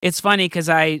It's funny because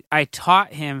I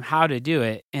taught him how to do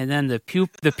it, and then the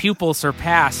pupil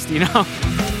surpassed,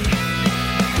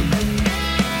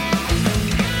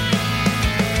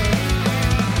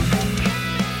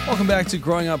 Welcome back to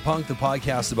Growing Up Punk, the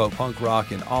podcast about punk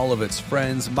rock and all of its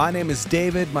friends. My name is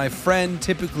David. My friend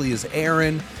typically is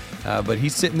Aaron, but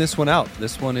he's sitting this one out.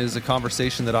 This one is a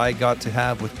conversation that I got to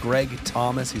have with Greg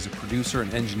Thomas. He's a producer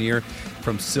and engineer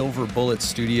from Silver Bullet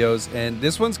Studios, and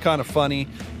this one's kind of funny.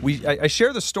 I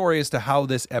share the story as to how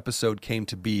this episode came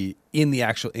to be in the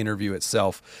actual interview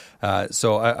itself,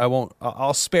 so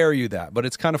I'll spare you that, but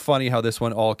it's kind of funny how this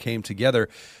one all came together.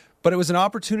 But it was an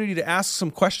opportunity to ask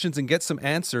some questions and get some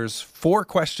answers for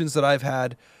questions that I've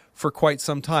had for quite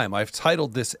some time. I've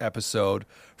titled this episode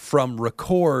From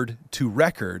Record to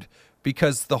Record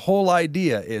because the whole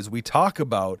idea is we talk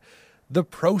about the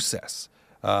process,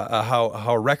 how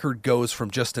a record goes from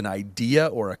just an idea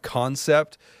or a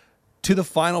concept to the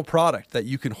final product that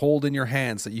you can hold in your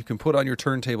hands, that you can put on your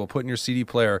turntable, put in your CD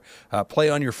player, play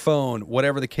on your phone,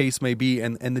 whatever the case may be,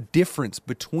 and the difference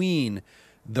between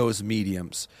those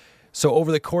mediums. So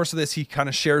over the course of this, he kind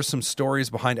of shares some stories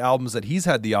behind albums that he's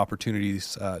had the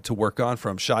opportunities to work on,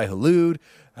 from Shai Hulud,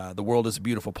 The World is a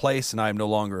Beautiful Place, and I Am No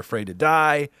Longer Afraid to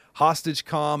Die, Hostage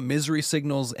Calm, Misery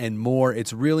Signals, and more.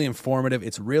 It's really informative.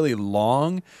 It's really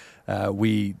long.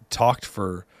 We talked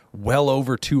for well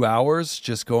over 2 hours,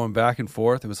 just going back and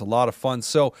forth. It was a lot of fun.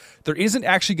 So there isn't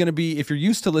actually going to be, if you're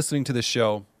used to listening to this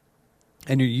show,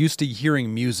 and you're used to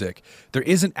hearing music, there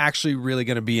isn't actually really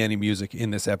going to be any music in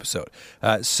this episode.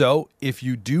 So if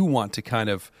you do want to kind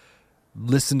of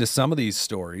listen to some of these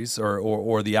stories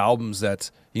or the albums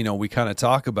that, we kind of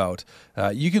talk about,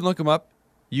 you can look them up.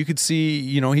 You could see,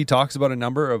 he talks about a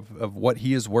number of what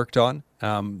he has worked on.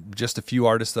 Just a few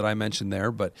artists that I mentioned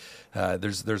there, but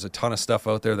there's a ton of stuff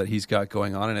out there that he's got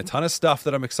going on, and a ton of stuff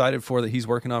that I'm excited for that he's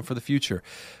working on for the future.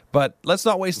 But let's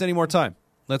not waste any more time.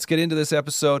 Let's get into this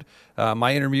episode,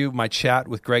 my interview, my chat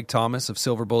with Greg Thomas of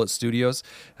Silver Bullet Studios.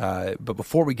 But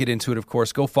before we get into it, of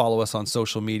course, go follow us on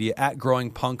social media at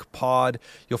Growing Punk Pod.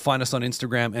 You'll find us on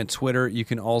Instagram and Twitter. You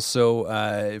can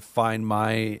also find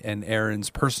my and Aaron's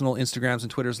personal Instagrams and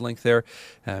Twitters link there.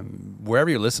 Wherever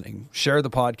you're listening, share the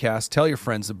podcast. Tell your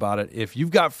friends about it. If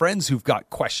you've got friends who've got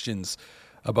questions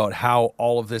about how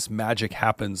all of this magic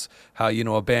happens, how,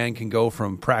 a band can go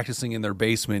from practicing in their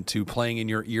basement to playing in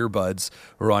your earbuds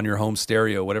or on your home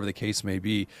stereo, whatever the case may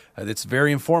be. It's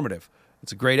very informative.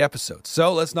 It's a great episode.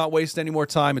 So let's not waste any more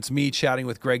time. It's me chatting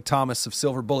with Greg Thomas of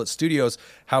Silver Bullet Studios,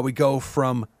 how we go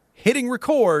from hitting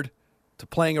record to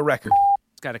playing a record.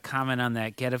 Got a comment on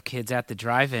that Get Up Kids at the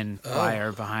Drive-In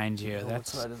flyer behind you. What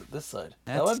side is it? This side.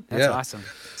 That one? That's awesome.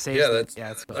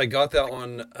 That's cool. I got that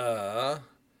one.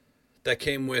 That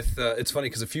came with, it's funny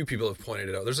because a few people have pointed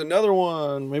it out. There's another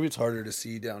one, maybe it's harder to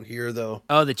see down here though.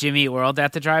 Oh, the Jimmy Eat World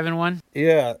at the Drive-In one?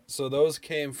 Yeah, so those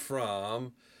came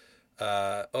from,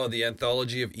 the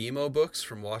anthology of emo books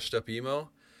from Washed Up Emo.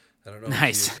 I don't know.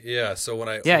 Nice. So when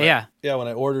I when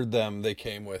I ordered them, they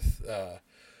came with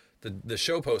the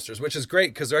show posters, which is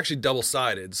great because they're actually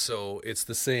double-sided, so it's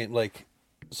the same,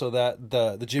 so that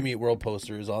the Jimmy Eat World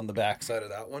poster is on the back side of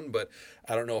that one, but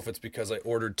I don't know if it's because I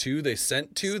ordered two, they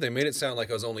sent two. They made it sound like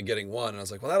I was only getting one, and I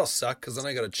was like, well, that'll suck because then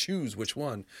I got to choose which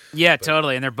one. Yeah,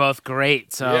 totally, and they're both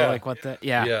great. So,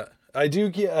 Yeah. I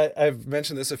do. I've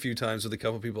mentioned this a few times with a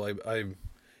couple people. I'm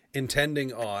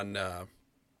intending on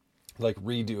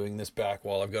redoing this back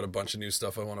wall. I've got a bunch of new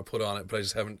stuff I want to put on it, but I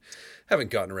just haven't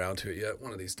gotten around to it yet.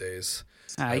 One of these days.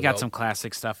 You got some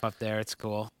classic stuff up there. It's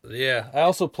cool. Yeah. I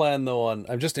also plan though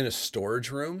I'm just in a storage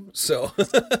room, so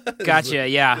gotcha.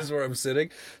 This is where I'm sitting.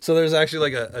 So there's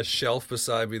actually a shelf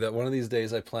beside me that one of these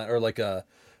days I plan, or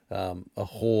a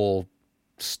whole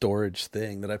storage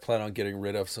thing that I plan on getting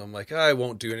rid of. So I'm like, I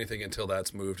won't do anything until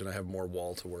that's moved and I have more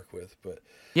wall to work with. But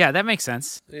yeah, that makes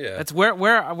sense. Yeah. That's where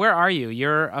are you?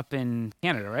 You're up in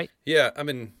Canada, right? Yeah, I'm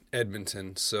in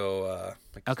Edmonton. So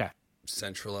okay.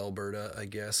 Central Alberta, I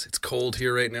guess. It's cold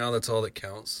here right now. That's all that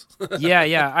counts.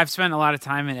 yeah. I've spent a lot of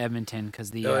time in Edmonton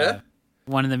because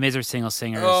one of the Misery Signals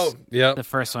singers, the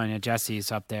first one, Jesse's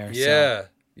up there. Yeah, so.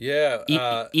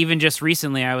 yeah. Even just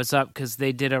recently, I was up because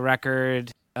they did a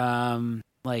record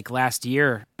last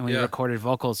year, and we recorded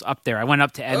vocals up there. I went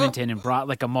up to Edmonton and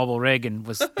brought a mobile rig and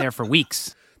was there for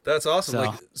weeks. That's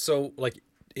awesome. So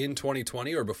in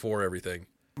 2020 or before everything?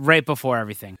 Right before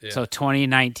everything. Yeah. So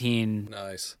 2019.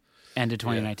 Nice. End of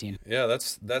 2019. Yeah,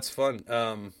 that's fun.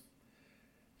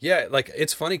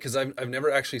 It's funny because I've never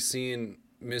actually seen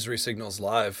Misery Signals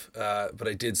live, but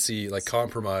I did see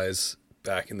Compromise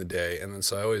back in the day, and then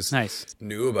so I always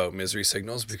knew about Misery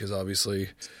Signals because obviously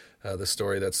the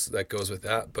story that goes with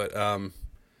that. But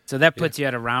So that puts you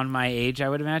at around my age, I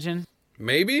would imagine.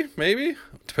 Maybe.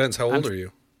 Depends. How old are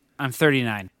you? I'm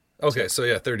 39. Okay, so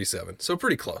yeah, 37. So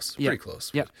pretty close. Pretty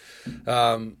close. Yep.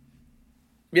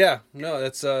 Yeah, no,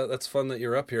 that's fun that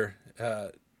you're up here.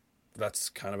 That's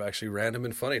kind of actually random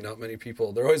and funny. Not many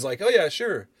people. They're always like, "Oh yeah,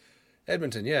 sure,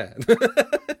 Edmonton, yeah."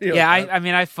 I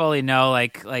mean, I fully know.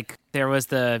 Like there was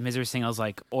the Misery Singles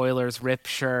like Oilers rip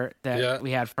shirt that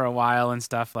we had for a while and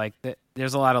stuff like that.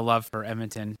 There's a lot of love for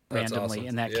Edmonton randomly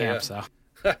in that camp. So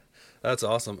that's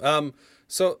awesome.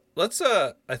 So let's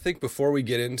I think before we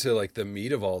get into like the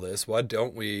meat of all this, why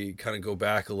don't we kind of go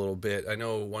back a little bit? I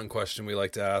know one question we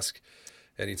like to ask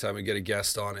anytime we get a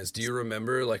guest on is, do you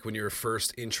remember like when you were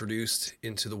first introduced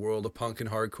into the world of punk and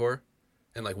hardcore,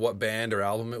 and like what band or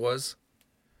album it was?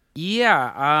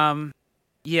 Yeah,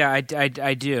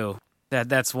 I do.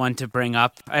 That's one to bring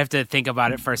up. I have to think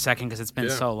about it for a second because it's been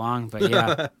so long. But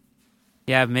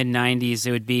yeah, mid '90s.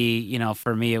 It would be,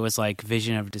 for me, it was like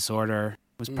Vision of Disorder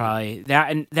was probably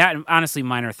that, and honestly,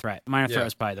 Minor Threat. Minor Threat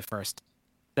was probably the first.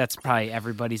 That's probably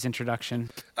everybody's introduction.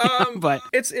 But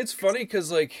it's funny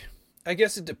because like I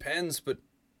guess it depends, but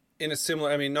in a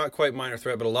similar, I mean, not quite Minor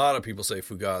Threat, but a lot of people say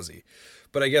Fugazi.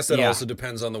 But I guess that also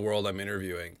depends on the world I'm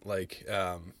interviewing. Like,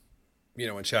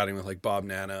 when chatting with like Bob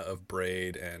Nana of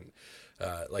Braid and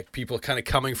like people kind of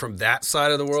coming from that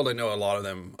side of the world, I know a lot of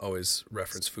them always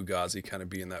reference Fugazi kind of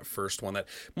being that first one that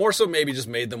more so maybe just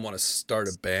made them want to start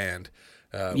a band,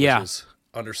 which is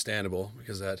understandable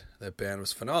because that band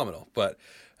was phenomenal. But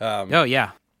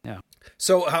yeah.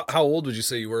 So how old would you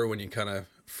say you were when you kind of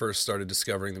first started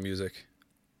discovering the music?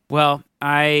 Well,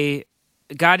 I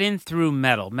got in through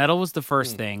metal. Metal was the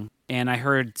first thing, and I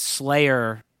heard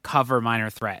Slayer cover Minor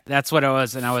Threat. That's what it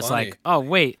was, and I was like, oh,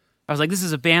 wait. I was like, this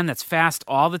is a band that's fast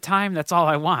all the time? That's all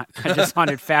I want. I just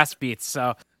wanted fast beats.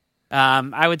 So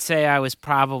I would say I was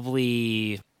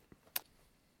probably,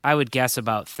 I would guess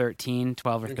about 13,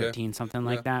 12 or 13, something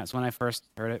like that. Is when I first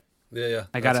heard it. Yeah.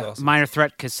 I got a Minor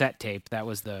Threat cassette tape. That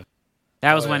was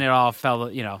when it all fell,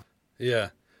 Yeah.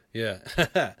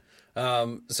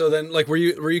 So then, like, were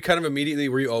you kind of immediately,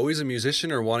 were you always a musician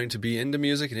or wanting to be into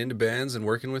music and into bands and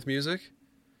working with music?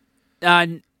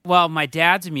 Well, my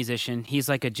dad's a musician. He's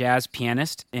like a jazz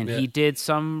pianist, and he did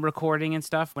some recording and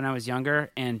stuff when I was younger.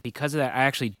 And because of that, I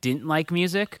actually didn't like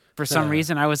music. For some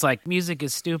reason, I was like, music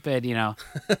is stupid,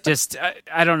 Just,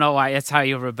 I don't know why. It's how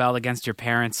you rebel against your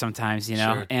parents sometimes,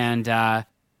 Sure. And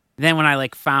then when I,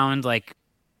 like, found, like,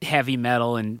 heavy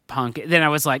metal and punk, then I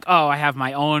was like, oh, I have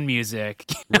my own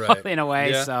music, in a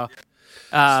way. Yeah.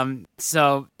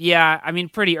 So yeah, I mean,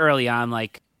 pretty early on,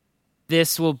 like,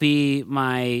 this will be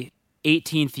my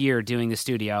 18th year doing the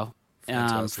studio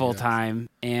full time,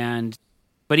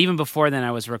 but even before then, I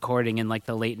was recording in like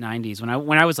the late 90s.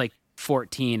 When I was like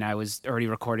 14, I was already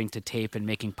recording to tape and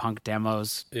making punk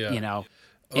demos,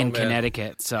 in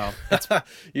Connecticut. So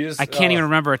I can't even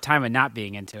remember a time of not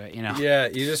being into it, Yeah,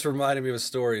 you just reminded me of a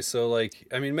story. So like,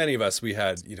 I mean, many of us, we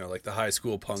had, like the high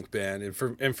school punk band. And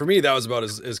for me, that was about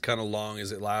as kind of long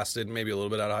as it lasted, maybe a little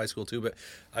bit out of high school too. But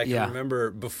I can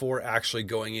remember before actually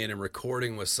going in and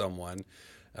recording with someone,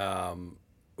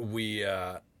 we,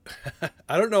 I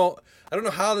don't know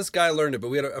how this guy learned it, but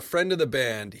we had a friend of the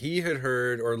band. He had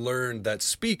heard or learned that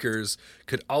speakers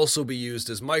could also be used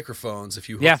as microphones if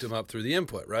you hooked them up through the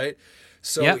input, right?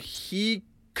 So he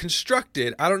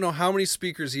constructed, I don't know how many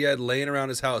speakers he had laying around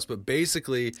his house, but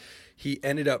basically he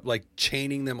ended up like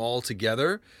chaining them all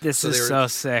together. This is so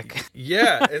sick.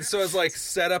 Yeah. And so it's like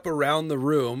set up around the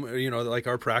room, like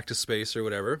our practice space or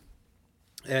whatever.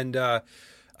 And,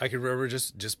 I can remember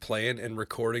just playing and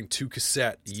recording to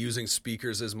cassette using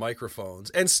speakers as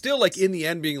microphones, and still like in the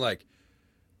end being like,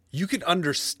 you can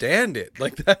understand it.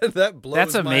 Like that blows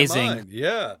That's amazing. my mind.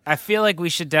 Yeah. I feel like we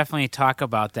should definitely talk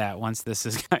about that once this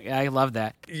is, I love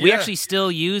that. Yeah. We actually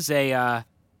still use a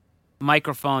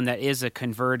microphone that is a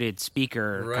converted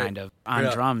speaker kind of on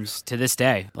drums to this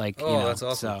day. Like, that's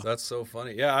awesome. So. That's so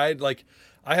funny. Yeah.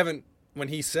 I haven't, when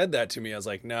he said that to me, I was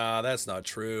like, nah, that's not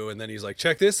true. And then he's like,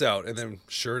 check this out. And then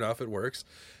sure enough, it works.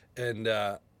 And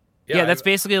that's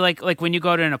basically like when you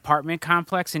go to an apartment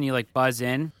complex and you like buzz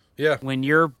in. Yeah. When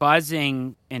you're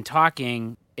buzzing and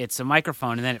talking, it's a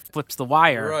microphone, and then it flips the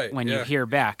wire when you hear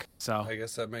back. So I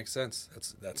guess that makes sense.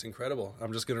 That's incredible.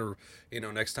 I'm just gonna,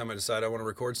 next time I decide I want to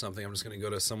record something, I'm just gonna go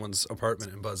to someone's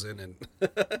apartment and buzz in and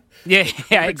yeah,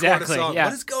 exactly. Yeah.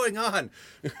 What is going on?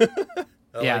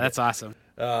 That's awesome.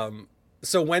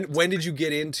 So when did you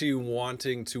get into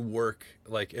wanting to work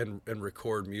like and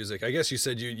record music? I guess you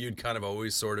said you'd kind of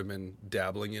always sort of been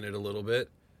dabbling in it a little bit.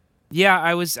 Yeah,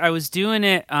 I was doing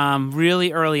it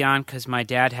really early on because my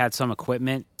dad had some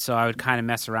equipment, so I would kind of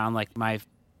mess around. Like my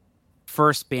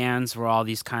first bands were all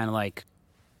these kind of like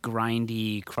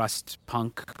grindy crust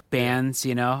punk bands,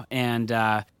 you know, and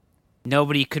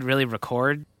nobody could really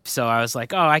record. So I was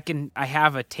like, oh, I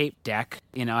have a tape deck,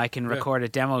 you know, I can record a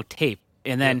demo tape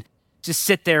and then just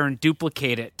sit there and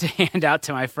duplicate it to hand out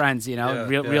to my friends, you know,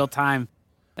 real time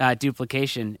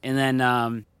duplication. And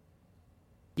then,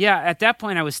 at that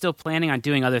point I was still planning on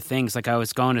doing other things. Like I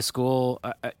was going to school,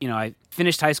 you know, I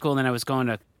finished high school and then I was going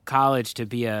to college to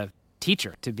be a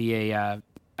teacher,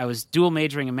 I was dual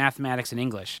majoring in mathematics and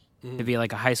English to be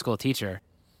like a high school teacher.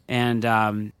 And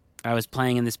I was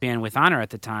playing in this band With Honor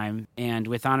at the time, and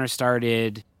With Honor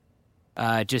started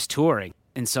just touring.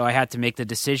 And so I had to make the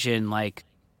decision, like,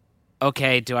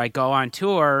 okay, do I go on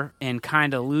tour and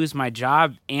kind of lose my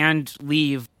job and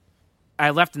leave?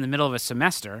 I left in the middle of a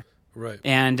semester. Right.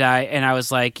 And I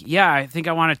was like, yeah, I think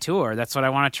I want to tour. That's what I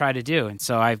want to try to do. And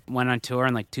so I went on tour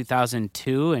in like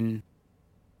 2002, and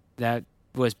that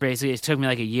was basically, it took me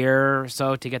like a year or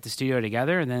so to get the studio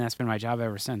together, and then that's been my job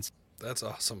ever since. That's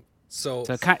awesome. So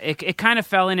it kind of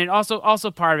fell in, and also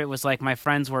part of it was like my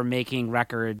friends were making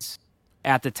records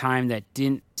at the time that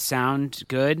didn't sound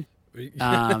good.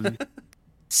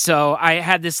 So I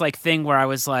had this like thing where I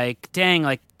was like, dang,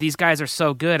 like these guys are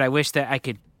so good. I wish that I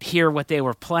could hear what they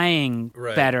were playing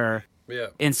better. Yeah.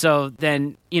 And so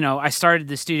then, you know, I started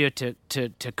the studio to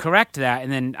correct that,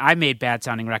 and then I made bad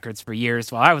sounding records for years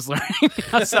while I was learning. You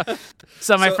know?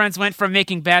 So my friends went from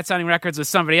making bad sounding records with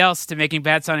somebody else to making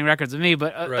bad sounding records with me,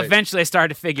 but eventually I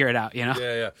started to figure it out, you know?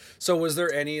 Yeah. So was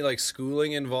there any like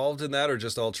schooling involved in that, or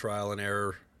just all trial and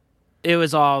error? It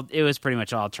was pretty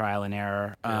much all trial and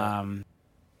error. Yeah.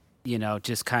 You know,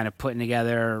 just kind of putting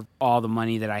together all the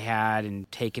money that I had and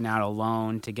taking out a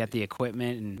loan to get the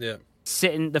equipment and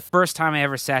sitting. The first time I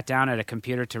ever sat down at a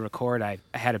computer to record, I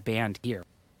had a band here.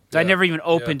 So I never even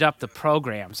opened up the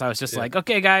program. So I was just like,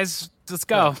 okay, guys, let's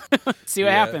go. See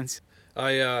what happens.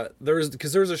 There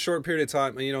was a short period of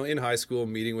time, you know, in high school,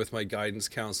 meeting with my guidance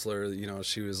counselor. You know,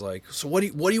 she was like, so what do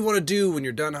you want to do when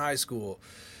you're done high school?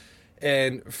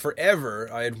 And forever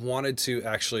I had wanted to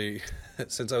actually,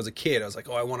 since I was a kid, I was like,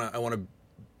 oh, I want to,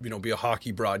 you know, be a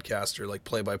hockey broadcaster, like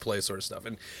play-by-play sort of stuff.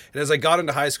 And as I got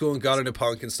into high school and got into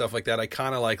punk and stuff like that, I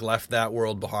kind of like left that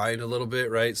world behind a little bit,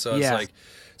 right? So it's like,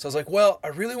 I was like, well, I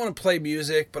really want to play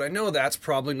music, but I know that's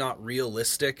probably not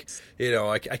realistic. You know,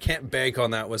 I can't bank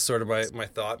on that, was sort of my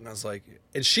thought. And I was like,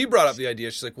 and she brought up the idea.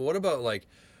 She's like, well, what about like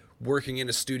working in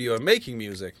a studio and making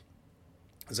music?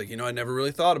 I was like, you know, I never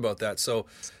really thought about that. So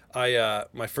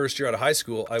my first year out of high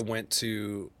school,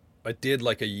 I did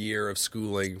like a year of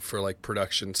schooling for like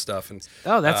production stuff. And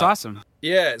that's awesome.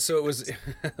 Yeah. So it was,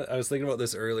 I was thinking about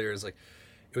this earlier. It's like,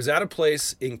 it was at a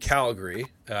place in Calgary,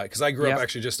 because I grew up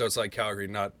actually just outside Calgary,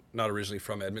 not originally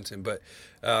from Edmonton, but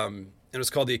it was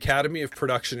called the Academy of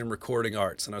Production and Recording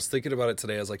Arts. And I was thinking about it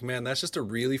today. I was like, man, that's just a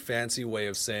really fancy way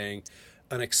of saying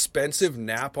an expensive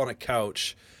nap on a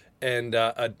couch and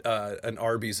an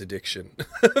Arby's addiction.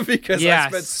 Because I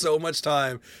spent so much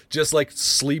time just like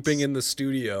sleeping in the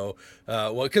studio.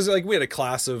 Well, because like we had a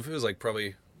class of, it was like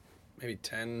probably maybe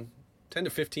 10 to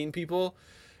 15 people.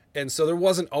 And so there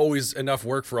wasn't always enough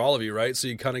work for all of you, right? So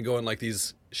you kind of go in like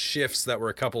these shifts that were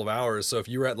a couple of hours. So if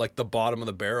you were at like the bottom of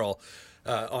the barrel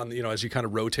on, you know, as you kind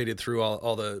of rotated through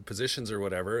all the positions or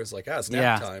whatever, it's like, it's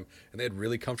nap time. And they had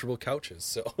really comfortable couches.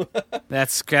 So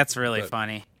that's really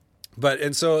funny.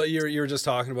 And so you were just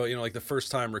talking about, you know, like the first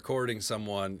time recording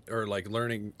someone or like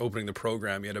opening the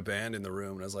program, you had a band in the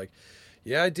room. And I was like,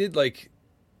 yeah, I did like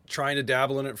trying to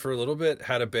dabble in it for a little bit,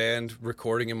 had a band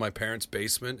recording in my parents'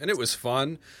 basement, and it was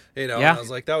fun, you know. And I was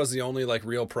like, that was the only like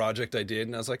real project I did,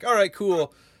 and I was like, all right,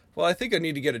 cool, well, I think I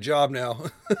need to get a job now.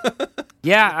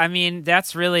 I mean,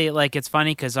 that's really like, it's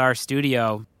funny because our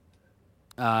studio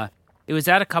it was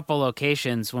at a couple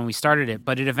locations when we started it,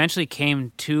 but it eventually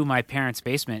came to my parents'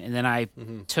 basement, and then I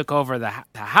took over the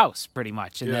house pretty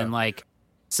much, and then like,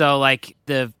 so like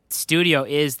the studio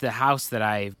is the house that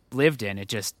I lived in. It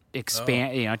just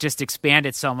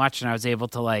expanded so much, and I was able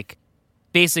to like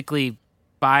basically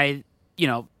buy, you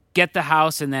know, get the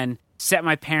house and then set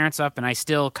my parents up, and I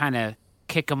still kind of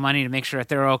kick them money to make sure that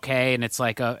they're okay. And it's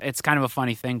like it's kind of a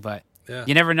funny thing, but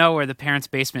you never know where the parents'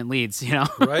 basement leads, you know?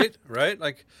 Right.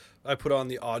 Like I put on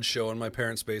the odd show in my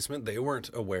parents' basement. They weren't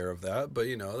aware of that, but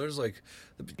you know, there's like,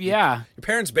 your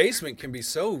parents' basement can be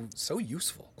so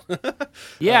useful.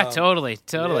 Totally.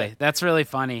 That's really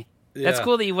funny. That's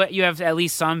cool that you have at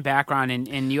least some background,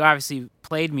 and you obviously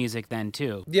played music then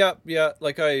too. Yeah.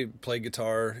 Like I played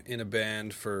guitar in a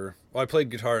band I played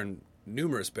guitar in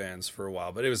numerous bands for a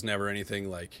while, but it was never anything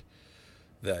like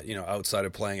that, you know, outside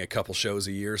of playing a couple shows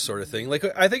a year sort of thing. Like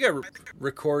I think I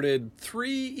recorded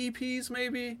 3 EPs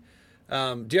maybe.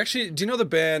 Do you know the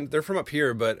band? They're from up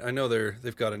here, but I know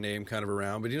they've got a name kind of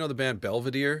around. But do you know the band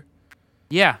Belvedere?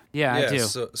 Yeah, I do.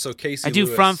 So Casey, I do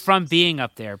Lewis, from being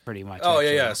up there pretty much. Oh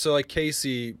actually. yeah. So like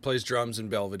Casey plays drums in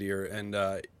Belvedere, and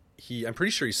I'm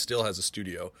pretty sure he still has a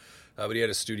studio, but he had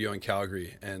a studio in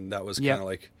Calgary, and that was kind of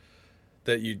like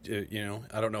that.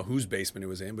 I don't know whose basement it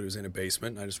was in, but it was in a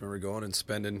basement. I just remember going and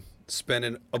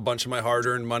spending a bunch of my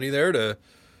hard-earned money there to,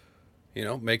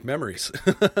 make memories.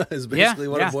 Is basically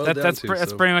what it boiled down to.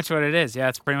 That's pretty much what it is. Yeah,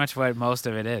 it's pretty much what most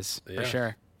of it is for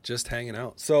sure. Just hanging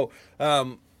out. So,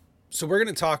 so we're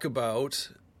going to talk about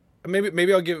we're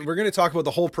going to talk about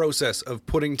the whole process of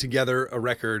putting together a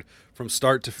record from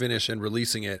start to finish and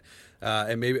releasing it.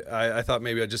 And maybe I thought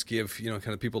maybe I'd just give, kind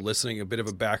of people listening a bit of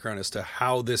a background as to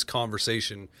how this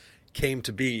conversation came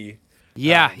to be.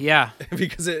 Yeah.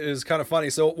 Because it was kind of funny.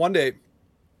 So one day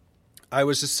I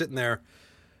was just sitting there,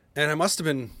 and I must have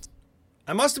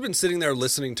been sitting there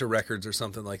listening to records or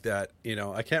something like that.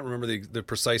 I can't remember the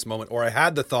precise moment, or I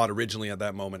had the thought originally at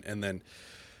that moment and then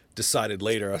decided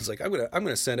later. I was like, I'm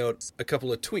gonna send out a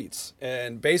couple of tweets,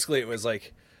 and basically it was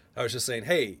like I was just saying,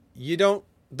 hey,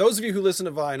 those of you who listen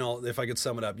to vinyl, if I could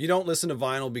sum it up, you don't listen to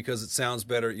vinyl because it sounds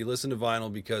better. You listen to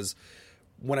vinyl because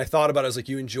when I thought about it, I was like,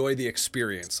 you enjoy the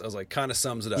experience. I was like, kind of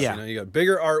sums it up. Yeah. You got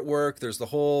bigger artwork. There's the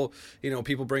whole,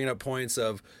 people bringing up points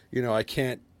of, you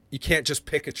can't just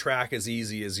pick a track as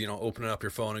easy as, opening up your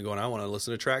phone and going, I want to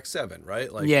listen to track 7,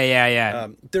 right? Like, yeah.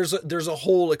 There's a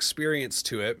whole experience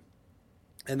to it.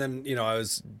 And then, I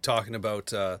was talking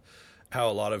about how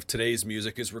a lot of today's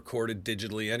music is recorded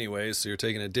digitally anyways. So you're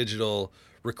taking a digital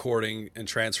recording and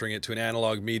transferring it to an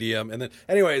analog medium. And then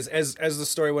anyways, as the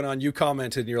story went on, you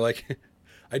commented and you're like,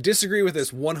 I disagree with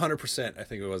this 100%. I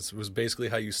think it was basically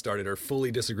how you started, or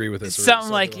fully disagree with this.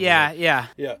 Something like, yeah.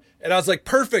 And I was like,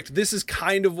 perfect. This is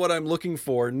kind of what I'm looking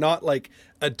for. Not like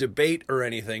a debate or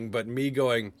anything, but me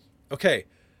going, okay,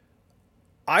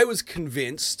 I was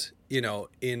convinced,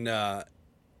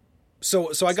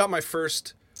 so I got my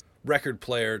first record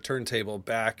player turntable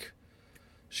back,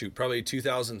 probably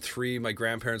 2003. My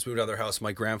grandparents moved out of their house.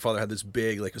 My grandfather had this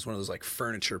big, it was one of those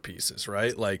furniture pieces,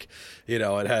 right?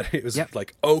 It was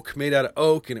like oak, made out of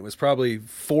oak, and it was probably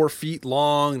 4 feet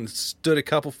long and stood a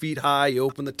couple feet high. You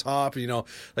open the top,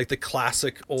 like the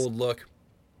classic old look.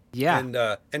 Yeah.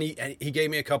 And he gave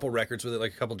me a couple records with it,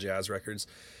 like a couple jazz records.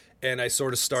 And I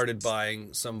sort of started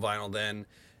buying some vinyl then,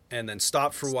 and then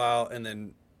stopped for a while. And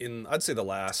then I'd say the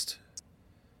last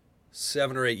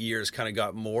 7 or 8 years kind of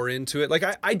got more into it. Like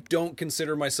I don't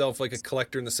consider myself like a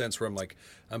collector in the sense where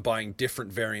I'm buying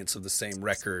different variants of the same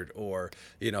record, or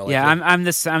I'm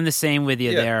the same with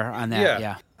you there on that.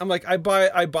 Yeah. I'm like I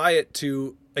buy it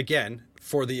to, again,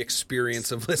 for the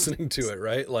experience of listening to it,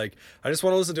 right? Like I just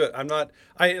want to listen to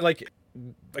it.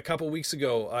 A couple weeks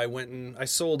ago I went and I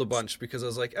sold a bunch because I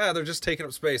was like, they're just taking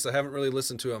up space. I haven't really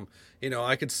listened to them.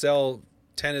 I could sell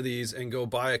 10 of these and go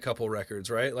buy a couple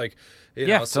records, right?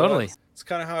 Totally. It's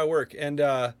kind of how I work. And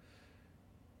I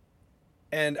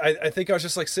think I was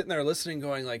just sitting there listening,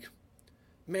 going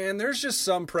man, there's just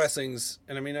some pressings.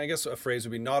 And I mean, I guess a phrase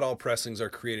would be, not all pressings are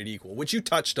created equal, which you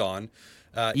touched on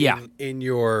in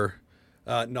your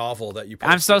novel that you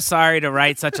posted. I'm so sorry to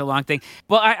write such a long thing.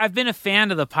 Well, I've been a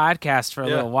fan of the podcast for a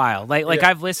little while.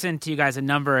 I've listened to you guys a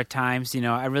number of times.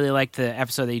 I really liked the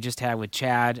episode that you just had with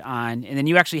Chad on, and then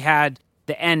you actually had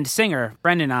the end singer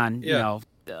Brendan on,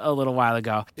 a little while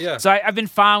ago. Yeah. So I've been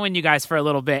following you guys for a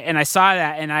little bit, and I saw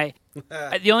that, and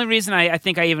the only reason I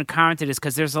think I even commented is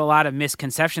because there's a lot of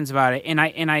misconceptions about it, and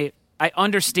I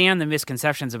understand the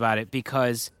misconceptions about it,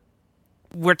 because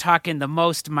we're talking the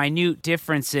most minute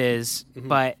differences,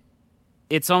 but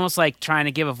it's almost like trying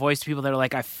to give a voice to people that are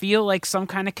like, I feel like some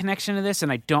kind of connection to this,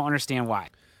 and I don't understand why,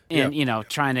 and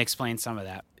trying to explain some of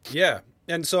that. Yeah,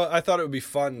 and so I thought it would be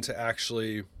fun to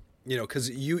actually, because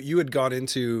you had gone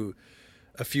into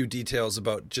a few details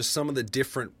about just some of the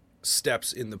different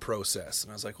steps in the process,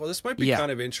 and I was like, well, this might be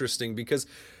kind of interesting, because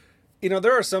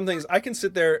there are some things I can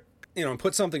sit there, and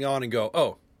put something on and go,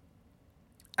 oh,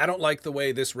 I don't like the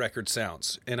way this record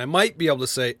sounds. And I might be able to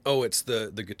say, oh, it's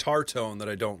the guitar tone that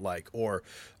I don't like, or,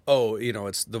 oh,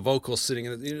 it's the vocals sitting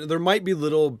in it. There might be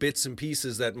little bits and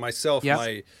pieces that myself,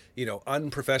 my,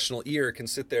 unprofessional ear can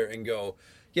sit there and go,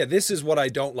 yeah, this is what I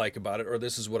don't like about it, or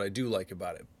this is what I do like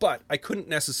about it. But I couldn't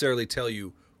necessarily tell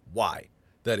you why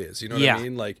that is. You know what I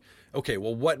mean? Like, okay,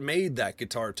 well, what made that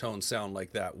guitar tone sound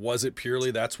like that? Was it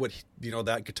purely that's what,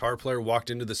 that guitar player walked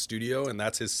into the studio and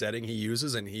that's his setting he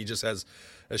uses and he just has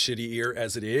a shitty ear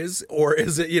as it is? Or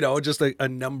is it, just a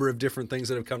number of different things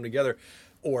that have come together?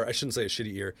 Or I shouldn't say a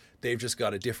shitty ear. They've just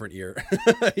got a different ear,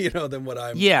 than what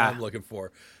I'm looking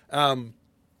for.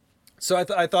 So I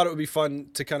thought it would be fun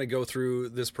to kind of go through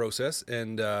this process,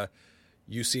 and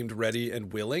you seemed ready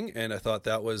and willing, and I thought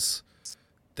that was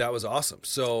awesome.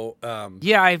 So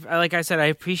yeah, like I said, I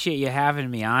appreciate you having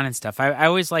me on and stuff. I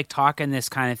always like talking this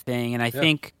kind of thing, and I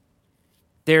think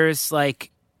there's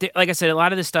like I said, a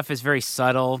lot of this stuff is very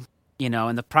subtle,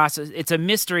 and the process, it's a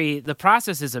mystery. The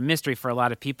process is a mystery for a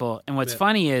lot of people, and what's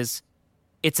funny is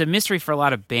it's a mystery for a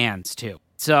lot of bands too.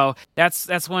 So that's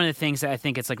one of the things that I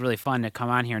think it's like really fun to come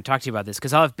on here and talk to you about this,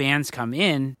 because I'll have bands come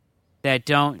in that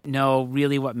don't know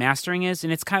really what mastering is,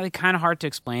 and it's kind of hard to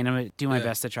explain. I'm going to do my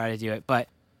best to try to do it, but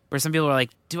where some people are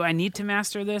like, do I need to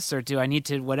master this, or do I need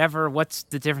to whatever? What's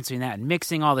the difference between that and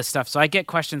mixing, all this stuff? So I get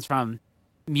questions from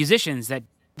musicians that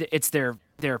it's their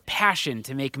passion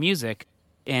to make music,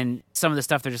 and some of the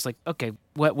stuff they're just like, okay,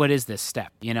 what is this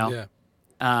step, Yeah.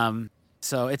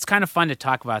 So it's kind of fun to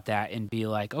talk about that and be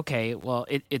like, okay, well,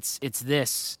 it's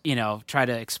this, try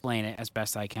to explain it as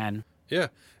best I can. Yeah,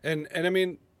 and I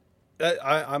mean,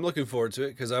 I'm looking forward to it,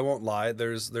 because I won't lie.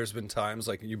 There's been times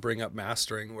like you bring up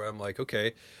mastering where I'm like,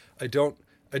 okay, I don't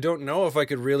know if I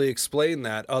could really explain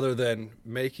that other than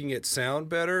making it sound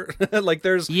better. Like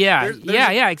there's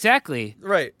exactly.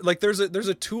 Right. Like there's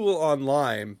a tool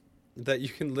online that you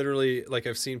can literally, like,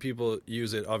 I've seen people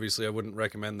use it. Obviously I wouldn't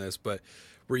recommend this, but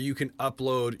where you can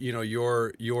upload,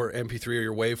 your MP3 or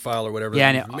your WAV file or whatever. Yeah,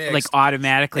 and it mixed, like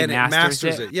automatically and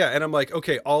masters it. Yeah, and I'm like,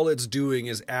 okay, all it's doing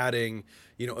is adding,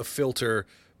 a filter,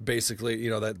 basically,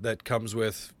 that comes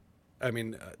with, I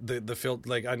mean, the filter.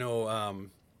 Like I know,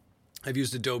 I've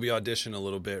used Adobe Audition a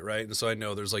little bit, right? And so I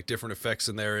know there's like different effects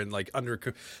in there, and like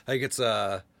it's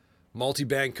a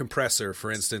multi-band compressor,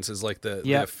 for instance, is like the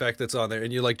effect that's on there,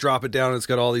 and you like drop it down, and it's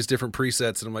got all these different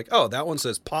presets, and I'm like, oh, that one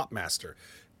says Pop Master.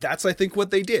 That's, I think,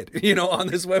 what they did, on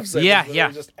this website.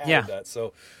 Yeah. Just added that.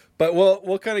 So, but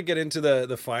we'll kind of get into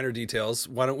the finer details.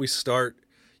 Why don't we start?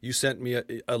 You sent me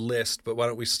a list, but why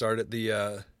don't we start at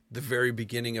the very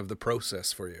beginning of the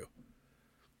process for you?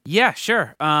 Yeah,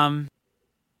 sure.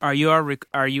 Are you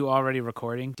already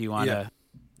recording? Do you want to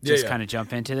just kind of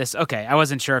jump into this? Okay, I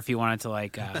wasn't sure if you wanted to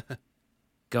like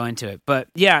go into it, but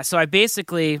yeah. So I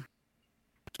basically, I'm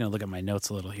gonna look at my notes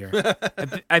a little here.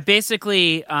 I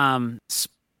basically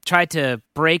tried to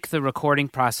break the recording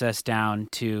process down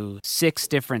to 6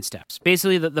 different steps.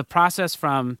 Basically, the process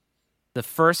from the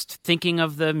first thinking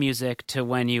of the music to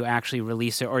when you actually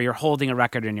release it, or you're holding a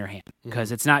record in your hand,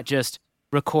 because it's not just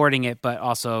recording it, but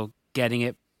also getting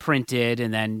it printed,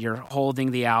 and then you're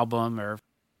holding the album or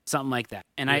something like that.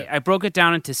 And I broke it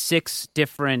down into 6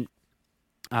 different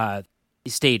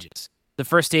stages. The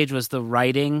first stage was the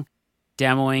writing,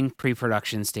 demoing,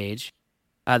 pre-production stage.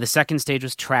 The second stage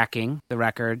was tracking the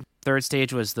record. Third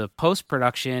stage was the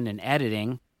post-production and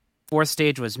editing. Fourth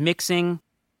stage was mixing.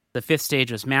 The fifth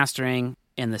stage was mastering.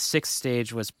 And the sixth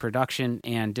stage was production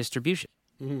and distribution,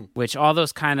 which all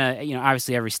those kind of,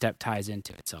 obviously every step ties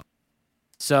into it.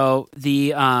 So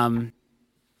the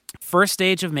first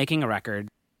stage of making a record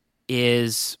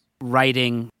is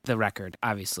writing the record,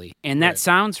 obviously. And that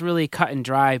sounds really cut and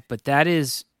dry, but that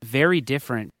is very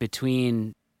different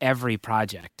between every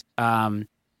project.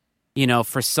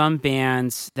 For some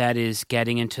bands, that is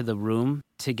getting into the room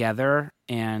together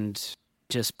and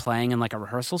just playing in like a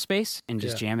rehearsal space and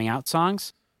just jamming out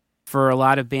songs. For a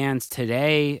lot of bands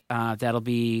today, that'll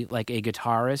be like a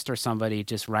guitarist or somebody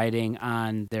just writing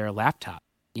on their laptop,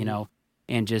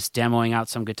 and just demoing out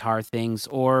some guitar things.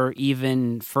 Or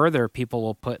even further, people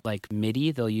will put like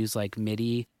MIDI. They'll use like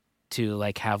MIDI to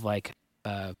like have like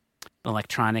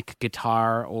electronic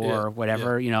guitar or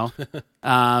whatever,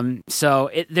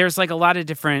 So there's like a lot of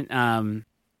different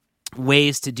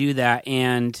ways to do that.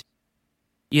 And,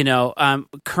 I'm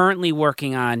currently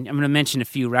working on, I'm going to mention a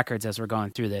few records as we're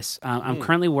going through this. I'm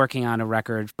currently working on a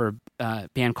record for a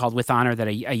band called With Honor that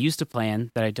I used to play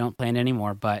in, that I don't play in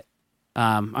anymore, but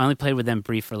I only played with them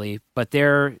briefly. But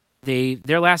their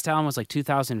last album was like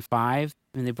 2005,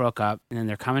 and they broke up, and then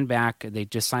they're coming back. They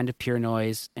just signed to Pure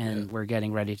Noise, and we're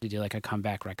getting ready to do like a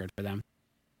comeback record for them.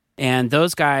 And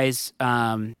those guys,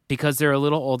 because they're a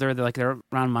little older, they're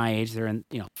around my age. They're in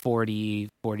 40,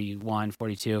 41,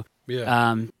 42.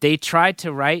 Yeah. They tried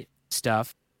to write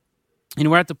stuff, and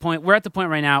we're at the point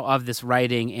right now of this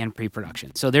writing and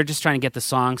pre-production. So they're just trying to get the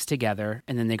songs together,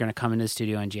 and then they're going to come into the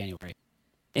studio in January.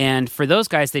 And for those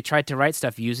guys, they tried to write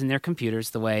stuff using their computers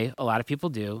the way a lot of people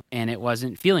do, and it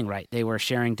wasn't feeling right. They were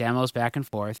sharing demos back and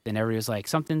forth, and everybody was like,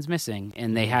 something's missing.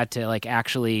 And they had to like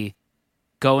actually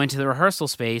go into the rehearsal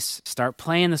space, start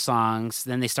playing the songs.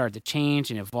 Then they started to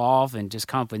change and evolve and just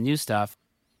come up with new stuff.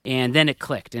 And then it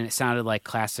clicked, and it sounded like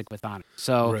classic With Honor.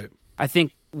 So I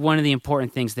think one of the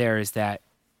important things there is that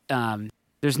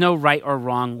there's no right or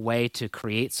wrong way to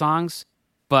create songs,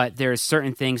 but there's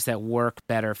certain things that work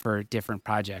better for different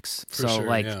projects.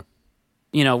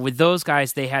 With those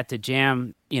guys, they had to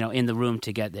jam, in the room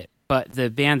to get it. But the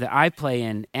band that I play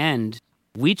in, End,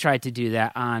 we tried to do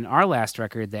that on our last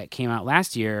record that came out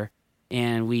last year.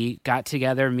 And we got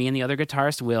together, me and the other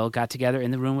guitarist, Will, got together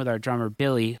in the room with our drummer,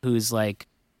 Billy,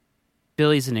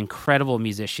 Billy's an incredible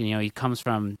musician. He comes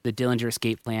from the Dillinger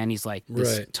Escape Plan. He's like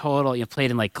this total,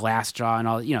 played in like Glassjaw and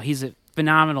all, he's a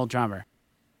phenomenal drummer.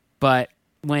 But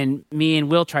when me and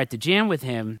Will tried to jam with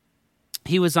him,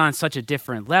 he was on such a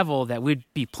different level that we'd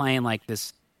be playing like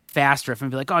this fast riff and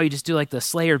be like, oh, you just do like the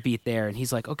Slayer beat there. And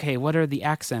he's like, okay, what are the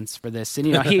accents for this? And,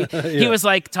 he was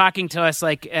like talking to us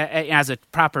like as a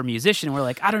proper musician. And we're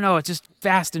like, I don't know, it's just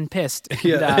fast and pissed.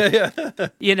 And,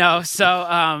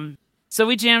 so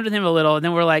we jammed with him a little and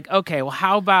then we're like, okay, well,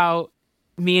 how about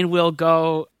me and Will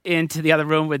go into the other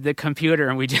room with the computer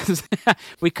and we just,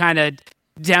 we kind of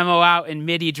demo out in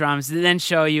MIDI drums and then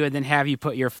show you and then have you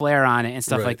put your flair on it and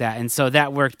stuff like that. And so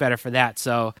that worked better for that.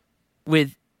 So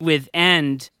with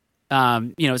End,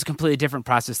 it's a completely different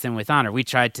process than with Honor. We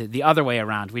tried to the other way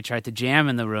around. We tried to jam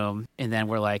in the room, and then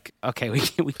we're like, okay,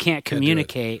 we can't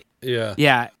communicate.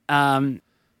 Yeah.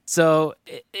 So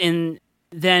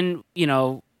then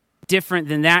different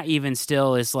than that even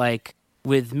still is like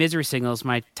with Misery Signals.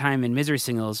 My time in Misery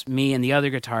Signals, me and the other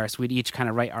guitarist, we'd each kind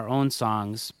of write our own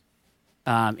songs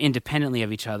independently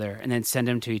of each other, and then send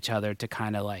them to each other to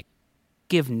kind of like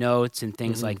give notes and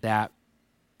things like that.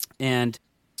 And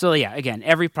so, yeah, again,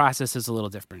 every process is a little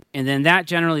different. And then that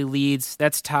generally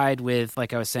that's tied with,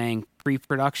 like I was saying,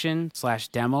 pre-production /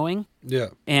 demoing. Yeah.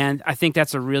 And I think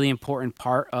that's a really important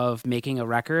part of making a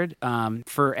record.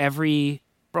 For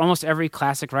almost every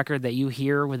classic record that you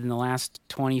hear within the last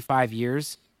 25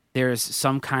 years, there's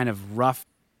some kind of rough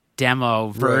demo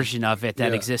version of it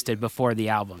that existed before the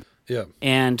album. Yeah.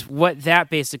 And what that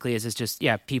basically is just,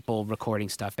 people recording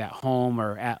stuff at home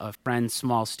or at a friend's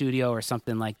small studio or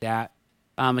something like that.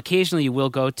 Occasionally you will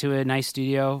go to a nice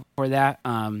studio for that.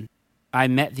 I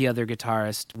met the other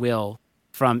guitarist, Will,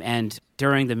 from End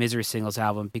during the Misery Signals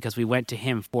album because we went to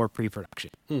him for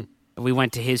pre-production. We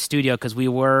went to his studio because we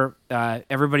were,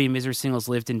 everybody in Misery Signals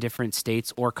lived in different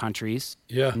states or countries.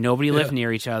 Yeah. Nobody lived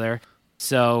near each other.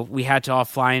 So we had to all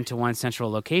fly into one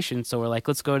central location. So we're like,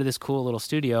 let's go to this cool little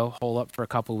studio, hole up for a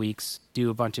couple weeks,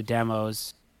 do a bunch of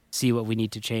demos, see what we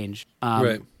need to change.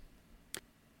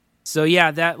 So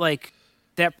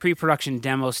that pre-production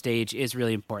demo stage is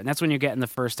really important. That's when you're getting the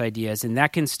first ideas, and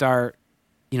that can start,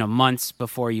 months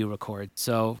before you record.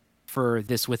 So for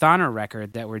this With Honor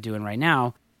record that we're doing right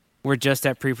now, we're just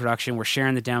at pre-production. We're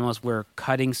sharing the demos. We're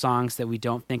cutting songs that we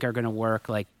don't think are going to work.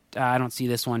 Like, I don't see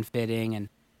this one fitting, and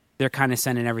they're kind of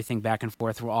sending everything back and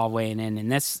forth. We're all weighing in,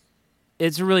 and it's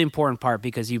a really important part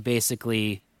because you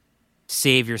basically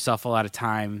save yourself a lot of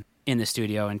time in the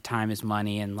studio, and time is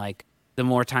money. And like the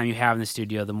more time you have in the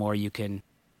studio, the more you can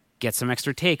get some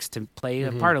extra takes to play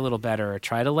a part a little better or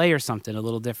try to layer something a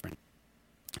little different.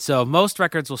 So most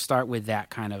records will start with that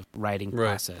kind of writing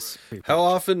process. How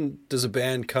often does a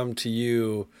band come to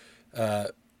you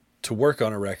to work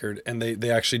on a record and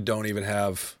they actually don't even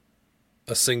have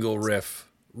a single riff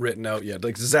written out yet?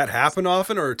 Like, does that happen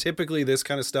often, or typically this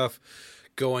kind of stuff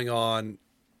going on,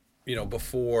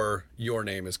 before your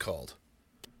name is called?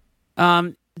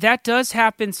 That does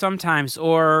happen sometimes,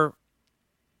 or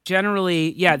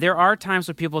generally, there are times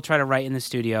when people try to write in the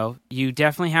studio. You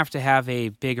definitely have to have a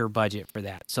bigger budget for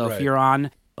that. So if you're on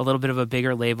a little bit of a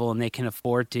bigger label and they can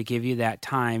afford to give you that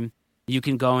time, you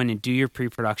can go in and do your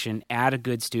pre-production at a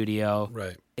good studio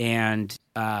and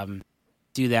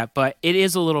do that. But it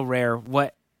is a little rare.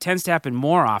 What tends to happen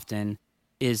more often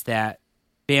is that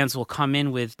bands will come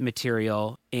in with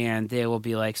material and they will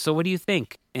be like, so what do you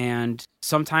think? And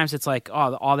sometimes it's like,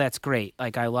 oh, all that's great.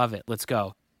 Like, I love it. Let's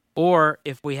go. Or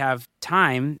if we have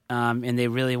time and they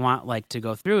really want to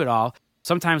go through it all,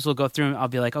 sometimes we'll go through and I'll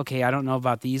be like, okay, I don't know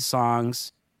about these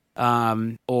songs.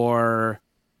 Or,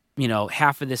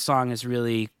 half of this song is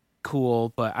really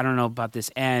cool, but I don't know about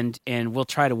this end, and we'll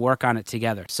try to work on it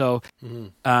together. So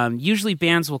usually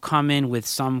bands will come in with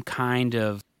some kind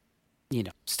of,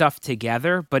 stuff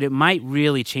together, but it might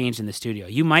really change in the studio.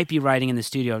 You might be writing in the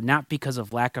studio not because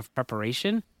of lack of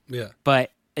preparation,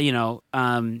 but,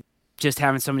 just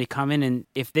having somebody come in, and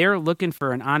if they're looking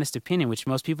for an honest opinion, which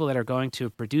most people that are going to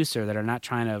a producer that are not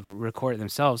trying to record it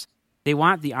themselves, they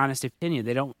want the honest opinion.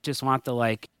 They don't just want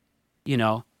the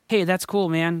hey, that's cool,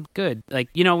 man, good. Like,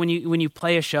 when you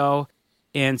play a show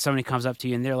and somebody comes up to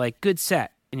you and they're like, good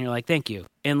set, and you're like, thank you,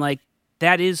 and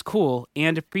that is cool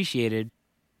and appreciated,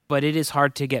 but it is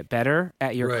hard to get better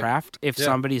at your craft if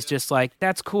somebody's just like,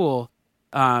 that's cool.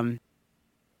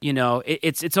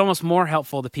 It's almost more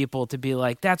helpful to people to be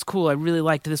like, that's cool, I really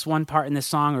liked this one part in this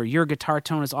song, or your guitar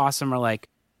tone is awesome, or like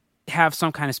have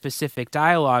some kind of specific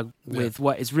dialogue with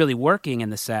what is really working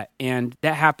in the set. And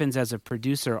that happens as a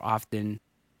producer often,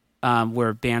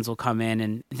 where bands will come in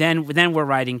and then we're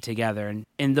writing together. And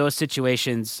in those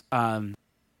situations,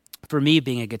 for me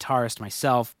being a guitarist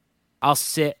myself, I'll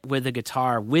sit with a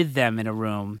guitar with them in a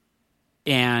room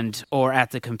or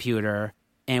at the computer,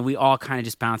 and we all kind of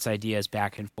just bounce ideas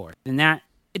back and forth. And that,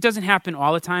 it doesn't happen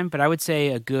all the time, but I would say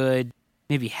a good,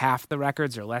 maybe half the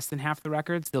records or less than half the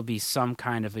records, there'll be some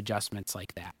kind of adjustments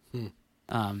like that.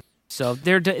 So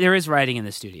there is writing in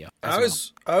the studio. I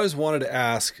always wanted to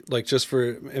ask, like, just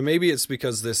for, and maybe it's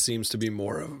because this seems to be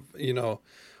more of,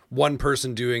 one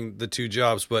person doing the two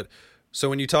jobs, but so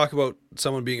when you talk about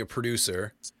someone being a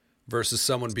producer versus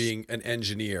someone being an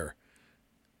engineer,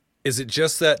 is it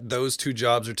just that those two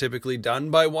jobs are typically done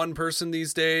by one person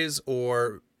these days?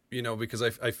 Or, because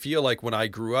I feel like when I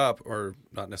grew up, or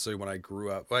not necessarily when I grew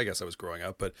up, well, I guess I was growing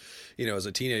up, but, as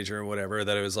a teenager and whatever,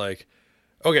 that it was like,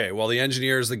 okay, well, the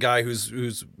engineer is the guy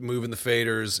who's moving the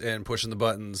faders and pushing the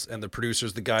buttons, and the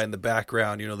producer's the guy in the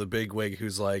background, the big wig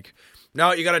who's like,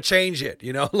 no, you got to change it,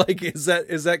 like, is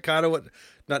that kind of what,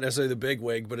 not necessarily the big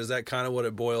wig, but is that kind of what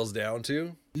it boils down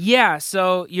to? Yeah,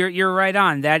 so you're right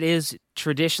on. That is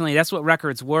traditionally, that's what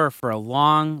records were for a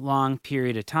long, long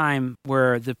period of time,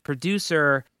 where the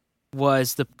producer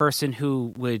was the person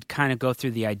who would kind of go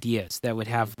through the ideas, that would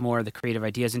have more of the creative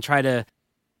ideas and try to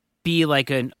be like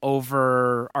an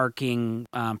overarching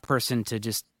person to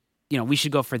just, we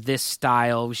should go for this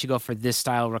style, we should go for this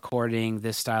style recording,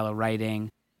 this style of writing.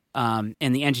 And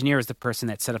the engineer is the person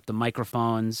that set up the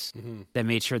microphones, that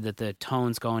made sure that the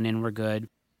tones going in were good.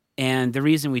 And the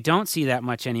reason we don't see that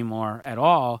much anymore at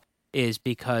all is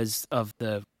because of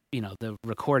the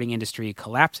recording industry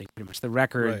collapsing, pretty much. The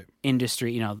record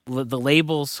industry, the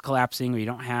labels collapsing, where you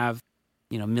don't have,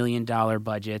 $1 million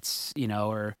budgets,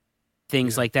 or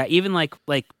things like that. Even like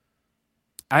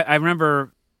I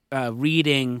remember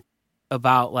reading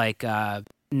about like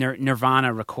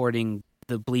Nirvana recording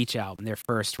the Bleach album, their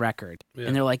first record.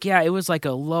 And they're like, it was like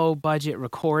a low budget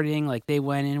recording. Like they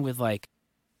went in with like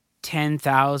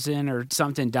 $10,000 or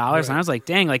something dollars. And I was like,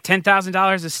 dang, like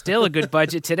 $10,000 is still a good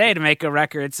budget today to make a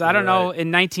record. So I don't know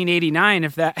in 1989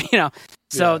 if that,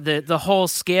 so the whole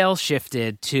scale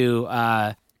shifted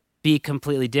to be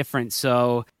completely different.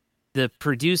 So the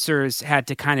producers had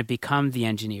to kind of become the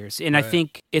engineers. And I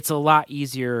think it's a lot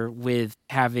easier with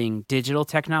having digital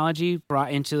technology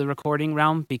brought into the recording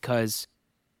realm, because,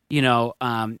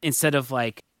 instead of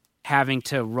like having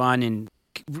to run and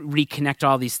reconnect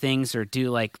all these things, or do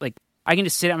like I can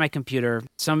just sit at my computer,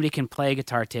 somebody can play a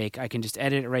guitar take, I can just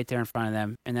edit it right there in front of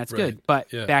them, and that's good.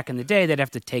 But back in the day, they'd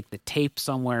have to take the tape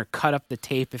somewhere, cut up the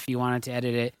tape if you wanted to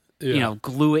edit it,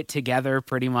 glue it together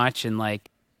pretty much, and like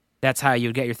that's how you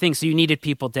would get your thing. So you needed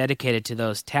people dedicated to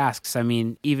those tasks. I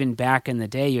mean, even back in the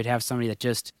day, you'd have somebody that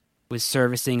just was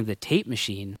servicing the tape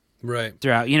machine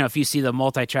throughout. If you see the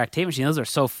multi-track tape machine, those are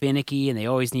so finicky and they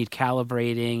always need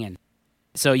calibrating. And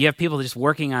so you have people just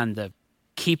working on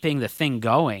keeping the thing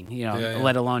going,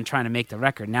 let alone trying to make the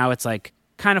record. Now it's like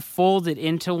kind of folded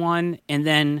into one. And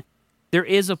then there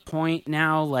is a point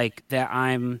now like that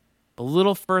I'm a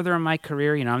little further in my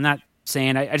career. I'm not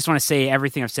saying, I just want to say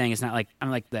everything I'm saying is not like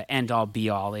I'm like the end all be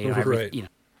all. I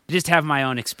just have my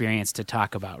own experience to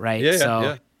talk about, right?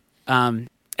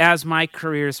 As my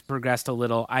career's progressed a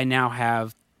little, I now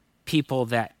have people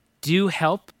that do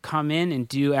help come in and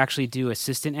do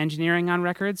assistant engineering on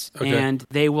records, and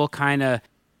they will kind of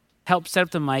help set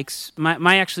up the mics.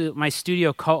 My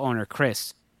studio co-owner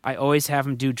Chris, I always have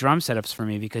him do drum setups for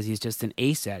me because he's just an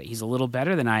ace at it. He's a little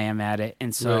better than I am at it,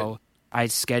 and so I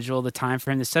schedule the time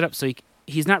for him to set up. So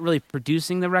he's not really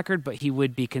producing the record, but he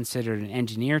would be considered an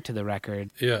engineer to the record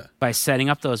by setting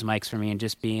up those mics for me and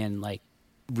just being like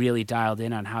really dialed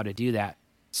in on how to do that.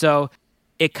 So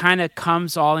it kind of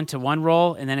comes all into one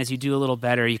role, and then as you do a little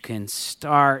better, you can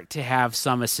start to have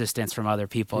some assistance from other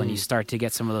people, and you start to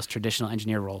get some of those traditional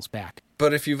engineer roles back.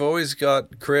 But if you've always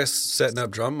got Chris setting up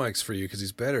drum mics for you because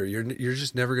he's better, you're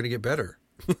just never going to get better.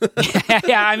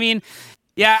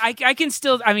 I can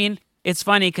still. I mean, it's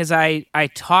funny because I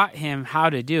taught him how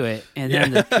to do it, and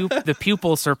then the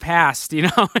pupil surpassed.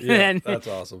 And that's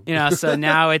awesome. So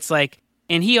now it's like,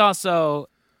 and he also,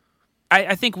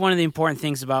 I think one of the important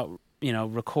things about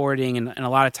recording and a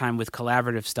lot of time with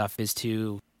collaborative stuff is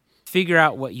to figure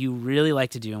out what you really like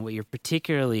to do and what you're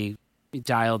particularly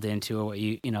dialed into, or what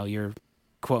you're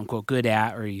quote unquote good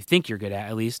at, or you think you're good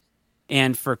at least,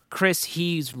 And for Chris,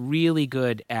 he's really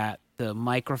good at the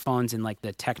microphones and like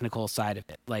the technical side of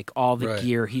it, like all the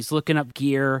gear. He's looking up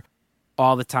gear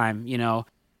all the time, you know.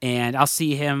 And I'll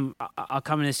see him. I'll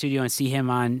come in the studio and see him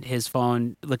on his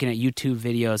phone looking at YouTube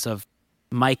videos of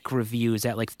mic reviews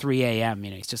at like 3 a.m.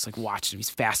 You know, he's just like watching. He's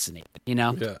fascinated, you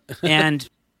know. Yeah. And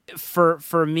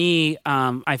for me,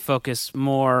 I focus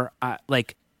more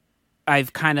like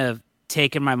I've kind of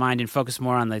taken my mind and focused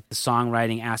more on like the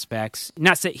songwriting aspects.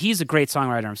 Not that he's a great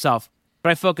songwriter himself, but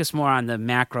I focus more on the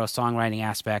macro songwriting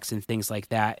aspects and things like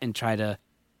that, and try to,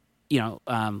 you know,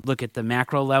 look at the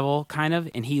macro level kind of.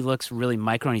 And he looks really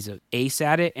micro, and he's an ace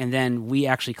at it. And then we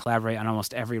actually collaborate on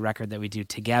almost every record that we do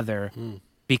together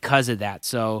because of that.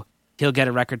 So he'll get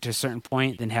a record to a certain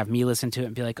point, then have me listen to it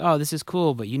and be like, "Oh, this is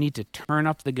cool, but you need to turn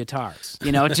up the guitars."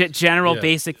 You know, general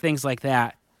basic things like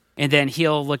that. And then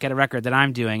he'll look at a record that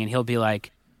I'm doing, and he'll be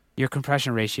like, "Your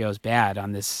compression ratio is bad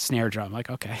on this snare drum." I'm like,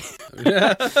 okay.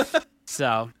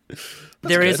 So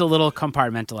there is a little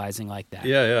compartmentalizing like that.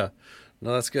 Yeah.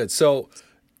 No, that's good. So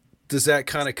does that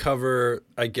kind of cover,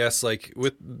 I guess, like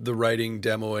with the writing,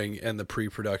 demoing, and the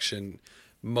pre-production,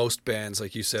 most bands,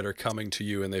 like you said, are coming to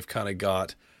you and they've kind of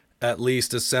got at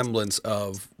least a semblance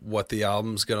of what the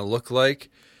album's going to look like.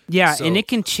 Yeah, and it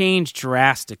can change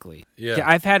drastically. Yeah.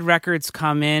 I've had records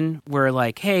come in where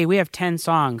like, hey, we have 10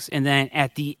 songs, and then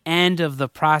at the end of the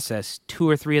process, 2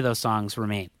 or 3 of those songs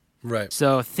remain. Right.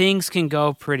 So things can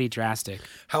go pretty drastic.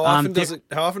 How often does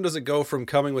it go from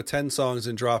coming with 10 songs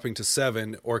and dropping to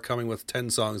 7, or coming with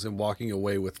 10 songs and walking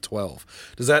away with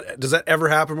 12? Does that ever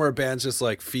happen where a band's just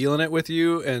like feeling it with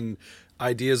you and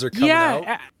ideas are coming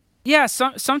out? Yeah,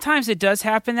 sometimes it does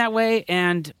happen that way.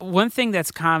 And one thing that's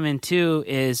common too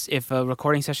is if a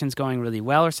recording session's going really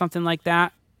well or something like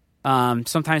that,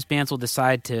 sometimes bands will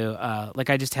decide to,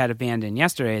 like I just had a band in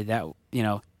yesterday that, you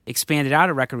know, expanded out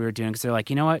a record we were doing because they're like,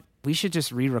 you know what, we should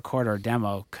just re-record our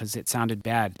demo because it sounded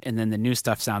bad, and then the new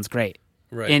stuff sounds great.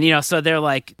 Right. And, you know, so they're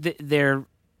like their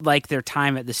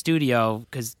time at the studio,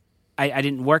 because I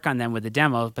didn't work on them with the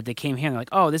demo, but they came here and they're like,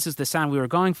 oh, this is the sound we were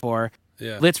going for.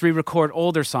 Yeah. Let's re-record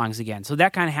older songs again. So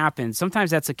that kind of happens.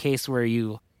 Sometimes that's a case where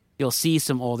you'll see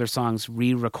some older songs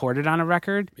re-recorded on a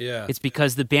record. Yeah. It's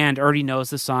because the band already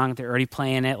knows the song. They're already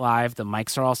playing it live. The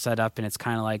mics are all set up, and it's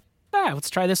kind of like,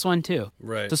 let's try this one too.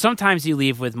 Right. So sometimes you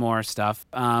leave with more stuff.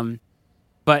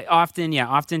 But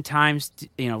oftentimes,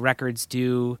 you know, records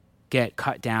do get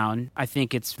cut down. I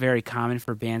think it's very common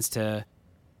for bands to,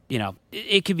 you know,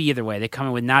 it could be either way. They come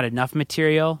in with not enough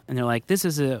material, and they're like, this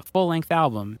is a full-length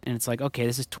album. And it's like, okay,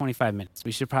 this is 25 minutes.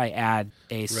 We should probably add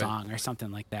a song or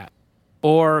something like that.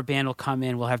 Or a band will come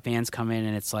in, we'll have bands come in,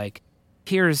 and it's like,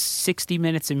 here's 60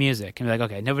 minutes of music. And we're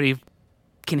like, okay, nobody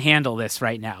can handle this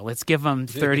right now. Let's give them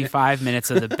 35 minutes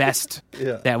of the best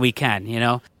that we can, you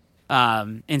know,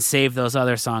 and save those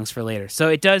other songs for later. So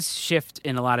it does shift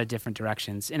in a lot of different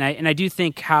directions. And I do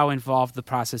think how involved the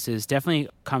process is definitely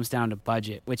comes down to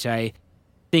budget, which I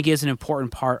think is an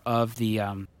important part of the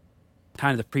kind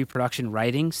of the pre-production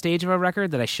writing stage of a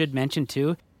record that I should mention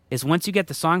too, is once you get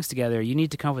the songs together, you need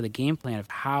to come up with a game plan of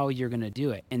how you're going to do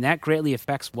it. And that greatly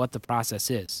affects what the process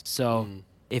is. So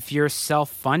if you're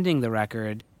self-funding the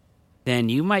record, then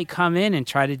you might come in and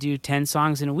try to do 10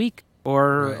 songs in a week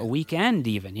or a weekend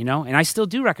even, you know? And I still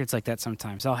do records like that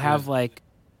sometimes. I'll have like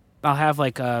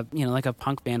a, you know, like a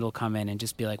punk band will come in and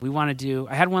just be like, we want to do,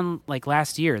 I had one like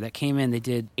last year that came in, they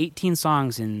did 18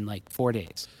 songs in like 4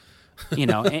 days, you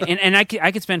know, and I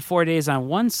could spend 4 days on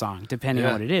one song depending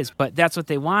on what it is, but that's what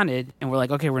they wanted. And we're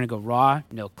like, okay, we're going to go raw,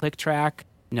 no click track,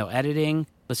 no editing.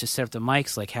 Let's just set up the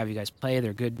mics, like have you guys play.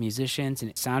 They're good musicians,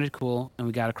 and it sounded cool, and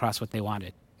we got across what they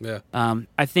wanted. Yeah.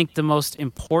 I think the most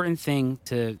important thing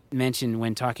to mention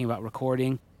when talking about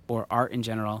recording or art in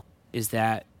general is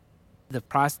that the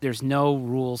process, there's no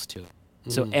rules to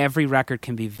it. So every record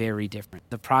can be very different.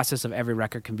 The process of every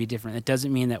record can be different. It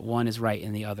doesn't mean that one is right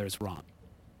and the other is wrong.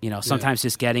 You know, sometimes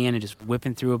just getting in and just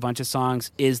whipping through a bunch of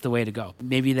songs is the way to go.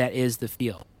 Maybe that is the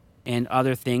feel. And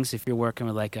other things, if you're working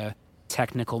with like a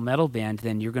technical metal band,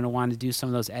 then you're going to want to do some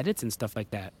of those edits and stuff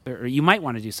like that. Or you might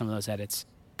want to do some of those edits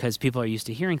because people are used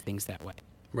to hearing things that way.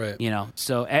 Right. You know,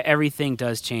 so everything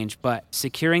does change. But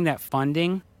securing that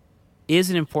funding is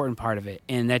an important part of it,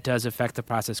 and that does affect the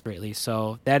process greatly.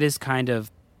 So that is kind of,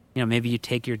 you know, maybe you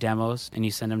take your demos and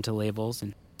you send them to labels,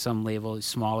 and some label,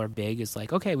 small or big, is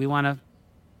like, okay, we want to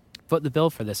foot the bill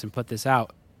for this and put this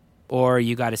out. Or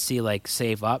you got to see, like,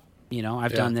 save up. You know,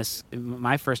 I've done this.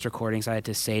 My first recordings, I had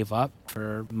to save up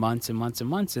for months and months and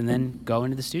months and then go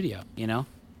into the studio, you know?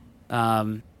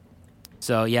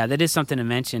 So, yeah, that is something to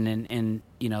mention. And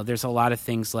you know, there's a lot of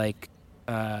things like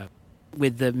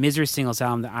with the Misery Singles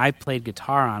album that I played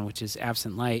guitar on, which is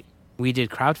Absent Light, we did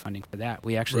crowdfunding for that.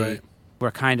 We actually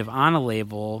were kind of on a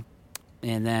label,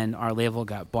 and then our label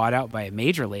got bought out by a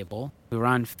major label. We were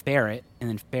on Ferret, and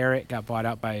then Ferret got bought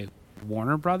out by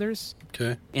Warner Brothers.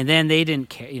 Okay. And then they didn't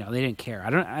care. They didn't care.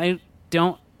 I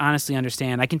don't honestly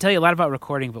understand. I can tell you a lot about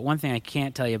recording, but one thing I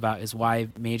can't tell you about is why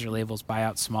major labels buy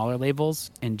out smaller labels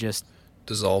and just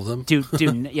dissolve them.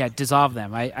 Dissolve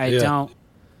them. I don't.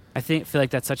 I feel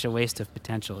like that's such a waste of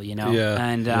potential, Yeah.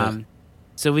 And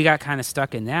so we got kind of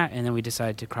stuck in that, and then we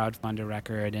decided to crowdfund a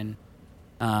record, and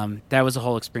that was a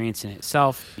whole experience in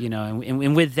itself,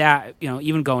 And with that,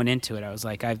 even going into it, I was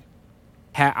like,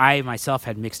 I myself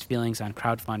had mixed feelings on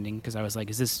crowdfunding because I was like,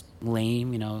 is this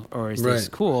lame, or is this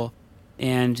cool?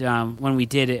 And when we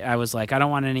did it, I was like, I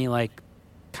don't want any like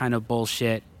kind of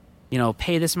bullshit,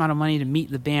 pay this amount of money to meet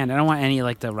the band. I don't want any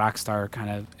like the rock star kind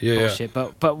of bullshit.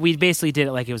 But we basically did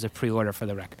it like it was a pre-order for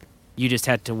the record. You just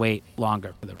had to wait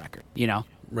longer for the record,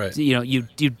 Right. So, you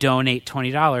donate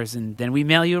 $20 and then we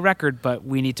mail you a record, but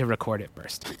we need to record it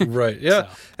first. Right. Yeah. So.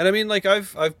 And I mean, like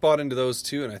I've bought into those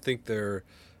too, and I think they're.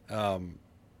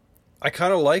 I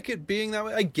kind of like it being that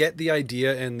way. I get the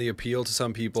idea and the appeal to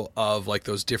some people of like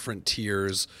those different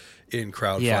tiers in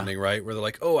crowdfunding, right? Where they're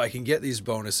like, oh, I can get these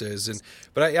bonuses.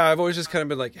 But I've always just kind of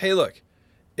been like, hey, look,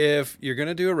 if you're going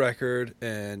to do a record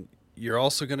and you're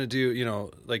also going to do,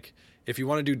 like if you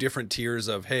want to do different tiers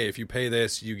of, hey, if you pay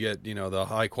this, you get, the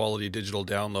high quality digital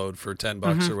download for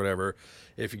 $10 or whatever.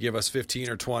 If you give us 15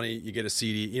 or 20, you get a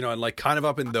CD, and like kind of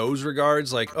up in those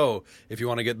regards, like, oh, if you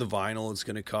want to get the vinyl, it's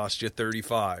going to cost you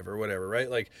 35 or whatever.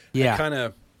 Right. Like, I kind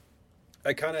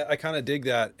of dig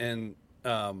that. And,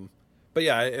 but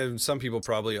yeah, and some people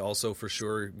probably also for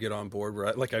sure get on board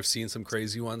where I've seen some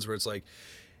crazy ones where it's like,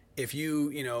 if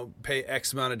you, pay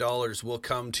X amount of dollars, we'll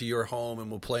come to your home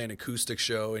and we'll play an acoustic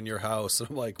show in your house. And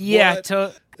I'm like, what?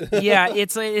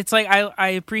 It's like, I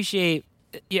appreciate.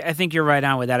 Yeah, I think you're right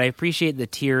on with that. I appreciate the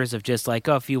tiers of just like,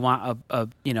 if you want a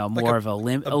more of a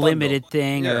limited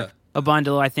thing or a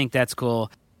bundle, I think that's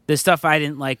cool. The stuff I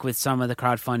didn't like with some of the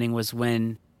crowdfunding was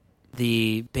when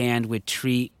the band would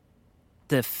treat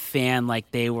the fan like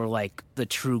they were like the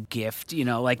true gift,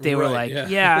 like they were like,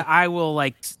 I will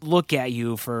like look at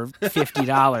you for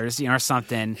 $50, or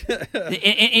something.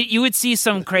 You would see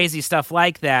some crazy stuff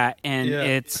like that, and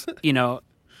it's,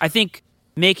 I think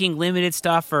making limited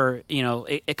stuff or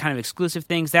it kind of exclusive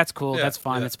things, that's cool, that's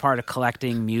fun, it's part of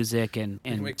collecting music and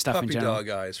stuff in general. Puppy dog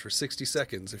eyes for 60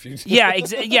 seconds if you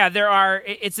there are.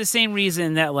 It's the same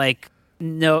reason that like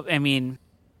no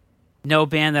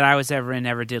band that I was ever in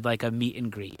ever did like a meet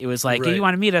and greet. It was like, if you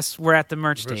want to meet us, we're at the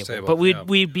merch table. But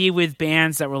we'd be with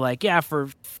bands that were like, for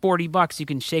 $40 you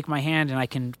can shake my hand and I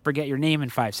can forget your name in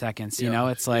 5 seconds.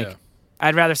 It's like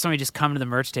I'd rather somebody just come to the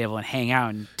merch table and hang out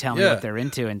and tell me what they're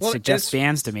into and suggest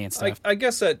bands to me and stuff. I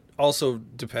guess that also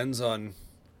depends on,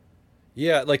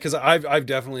 because I've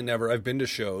definitely I've been to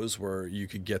shows where you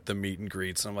could get the meet and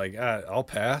greets. And I'm like, I'll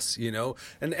pass,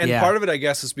 And part of it, I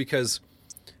guess, is because,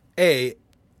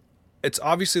 it's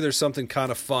obviously there's something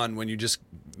kind of fun when you just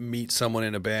meet someone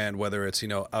in a band, whether it's,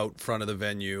 out front of the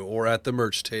venue or at the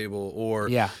merch table or,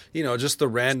 just the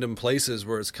random places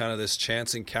where it's kind of this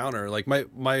chance encounter. Like my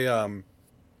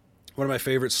one of my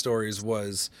favorite stories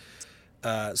was,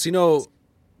 Chris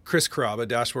Carrabba,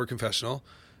 Dashboard Confessional.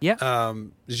 Yeah.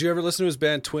 Did you ever listen to his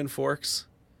band Twin Forks?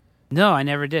 No, I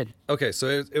never did. Okay.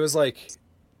 So it was like,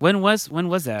 When was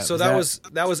that? So that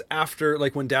was after,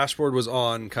 like, when Dashboard was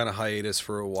on kind of hiatus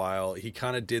for a while. He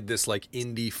kind of did this like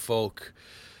indie folk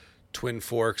Twin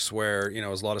Forks where it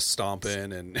was a lot of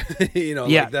stomping and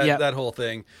that whole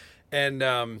thing. And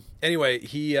anyway,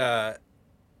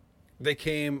 they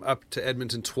came up to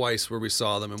Edmonton twice where we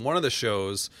saw them. And one of the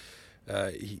shows,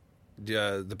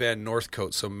 the band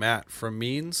Northcote, so Matt from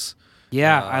Means.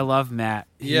 Yeah, I love Matt.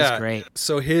 He's great.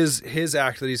 So his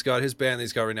act that he's got, his band that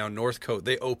he's got right now, Northcote,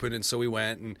 they opened, and so we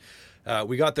went, and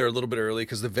we got there a little bit early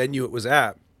because the venue it was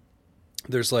at,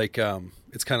 there's like,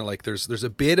 it's kind of like there's a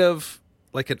bit of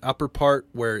like an upper part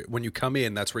where when you come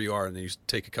in, that's where you are, and then you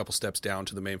take a couple steps down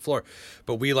to the main floor.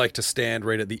 But we like to stand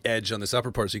right at the edge on this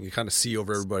upper part so you can kind of see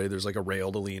over everybody. There's like a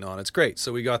rail to lean on. It's great.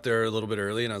 So we got there a little bit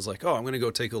early, and I was like, I'm going to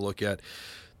go take a look at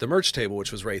the merch table,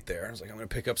 which was right there. I was like, I'm going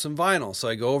to pick up some vinyl. So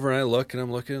I go over and I look, and I'm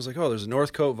looking. I was like, there's a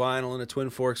Northcote vinyl and a Twin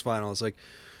Forks vinyl. It's like,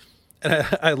 and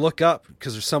I look up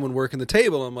because there's someone working the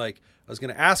table. I'm like, I was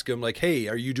going to ask him, like, hey,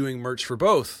 are you doing merch for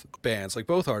both bands, like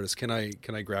both artists? Can I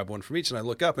grab one from each? And I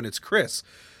look up, and it's Chris,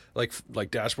 like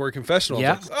Dashboard Confessional.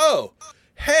 Yeah. Like, oh,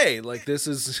 hey, like this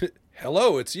is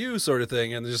hello, it's you, sort of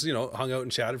thing. And just hung out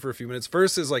and chatted for a few minutes.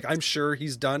 First is like, I'm sure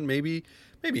he's done maybe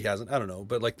maybe he hasn't. I don't know.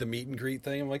 But like the meet and greet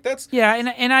thing, I'm like, that's Yeah,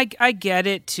 and I get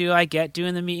it too. I get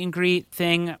doing the meet and greet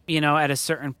thing. At a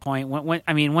certain point,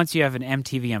 once you have an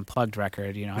MTV Unplugged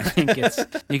record, I think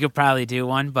you could probably do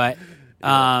one. But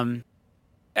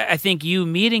I think you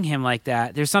meeting him like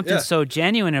that, there's something so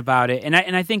genuine about it, and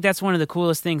I think that's one of the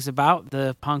coolest things about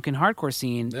the punk and hardcore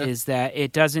scene is that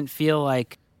it doesn't feel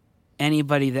like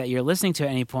anybody that you're listening to at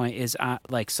any point is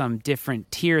like some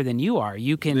different tier than you are.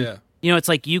 You can, it's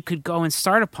like you could go and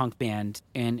start a punk band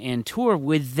and tour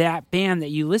with that band that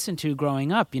you listened to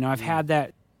growing up. I've had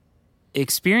that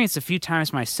experience a few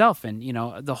times myself, and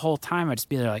the whole time I'd just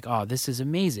be there like, oh, this is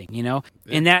amazing,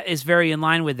 and that is very in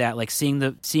line with that, like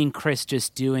seeing Chris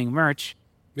just doing merch.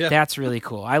 That's really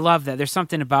cool. I love that. There's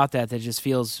something about that just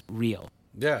feels real.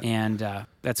 And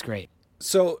that's great.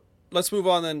 So let's move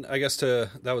on then, I guess, to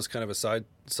that was kind of a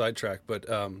sidetrack, but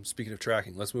speaking of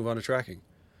tracking, let's move on to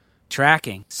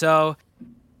tracking. So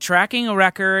tracking a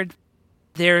record,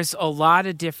 there's a lot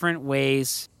of different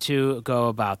ways to go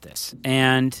about this,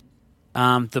 and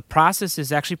the process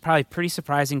is actually probably pretty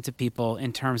surprising to people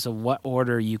in terms of what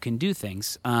order you can do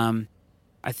things.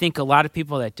 I think a lot of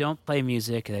people that don't play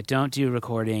music, that don't do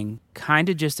recording, kind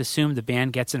of just assume the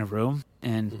band gets in a room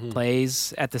and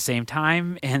plays at the same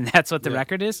time, and that's what the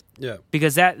record is. Yeah.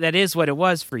 Because that is what it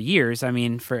was for years. I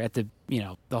mean,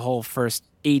 the whole first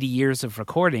 80 years of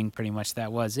recording, pretty much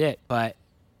that was it. But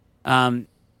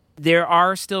there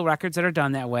are still records that are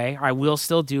done that way. I will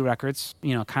still do records,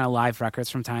 kind of live records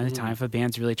from time to time if a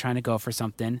band's really trying to go for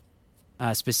something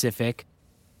specific.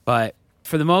 But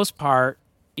for the most part,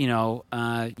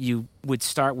 you would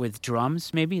start with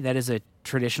drums, maybe. That is a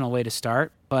traditional way to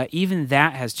start. But even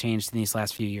that has changed in these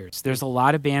last few years. There's a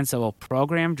lot of bands that will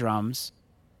program drums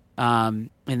and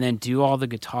then do all the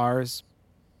guitars,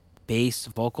 bass,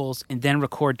 vocals, and then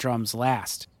record drums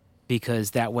last.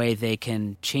 Because that way they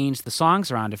can change the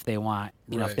songs around if they want.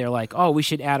 If they're like, oh, we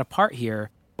should add a part here.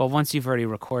 Well, once you've already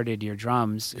recorded your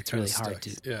drums, it's really hard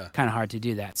to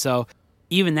do that. So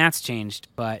even that's changed.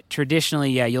 But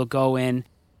traditionally, you'll go in,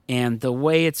 and the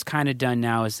way it's kind of done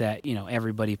now is that,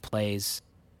 everybody plays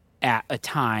at a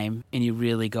time, and you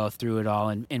really go through it all.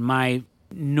 And my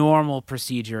normal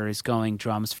procedure is going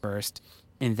drums first,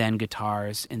 and then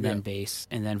guitars, and then bass,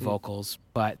 and then vocals.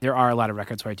 But there are a lot of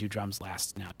records where I do drums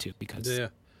last now, too, because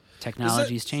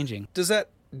technology is changing. Does that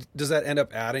end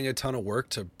up adding a ton of work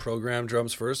to program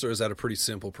drums first, or is that a pretty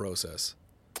simple process?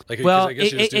 I guess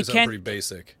you're just doing something pretty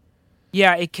basic.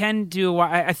 Yeah, it can do.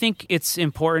 I think it's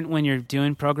important when you're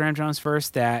doing program drums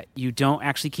first that you don't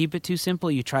actually keep it too simple.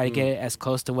 You try to get it as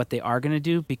close to what they are going to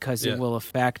do, because it will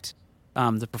affect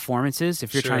the performances.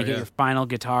 If you're trying to get your final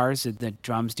guitars, the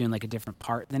drums doing like a different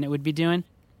part than it would be doing.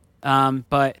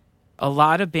 But a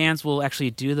lot of bands will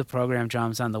actually do the program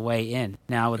drums on the way in.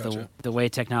 Now with the way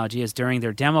technology is, during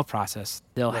their demo process,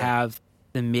 they'll have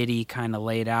the MIDI kind of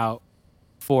laid out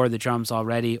for the drums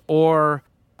already. Or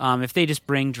if they just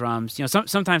bring drums,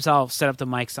 sometimes I'll set up the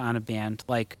mics on a band,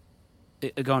 like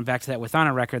going back to that with on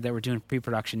a record that we're doing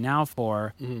pre-production now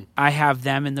for, I have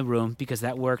them in the room because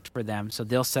that worked for them. So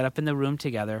they'll set up in the room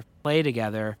together, play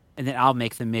together, and then I'll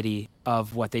make the MIDI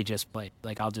of what they just played.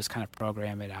 Like I'll just kind of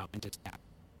program it out and just tap.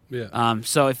 Yeah.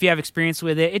 So if you have experience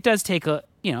with it, it does take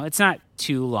it's not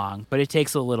too long, but it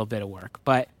takes a little bit of work.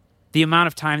 But the amount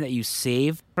of time that you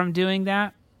save from doing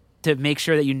that to make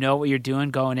sure that you know what you're doing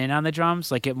going in on the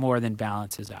drums, like it more than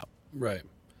balances out. Right.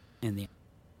 In the end.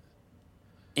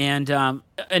 And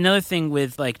another thing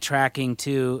with like tracking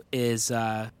too is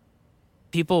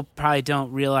people probably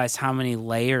don't realize how many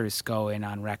layers go in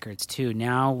on records too.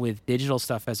 Now with digital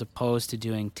stuff, as opposed to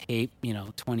doing tape,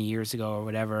 20 years ago or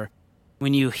whatever,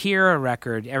 when you hear a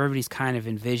record, everybody's kind of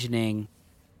envisioning,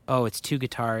 oh, it's two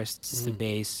guitarists, it's the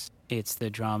bass, it's the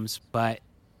drums. But,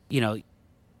 you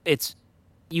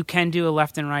can do a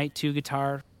left and right two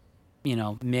guitar,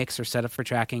 mix or setup for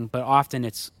tracking, but often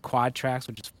it's quad tracks,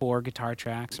 which is 4 guitar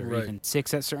tracks, or even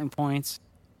 6 at certain points,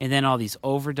 and then all these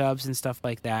overdubs and stuff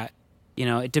like that.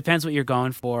 It depends what you're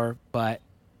going for, but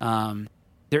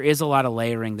there is a lot of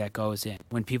layering that goes in.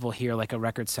 When people hear like a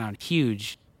record sound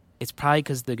huge, it's probably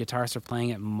because the guitarists are playing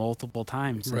it multiple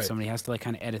times, and somebody has to like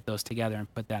kind of edit those together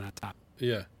and put that on top.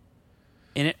 Yeah.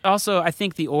 And it also, I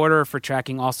think the order for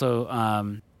tracking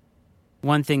also,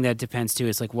 one thing that depends too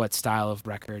is like what style of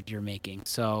record you're making.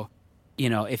 So,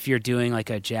 if you're doing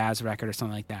like a jazz record or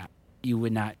something like that, you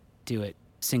would not do it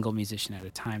single musician at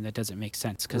a time. That doesn't make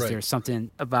sense, because there's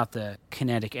something about the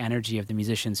kinetic energy of the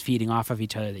musicians feeding off of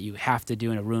each other that you have to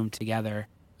do in a room together.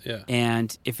 Yeah.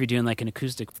 And if you're doing like an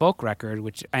acoustic folk record,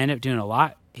 which I end up doing a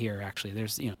lot here actually,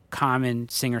 there's common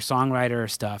singer-songwriter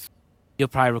stuff. you'll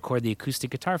probably record the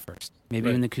acoustic guitar first, maybe Right.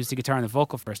 even the acoustic guitar and the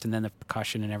vocal first, and then the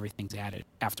percussion and everything's added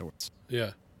afterwards.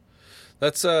 Yeah.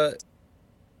 That's so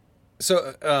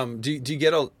do you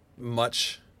get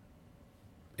much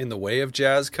in the way of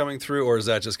jazz coming through, or is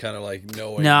that just kind of like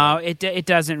knowing? No, it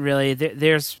doesn't really.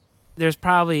 There's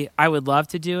probably, I would love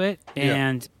to do it,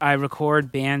 and I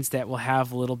record bands that will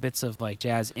have little bits of like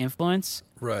jazz influence,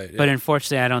 Right. but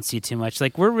unfortunately I don't see too much.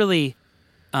 Like we're really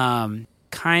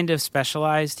kind of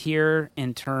specialized here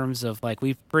in terms of like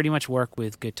we pretty much work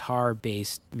with guitar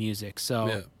based music,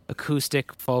 so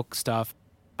acoustic folk stuff,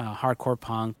 hardcore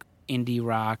punk, indie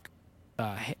rock,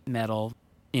 metal,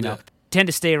 tend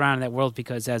to stay around in that world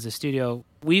because as a studio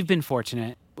we've been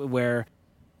fortunate where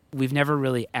we've never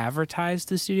really advertised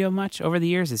the studio much over the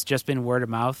years. It's just been word of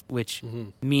mouth, which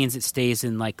means it stays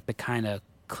in like the kind of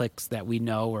cliques that we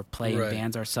know or play in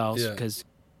bands ourselves. Because,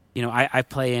 I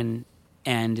play in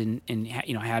and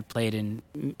had played in,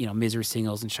 Misery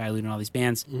Singles and Shiloh and all these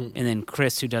bands. And then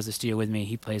Chris, who does the studio with me,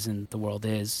 he plays in The World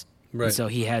Is. Right. And so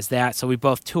he has that. So we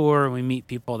both tour and we meet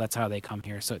people. That's how they come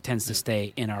here. So it tends to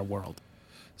stay in our world.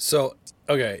 So,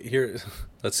 okay, here,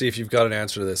 let's see if you've got an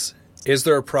answer to this. Is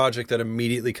there a project that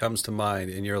immediately comes to mind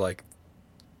and you're like,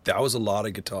 that was a lot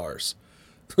of guitars?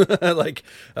 Like,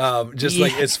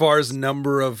 like as far as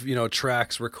number of,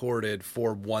 tracks recorded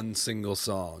for one single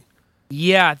song.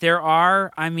 Yeah, there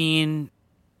are. I mean,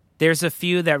 there's a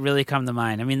few that really come to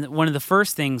mind. I mean, one of the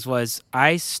first things was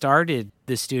I started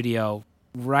the studio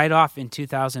right off in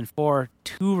 2004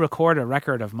 to record a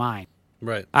record of mine.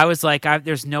 Right. I was like,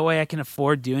 there's no way I can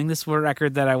afford doing this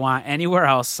record that I want anywhere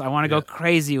else. I want to go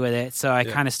crazy with it. So I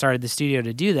kind of started the studio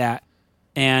to do that.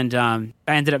 And I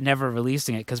ended up never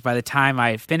releasing it because by the time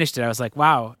I finished it, I was like,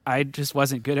 wow, I just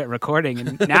wasn't good at recording.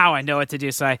 And now I know what to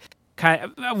do. So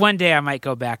one day I might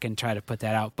go back and try to put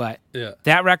that out. But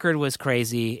that record was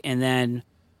crazy. And then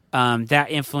that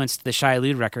influenced the Shai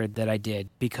Hulud record that I did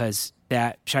because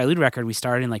that Shai Hulud record we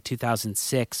started in like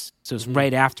 2006. So it was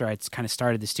right after I kind of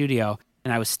started the studio.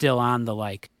 And I was still on the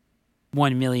like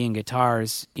 1 million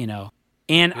guitars,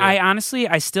 And I honestly,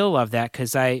 I still love that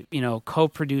because I,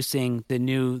 co-producing the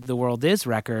new The World Is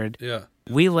record,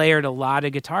 we layered a lot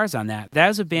of guitars on that. That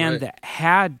was a band that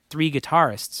had 3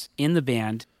 guitarists in the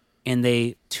band, and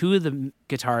 2 of the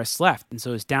guitarists left. And so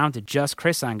it was down to just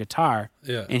Chris on guitar.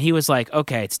 Yeah. And he was like,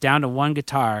 okay, it's down to 1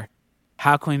 guitar.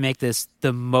 How can we make this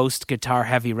the most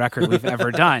guitar-heavy record we've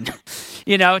ever done?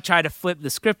 Try to flip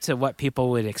the script to what people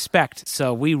would expect.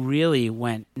 So we really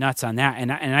went nuts on that.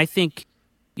 And I think,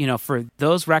 for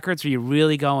those records where you're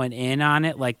really going in on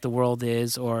it, like The World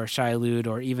Is or Shai Hulud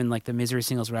or even like the Misery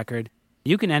Singles record,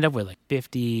 you can end up with like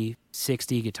 50,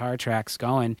 60 guitar tracks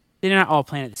going. They're not all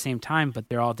playing at the same time, but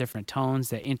they're all different tones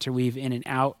that interweave in and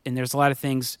out. And there's a lot of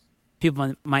things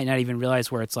people might not even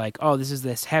realize where it's like, oh, this is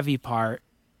this heavy part.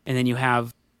 And then you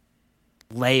have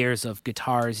layers of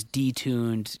guitars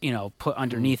detuned, put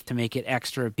underneath to make it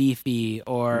extra beefy,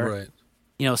 or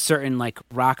certain like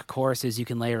rock choruses you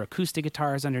can layer acoustic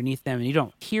guitars underneath them, and you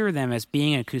don't hear them as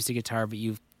being an acoustic guitar, but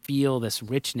you feel this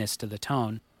richness to the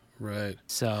tone. Right.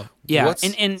 So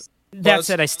and that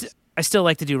said, I still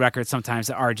like to do records sometimes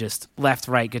that are just left,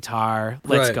 right guitar.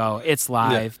 Let's go. It's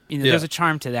live. There's a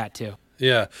charm to that too.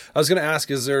 Yeah. I was going to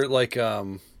ask, is there like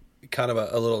kind of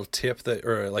a little tip that,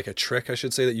 or like a trick, I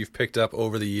should say, that you've picked up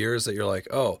over the years that you're like,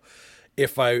 oh,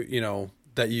 if I,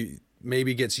 that you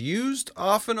maybe gets used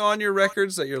often on your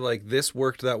records that you're like, this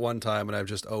worked that one time and I've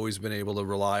just always been able to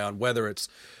rely on, whether it's,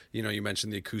 you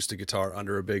mentioned the acoustic guitar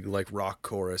under a big like rock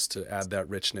chorus to add that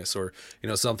richness, or,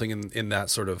 something in that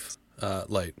sort of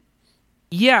light.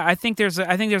 Yeah, I think there's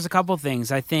a couple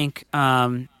things. I think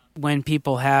when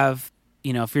people have,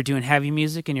 if you're doing heavy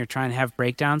music and you're trying to have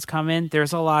breakdowns come in,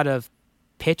 there's a lot of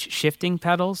pitch shifting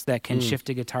pedals that can shift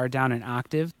a guitar down an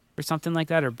octave or something like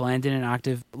that, or blend in an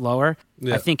octave lower.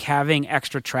 Yeah. I think having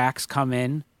extra tracks come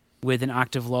in with an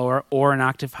octave lower or an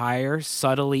octave higher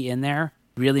subtly in there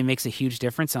really makes a huge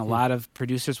difference. And a lot of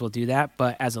producers will do that,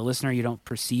 but as a listener, you don't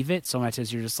perceive it so much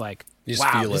as you're just like,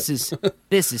 wow, this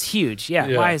is huge.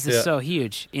 Yeah. Why is this so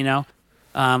huge?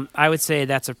 I would say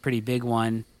that's a pretty big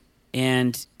one.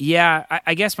 And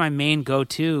I guess my main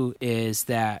go-to is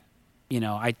that,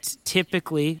 I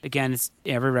typically, again,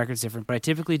 every record's different, but I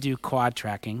typically do quad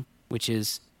tracking, which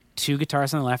is 2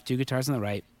 guitars on the left, 2 guitars on the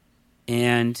right.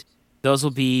 And those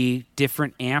will be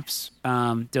different amps.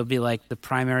 They'll be like the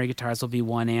primary guitars will be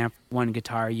 1 amp, 1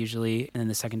 guitar usually, and then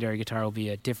the secondary guitar will be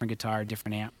a different guitar,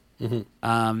 different amp.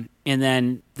 Mm-hmm. And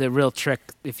then the real trick,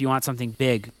 if you want something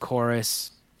big,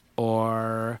 chorus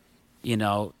or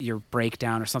your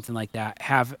breakdown or something like that,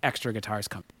 have extra guitars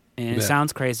come And it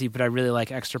sounds crazy, but I really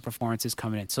like extra performances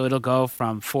coming in. So it'll go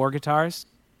from 4 guitars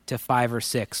to 5 or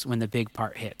 6 when the big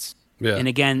part hits. Yeah. And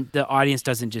again, the audience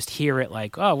doesn't just hear it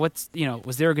like, oh, was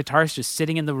there a guitarist just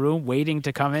sitting in the room waiting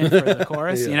to come in for the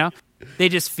chorus? They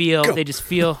just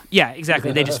feel, yeah,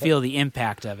 exactly. They just feel the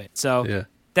impact of it. So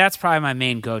that's probably my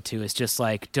main go-to is just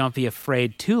like, don't be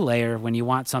afraid to layer when you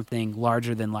want something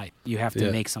larger than life. You have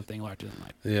to make something larger than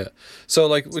life. Yeah. So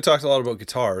like we talked a lot about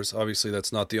guitars. Obviously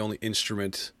that's not the only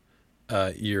instrument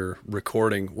you're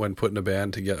recording when putting a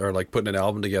band together or like putting an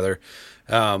album together.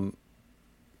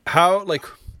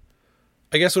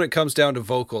 I guess when it comes down to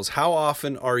vocals, how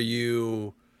often do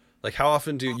you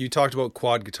talked about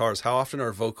quad guitars, how often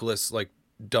are vocalists like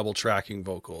double tracking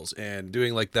vocals and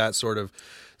doing like that sort of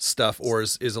stuff? Or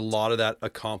is a lot of that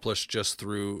accomplished just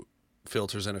through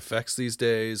filters and effects these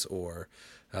days? Or,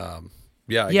 I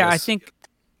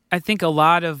think a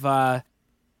lot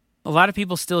of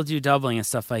people still do doubling and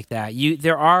stuff like that.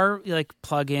 There are like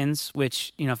plugins,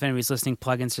 which, if anybody's listening,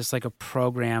 plugins just like a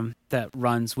program that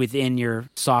runs within your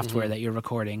software that you're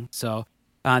recording. So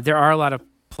there are a lot of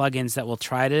plugins that will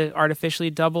try to artificially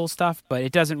double stuff, but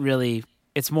it doesn't really,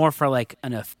 it's more for like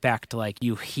an effect, like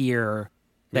you hear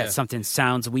that something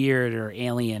sounds weird or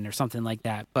alien or something like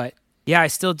that. But yeah, I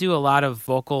still do a lot of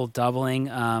vocal doubling.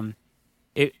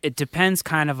 It depends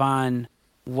kind of on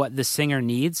what the singer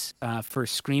needs. For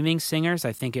screaming singers,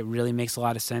 I think it really makes a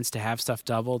lot of sense to have stuff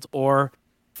doubled. Or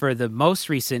for the most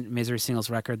recent Misery Singles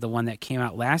record, the one that came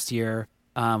out last year,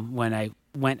 when I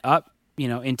went up,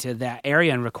 into that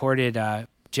area and recorded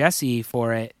Jesse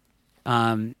for it,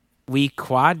 we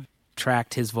quad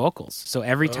tracked his vocals. So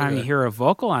every time you hear a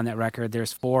vocal on that record,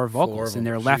 there's 4 vocals, and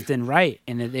they're left and right,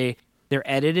 and they're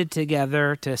edited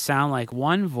together to sound like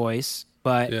one voice,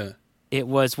 but it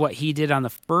was what he did on the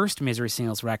first Misery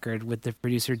Singles record with the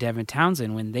producer Devin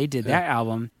Townsend when they did that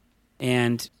album.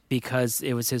 And because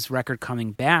it was his record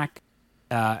coming back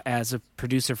as a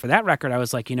producer for that record, I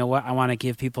was like, you know what? I want to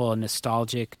give people a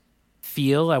nostalgic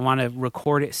feel. I want to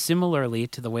record it similarly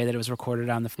to the way that it was recorded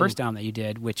on the first album that you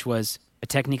did, which was a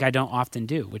technique I don't often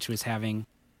do, which was having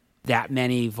that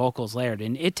many vocals layered.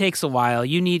 And it takes a while.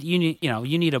 You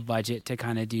need a budget to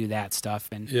kind of do that stuff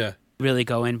and really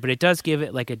go in, but it does give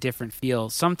it like a different feel.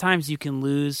 Sometimes you can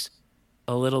lose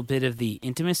a little bit of the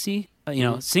intimacy.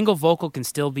 Single vocal can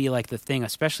still be like the thing,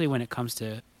 especially when it comes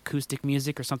to acoustic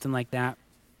music or something like that,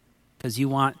 because you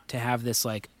want to have this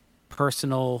like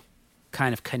personal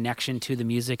kind of connection to the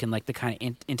music and like the kind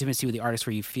of intimacy with the artist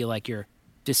where you feel like you're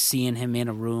just seeing him in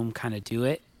a room kind of do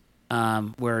it,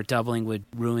 where doubling would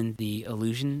ruin the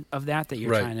illusion of that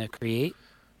you're trying to create.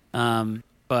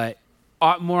 But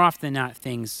more often than not,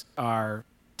 things are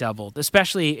doubled,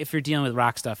 especially if you're dealing with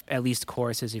rock stuff, at least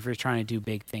choruses, if you're trying to do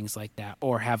big things like that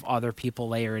or have other people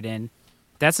layer it in.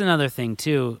 That's another thing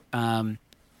too,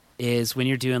 is when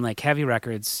you're doing like heavy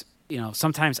records,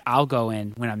 sometimes I'll go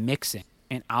in when I'm mixing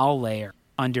and I'll layer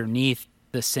underneath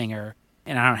the singer,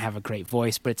 and I don't have a great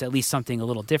voice, but it's at least something a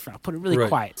little different. I'll put it really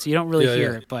quiet so you don't really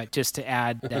hear it, but just to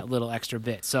add that little extra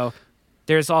bit. So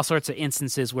there's all sorts of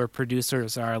instances where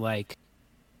producers are like,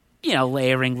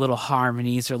 layering little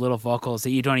harmonies or little vocals that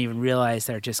you don't even realize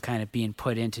they're just kind of being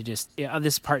put into just,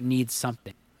 this part needs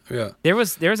something. Yeah. There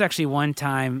was actually one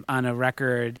time on a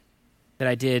record that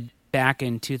I did back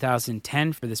in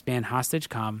 2010 for this band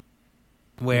Hostage.com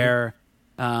where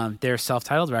their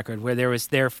self-titled record, where there was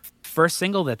their first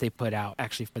single that they put out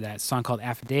actually for that song called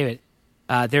Affidavit.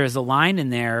 There was a line in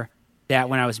there that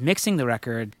when I was mixing the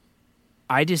record,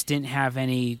 I just didn't have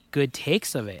any good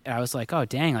takes of it. I was like, oh,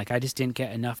 dang, like I just didn't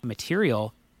get enough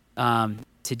material to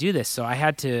do this. So I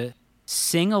had to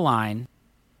sing a line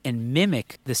and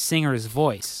mimic the singer's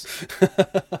voice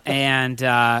and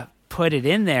put it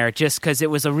in there just because it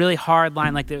was a really hard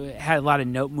line. Like it had a lot of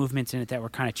note movements in it that were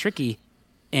kind of tricky.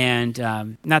 And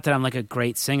not that I'm like a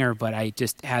great singer, but I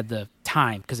just had the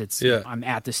time because I'm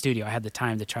at the studio. I had the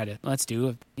time to try to, let's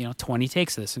do 20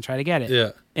 takes of this and try to get it.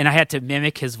 Yeah. And I had to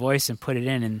mimic his voice and put it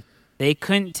in, and they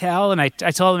couldn't tell. And I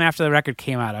told them after the record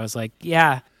came out, I was like,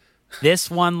 yeah, this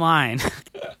one line,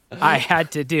 I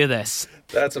had to do this.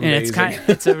 That's amazing. And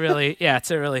it's a really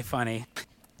funny.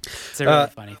 It's a really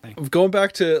funny thing. Going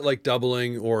back to like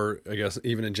doubling, or I guess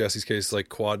even in Jesse's case, like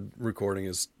quad recording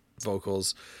his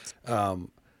vocals.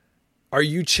 Are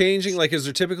you changing, like, is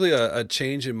there typically a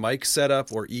change in mic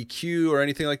setup or EQ or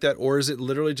anything like that? Or is it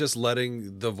literally just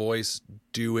letting the voice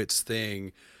do its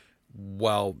thing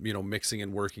while, mixing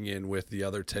and working in with the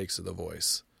other takes of the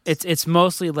voice? It's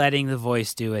mostly letting the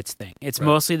voice do its thing. It's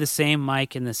mostly the same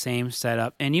mic and the same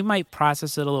setup. And you might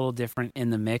process it a little different in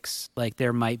the mix. Like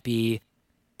there might be,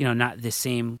 not the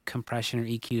same compression or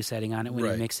EQ setting on it when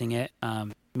you're mixing it.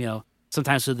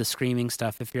 sometimes with the screaming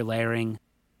stuff, if you're layering,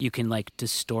 you can like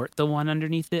distort the one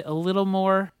underneath it a little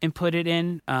more and put it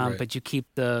in, Right. but you keep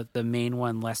the main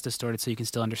one less distorted so you can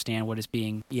still understand what is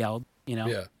being yelled,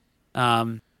 Yeah.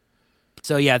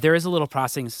 So yeah, there is a little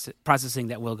processing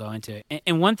that will go into it.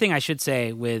 And one thing I should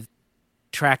say with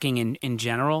tracking in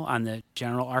general, on the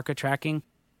general arc of tracking,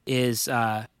 is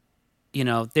there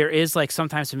is like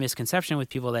sometimes a misconception with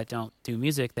people that don't do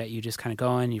music that you just kind of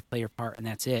go in, you play your part, and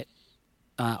that's it.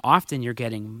 Often you're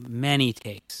getting many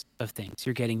takes of things.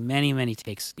 You're getting many, many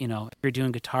takes. If you're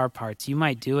doing guitar parts, you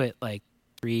might do it like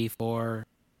 3, 4,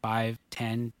 5,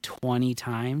 10, 20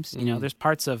 times. There's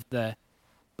parts of the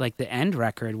End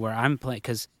record where I'm playing,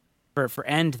 because for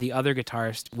End, the other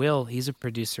guitarist, Will, he's a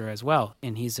producer as well,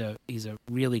 and he's a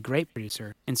really great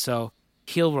producer. And so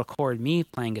he'll record me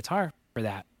playing guitar for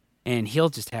that, and he'll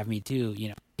just have me do,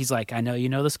 he's like, I know you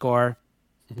know the score.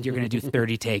 You're going to do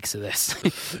 30 takes of this.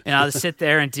 And I'll just sit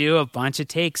there and do a bunch of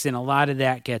takes, and a lot of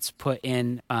that gets put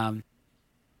in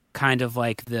kind of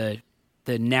like the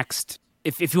next,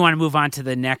 if you want to move on to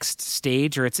the next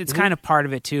stage, or it's kind of part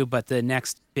of it too, but the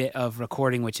next bit of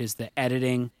recording, which is the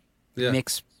editing,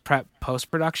 mix, prep,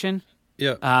 post-production.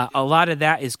 Yeah. A lot of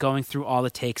that is going through all the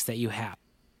takes that you have.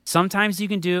 Sometimes you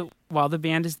can do it while the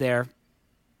band is there,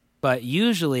 but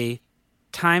usually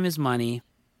time is money.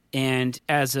 And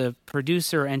as a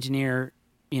producer, engineer,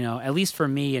 at least for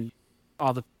me and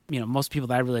all the, most people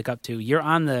that I really look up to, you're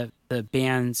on the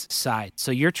band's side.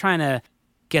 So you're trying to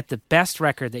get the best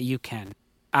record that you can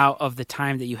out of the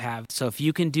time that you have. So if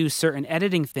you can do certain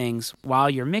editing things while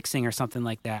you're mixing or something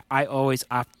like that, I always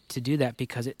opt to do that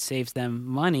because it saves them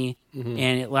money, and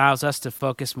it allows us to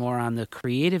focus more on the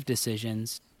creative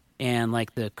decisions and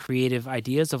like the creative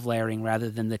ideas of layering rather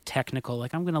than the technical,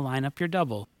 like I'm going to line up your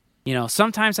double.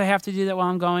 Sometimes I have to do that while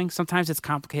I'm going. Sometimes it's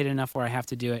complicated enough where I have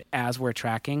to do it as we're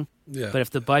tracking. Yeah. But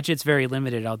if the budget's very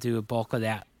limited, I'll do a bulk of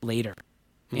that later.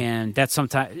 And that's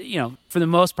sometimes, for the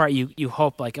most part, you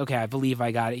hope like, okay, I believe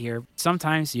I got it here.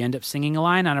 Sometimes you end up singing a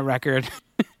line on a record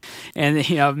and,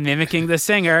 mimicking the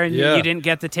singer, and you didn't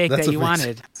get the take that you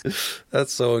wanted.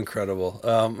 That's so incredible.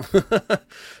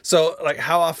 So like,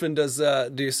 how often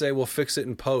do you say, we'll fix it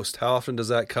in post? How often does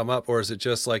that come up? Or is it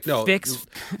just like, no,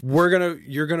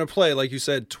 you're going to play, like you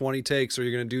said, 20 takes, or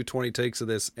you're going to do 20 takes of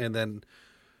this, and then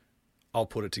I'll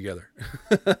put it together.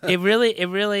 It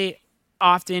really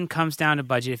often comes down to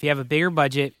budget. If you have a bigger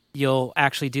budget, you'll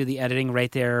actually do the editing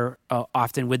right there,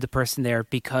 often with the person there,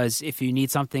 because if you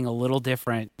need something a little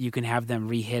different, you can have them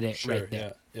re-hit it right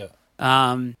there.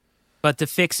 Yeah. But to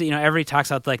fix it, everybody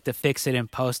talks about like the fix it in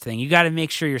post thing. You got to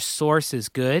make sure your source is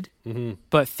good,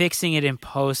 but fixing it in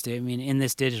post, I mean, in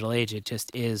this digital age, it just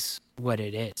is what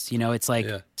it is. It's like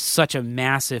such a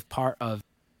massive part of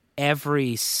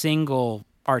every single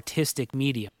artistic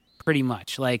medium. Pretty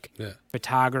much like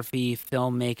photography,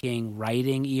 filmmaking,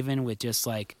 writing, even with just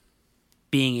like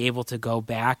being able to go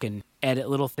back and edit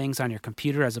little things on your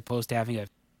computer as opposed to having a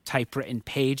typewritten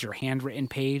page or handwritten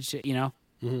page,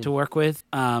 to work with.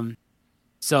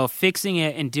 So fixing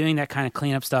it and doing that kind of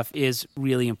cleanup stuff is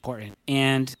really important.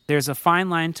 And there's a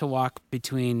fine line to walk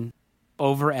between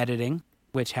over editing,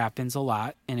 which happens a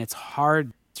lot. And it's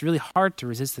hard. It's really hard to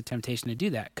resist the temptation to do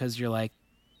that because you're like,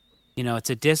 it's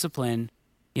a discipline.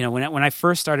 When I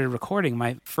first started recording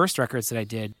my first records that I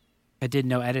did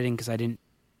no editing because I didn't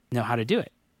know how to do it.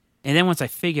 And then once I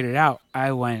figured it out,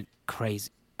 I went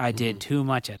crazy. I did too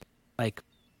much editing. Like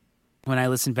when I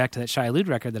listened back to that Shai Hulud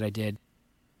record that I did,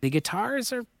 the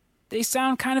guitars they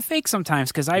sound kind of fake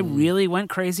sometimes because I really went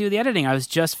crazy with the editing. I was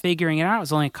just figuring it out. It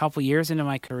was only a couple years into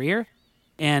my career,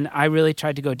 and I really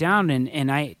tried to go down,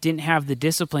 and I didn't have the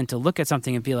discipline to look at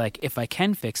something and be like, if I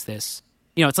can fix this,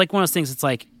 it's like one of those things. It's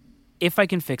like, if I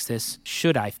can fix this,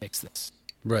 should I fix this?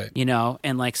 Right.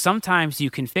 And like sometimes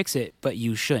you can fix it, but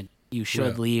you shouldn't. You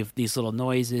should leave these little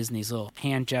noises and these little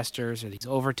hand gestures or these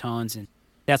overtones, and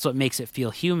that's what makes it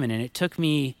feel human. And it took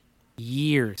me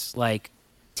years, like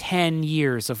 10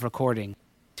 years of recording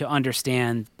to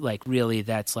understand, like, really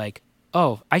that's like,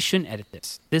 oh, I shouldn't edit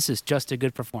this. This is just a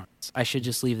good performance. I should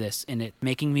just leave this, and it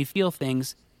making me feel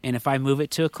things. And if I move it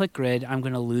to a click grid, I'm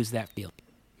going to lose that feeling.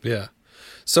 Yeah.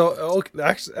 So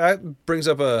that brings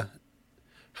up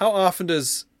how often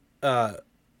does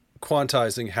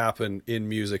quantizing happen in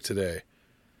music today?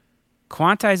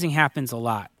 Quantizing happens a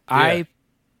lot. Yeah.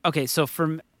 So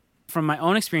from my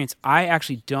own experience, I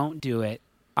actually don't do it.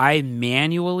 I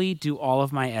manually do all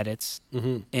of my edits,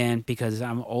 and because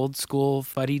I'm old school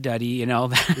fuddy-duddy,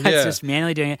 that's just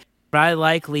manually doing it. But I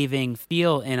like leaving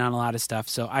feel in on a lot of stuff,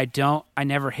 so I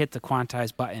never hit the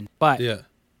quantize button. But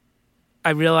I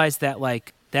realized that,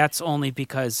 like, that's only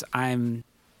because I'm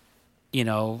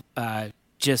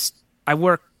just I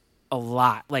work a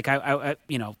lot. Like I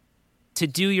to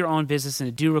do your own business and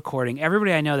to do recording,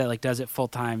 everybody I know that like does it full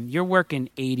time, you're working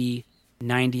 80,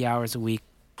 90 hours a week,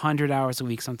 100 hours a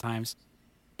week sometimes.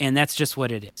 And that's just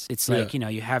what it is. It's like,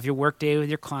 you have your work day with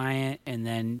your client and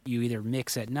then you either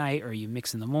mix at night or you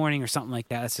mix in the morning or something like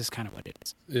that. That's just kind of what it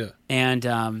is. Yeah.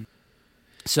 And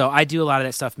so I do a lot of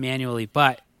that stuff manually,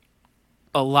 but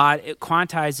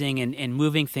quantizing and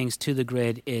moving things to the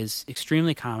grid is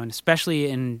extremely common, especially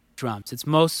in drums. It's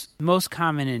most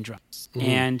common in drums. Mm-hmm.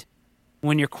 And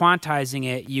when you're quantizing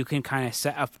it, you can kind of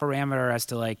set a parameter as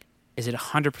to like, is it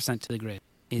 100% to the grid?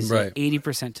 Is it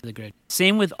 80% to the grid?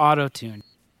 Same with auto-tune.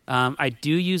 I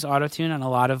do use auto-tune on a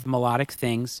lot of melodic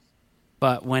things,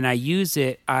 but when I use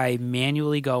it, I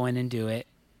manually go in and do it.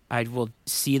 I will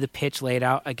see the pitch laid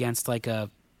out against like a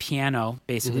piano,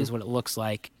 basically is what it looks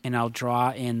like, and I'll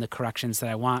draw in the corrections that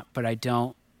I want, but I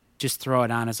don't just throw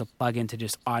it on as a plugin to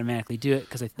just automatically do it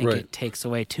because I think it takes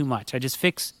away too much. I just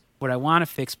fix what I want to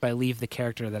fix, but I leave the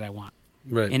character that I want.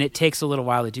 Right. And it takes a little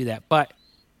while to do that. But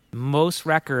most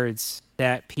records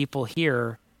that people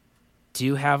hear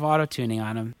do have auto-tuning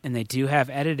on them, and they do have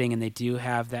editing, and they do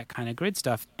have that kind of grid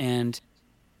stuff. And,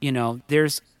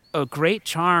 there's a great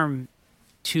charm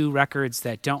to records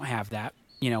that don't have that.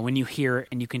 When you hear it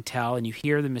and you can tell and you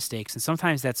hear the mistakes, and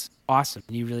sometimes that's awesome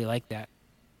and you really like that.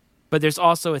 But there's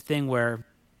also a thing where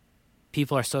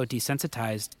people are so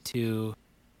desensitized to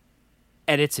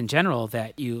edits in general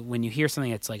that when you hear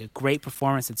something that's like a great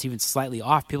performance that's even slightly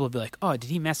off, people will be like, oh, did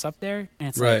he mess up there? And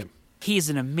it's like, he's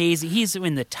he's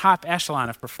in the top echelon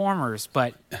of performers,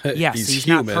 but yes, he's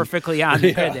not perfectly on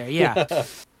the grid there. Yeah.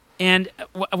 And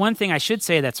one thing I should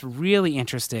say that's really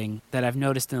interesting that I've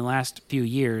noticed in the last few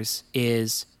years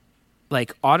is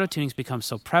like auto-tuning's become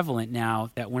so prevalent now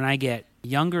that when I get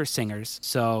younger singers,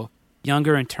 so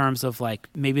younger in terms of like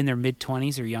maybe in their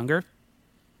mid-20s or younger,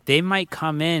 they might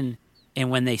come in and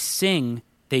when they sing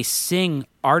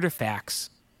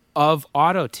artifacts of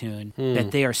auto-tune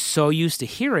that they are so used to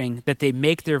hearing that they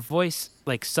make their voice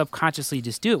like subconsciously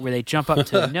just do it, where they jump up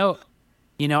to the note.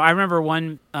 I remember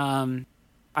one,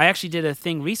 I actually did a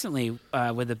thing recently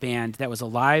with a band that was a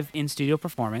live in-studio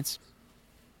performance,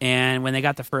 and when they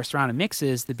got the first round of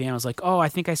mixes, the band was like, oh, I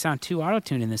think I sound too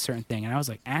auto-tuned in this certain thing. And I was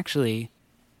like, actually,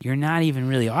 you're not even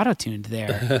really auto-tuned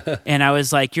there. And I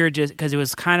was like, you're just, because it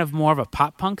was kind of more of a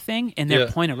pop-punk thing, and their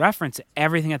point of reference,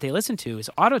 everything that they listen to is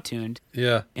auto-tuned.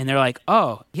 Yeah. And they're like,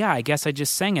 oh, yeah, I guess I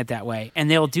just sang it that way. And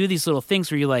they'll do these little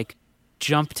things where you like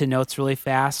jump to notes really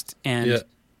fast and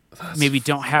maybe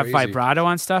don't have vibrato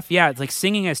on stuff. Yeah, it's like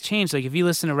singing has changed. Like if you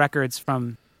listen to records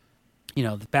from,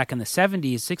 back in the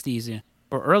 70s, 60s,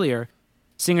 or earlier,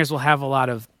 singers will have a lot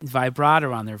of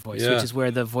vibrato on their voice, which is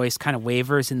where the voice kind of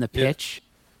wavers in the pitch.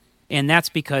 And that's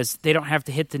because they don't have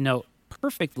to hit the note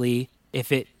perfectly.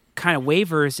 If it kind of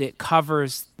wavers, it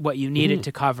covers what you need it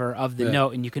to cover of the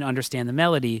note, and you can understand the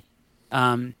melody.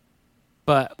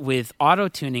 But with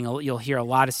auto-tuning, you'll hear a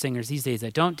lot of singers these days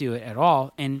that don't do it at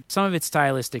all. And some of it's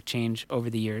stylistic change over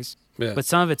the years. Yeah. But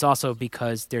some of it's also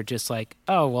because they're just like,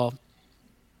 oh, well,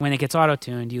 when it gets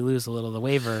auto-tuned, you lose a little of the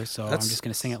waver, so I'm just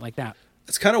going to sing it like that.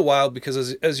 It's kind of wild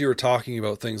because as you were talking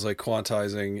about things like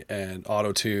quantizing and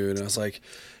auto-tune, I was like,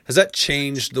 has that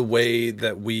changed the way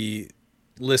that we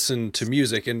listen to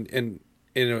music? And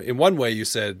in one way you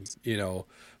said,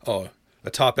 a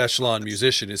top echelon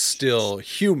musician is still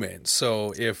human.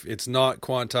 So if it's not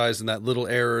quantized and that little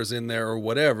error is in there or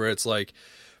whatever, it's like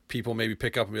people maybe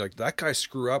pick up and be like, that guy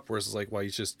screw up. Whereas it's like, well,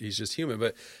 he's just human.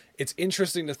 But it's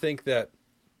interesting to think that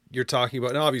you're talking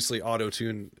about, and obviously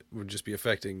auto-tune would just be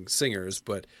affecting singers,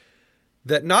 but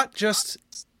that not just,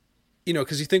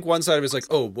 because you think one side of it is like,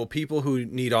 oh, well, people who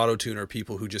need auto-tune are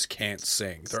people who just can't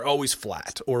sing. They're always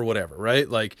flat or whatever, right?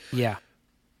 Like, yeah.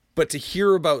 But to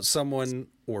hear about someone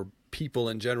or people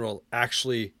in general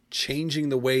actually changing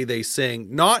the way they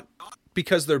sing, not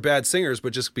because they're bad singers,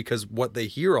 but just because what they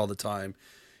hear all the time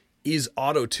is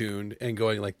auto-tuned and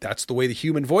going like, that's the way the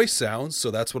human voice sounds,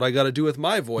 so that's what I got to do with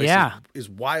my voice. Is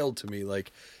wild to me.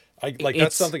 Like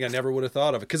that's something I never would have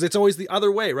thought of, because it's always the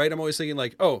other way, right? I'm always thinking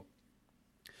like,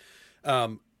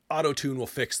 auto-tune will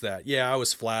fix that. Yeah, I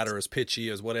was flat or as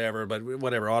pitchy as whatever, but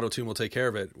whatever, auto-tune will take care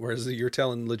of it. Whereas you're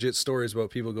telling legit stories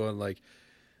about people going like,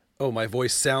 oh, my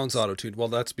voice sounds auto-tuned. Well,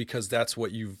 that's because that's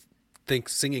what you think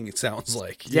singing sounds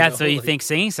like. So you think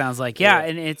singing sounds like. Yeah,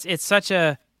 and it's such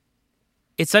an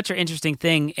interesting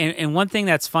thing. And one thing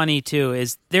that's funny too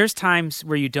is there's times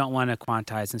where you don't want to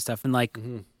quantize and stuff. And like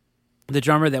the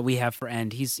drummer that we have for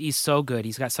End, he's so good.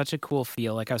 He's got such a cool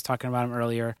feel. Like I was talking about him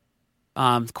earlier.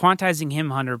 Quantizing him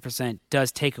 100%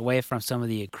 does take away from some of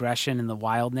the aggression and the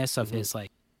wildness of his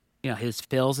like his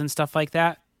fills and stuff like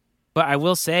that. But I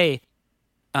will say,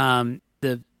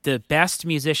 the best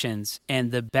musicians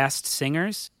and the best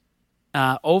singers,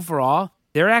 overall,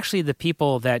 they're actually the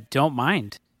people that don't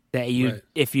mind that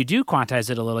if you do quantize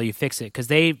it a little, you fix it, because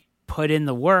they put in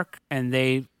the work and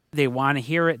they want to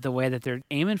hear it the way that they're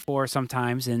aiming for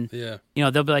sometimes, and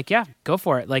they'll be like, yeah, go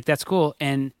for it, like that's cool.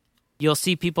 And you'll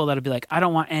see people that'll be like, I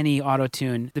don't want any auto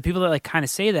tune. The people that like kind of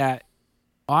say that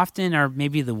often are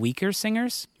maybe the weaker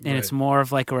singers, and it's more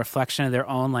of like a reflection of their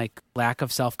own like lack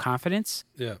of self-confidence.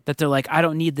 That they're like, I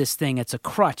don't need this thing, it's a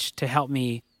crutch to help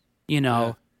me,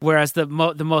 whereas the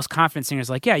most confident singers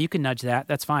like, yeah, you can nudge that,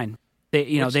 that's fine.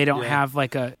 They don't have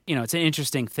like a, it's an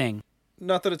interesting thing.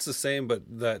 Not that it's the same, but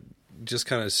that just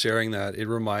kind of sharing that, it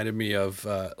reminded me of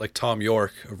like Tom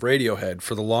York of Radiohead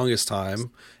for the longest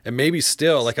time, and maybe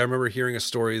still. Like I remember hearing a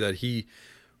story that he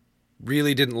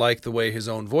really didn't like the way his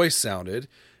own voice sounded,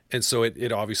 and so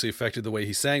it obviously affected the way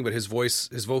he sang. But his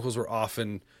vocals were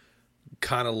often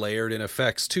kind of layered in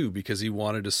effects too, because he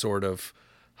wanted to sort of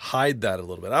hide that a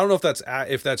little bit. I don't know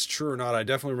if that's true or not. I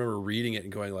definitely remember reading it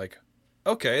and going like,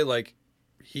 okay, like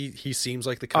he seems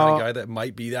like the kind of guy that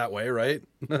might be that way, right?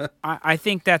 I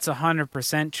think that's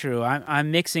 100% true.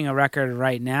 I'm mixing a record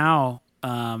right now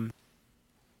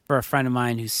for a friend of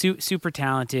mine who's super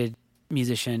talented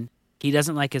musician. He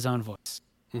doesn't like his own voice.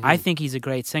 Mm-hmm. I think he's a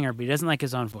great singer, but he doesn't like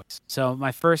his own voice. So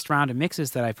my first round of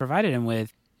mixes that I provided him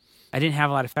with, I didn't have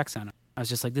a lot of effects on him. I was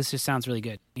just like, this just sounds really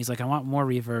good. He's like, I want more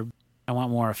reverb. I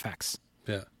want more effects.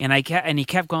 Yeah. And he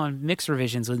kept going mix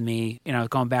revisions with me,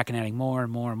 going back and adding more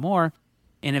and more and more.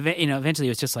 And eventually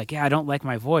it was just like, yeah, I don't like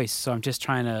my voice, so I'm just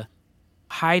trying to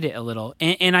hide it a little.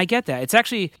 And I get that. It's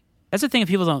actually, that's the thing that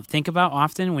people don't think about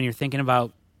often when you're thinking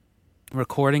about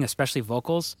recording, especially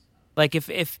vocals. Like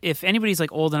if anybody's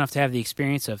like old enough to have the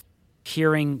experience of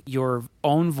hearing your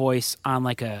own voice on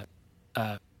like a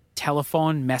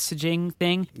telephone messaging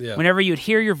thing, whenever you'd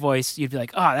hear your voice, you'd be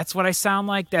like, oh, that's what I sound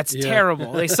like? That's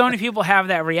terrible. Like so many people have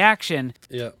that reaction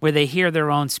where they hear their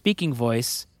own speaking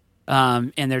voice.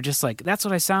 And they're just like, that's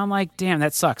what I sound like? Damn,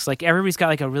 that sucks. Like everybody's got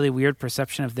like a really weird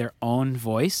perception of their own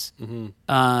voice.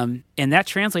 Mm-hmm. And that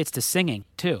translates to singing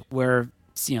too, where,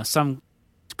 some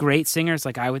great singers,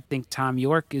 like I would think Tom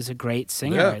York is a great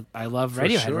singer. Yeah, I love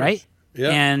Radiohead, sure. Right? Yeah.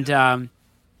 And,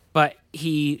 but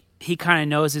he kind of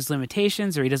knows his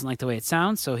limitations, or he doesn't like the way it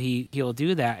sounds. So he'll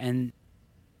do that. And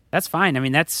that's fine. I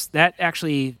mean,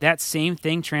 that same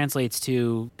thing translates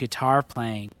to guitar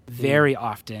playing very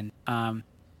often.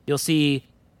 You'll see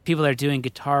people that are doing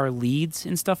guitar leads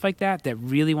and stuff like that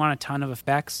really want a ton of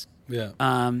effects. Yeah.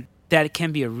 That it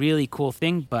can be a really cool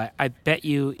thing, but I bet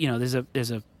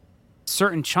there's a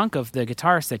certain chunk of the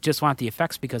guitarists that just want the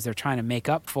effects because they're trying to make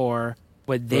up for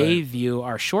what they view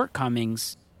are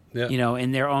shortcomings,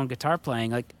 in their own guitar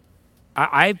playing. Like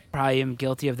I probably am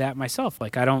guilty of that myself.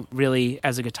 Like I don't really,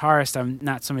 as a guitarist, I'm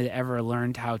not somebody that ever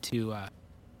learned how to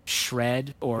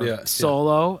shred or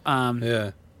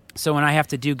solo. So when I have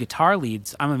to do guitar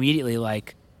leads, I'm immediately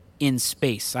like in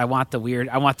space. I want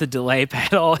the delay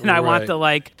pedal, and I want the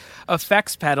like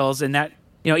effects pedals, and that,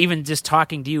 even just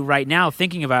talking to you right now,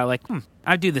 thinking about it, like,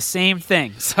 I do the same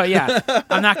thing. So yeah,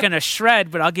 I'm not going to shred,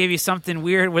 but I'll give you something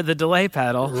weird with the delay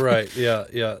pedal. Right.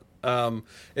 Yeah.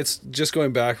 It's just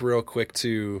going back real quick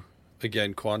to,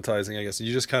 again, quantizing, I guess.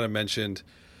 You just kind of mentioned,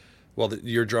 well,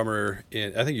 your drummer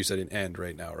I think you said in End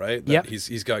right now, right? Yep.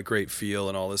 He's got great feel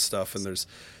and all this stuff. And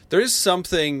there is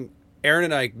something, Aaron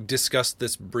and I discussed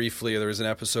this briefly. There was an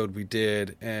episode we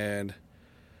did, and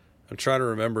I'm trying to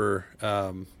remember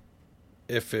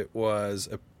if it was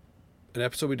an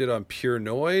episode we did on Pure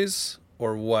Noise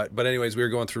or what. But anyways, we were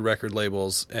going through record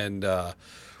labels, and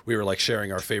we were like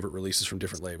sharing our favorite releases from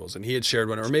different labels. And he had shared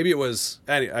one, or maybe it was,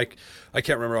 I can't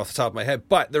remember off the top of my head,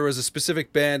 but there was a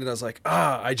specific band, and I was like,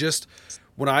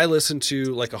 when I listen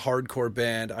to like a hardcore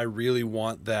band, I really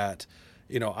want that.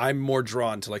 I'm more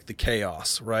drawn to like the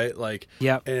chaos, right? Like,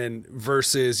 and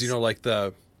versus, like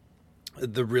the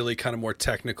really kind of more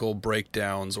technical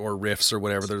breakdowns or riffs or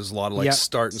whatever. There's a lot of like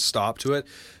start and stop to it.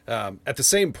 At the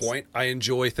same point, I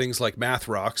enjoy things like math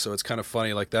rock. So it's kind of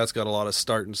funny. Like that's got a lot of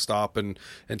start and stop and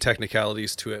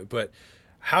technicalities to it. But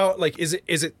how, like, is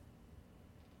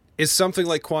something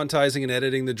like quantizing and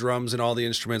editing the drums and all the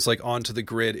instruments like onto the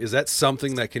grid, is that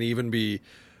something that can even be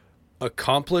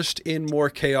accomplished in more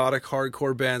chaotic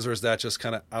hardcore bands, or is that just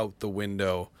kind of out the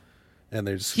window and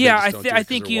they just I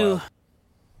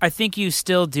think you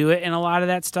still do it in a lot of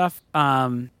that stuff,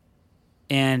 and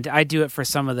I do it for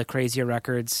some of the crazier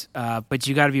records, but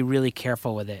you got to be really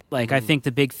careful with it. Like I think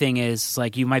the big thing is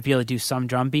like you might be able to do some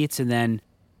drum beats, and then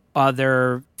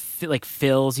other like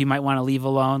fills you might want to leave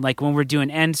alone, like when we're doing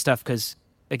End stuff, because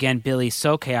again, Billy's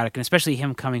so chaotic, and especially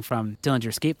him coming from Dillinger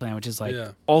Escape Plan, which is like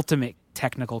ultimate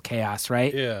technical chaos,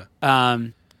 right? Yeah.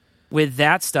 With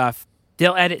that stuff,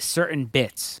 they'll edit certain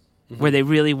bits where they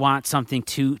really want something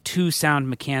to sound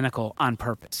mechanical on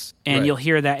purpose. And you'll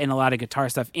hear that in a lot of guitar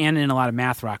stuff and in a lot of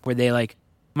math rock, where they like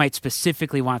might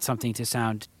specifically want something to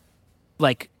sound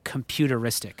like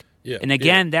computeristic. Yeah. And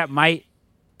again, that might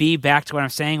be back to what I'm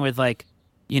saying with like,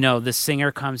 you know, the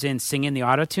singer comes in singing the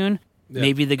auto-tune. Yeah.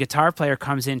 Maybe the guitar player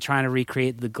comes in trying to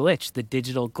recreate the glitch, the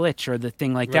digital glitch or the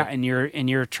thing like that, and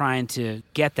you're trying to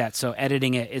get that. So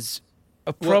editing it is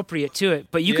appropriate to it,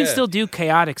 but you can still do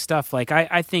chaotic stuff. Like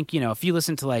I think, you know, if you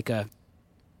listen to like a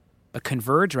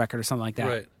Converge record or something like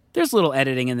that, there's little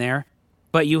editing in there,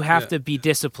 but you have to be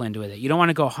disciplined with it. You don't want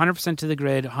to go 100% to the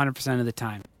grid 100% of the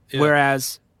time. Yeah.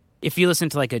 Whereas if you listen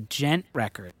to like a gent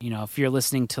record, you know, if you're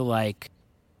listening to like,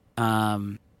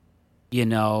 you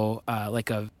know, like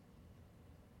a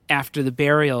After the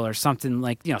Burial or something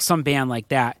like, you know, some band like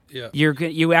that,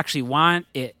 you actually want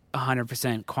it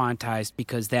 100% quantized,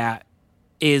 because that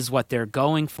is what they're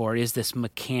going for, is this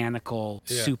mechanical,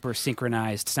 super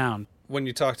synchronized sound. When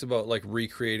you talked about like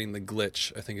recreating the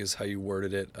glitch, I think is how you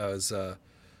worded it, as so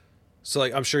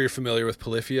like I'm sure you're familiar with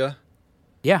Polyphia.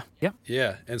 Yeah.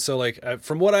 And so like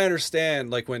from what I understand,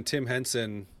 like when Tim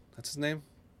Henson, that's his name?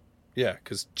 Yeah,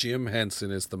 because Jim Henson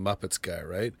is the Muppets guy,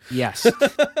 right? Yes.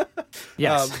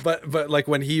 Yes. But like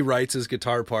when he writes his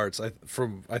guitar parts,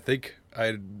 I think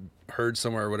I heard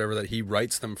somewhere or whatever that he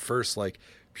writes them first, like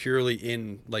purely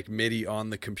in like MIDI on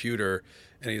the computer,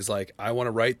 and he's like, I want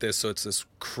to write this so it's this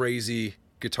crazy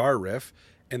guitar riff,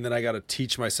 and then I got to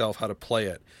teach myself how to play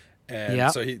it.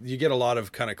 And so you get a lot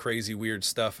of kind of crazy weird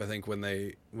stuff, I think, when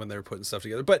they're putting stuff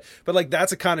together. But like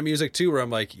that's a kind of music too where I'm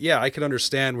like, yeah, I can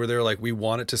understand where they're like, we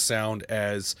want it to sound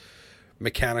as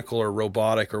mechanical or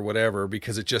robotic or whatever,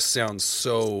 because it just sounds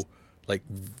so like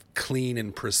clean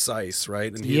and precise,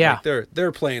 right? And like,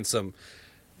 they're playing some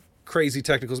crazy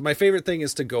technicals. My favorite thing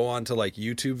is to go on to like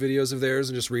YouTube videos of theirs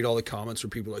and just read all the comments where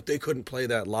people are like, they couldn't play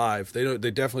that live. They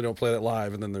definitely don't play that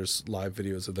live. And then there's live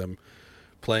videos of them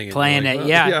playing it.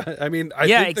 I mean, I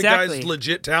think the guy's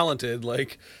legit talented.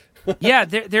 Like,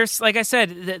 there's like I said,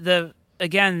 the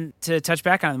again, to touch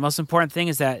back on it, the most important thing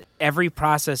is that every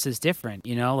process is different.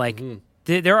 You know, like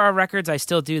there are records I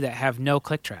still do that have no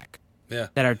click track. Yeah.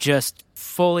 That are just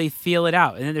fully feel it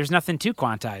out, and then there's nothing to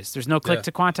quantize. There's no click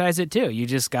to quantize it too. You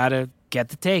just gotta get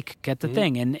the take, get the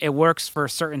thing, and it works for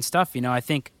certain stuff. You know, I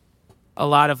think a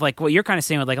lot of like what you're kind of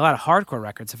saying with like a lot of hardcore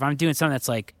records. If I'm doing something that's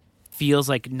like feels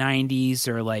like 90s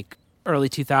or like early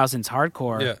 2000s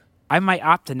hardcore, I might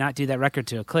opt to not do that record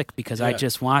to a click, because I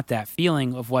just want that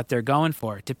feeling of what they're going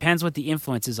for. It depends what the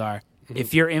influences are.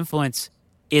 If your influence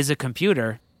is a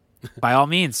computer, by all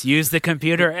means, use the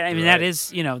computer. I mean, that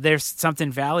is, you know, there's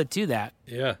something valid to that.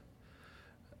 Yeah.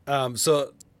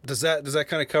 So does that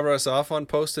kind of cover us off on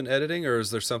post and editing, or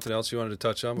is there something else you wanted to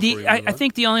touch on? I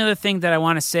think the only other thing that I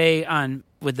want to say on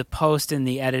with the post and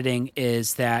the editing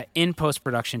is that in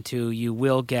post-production too, you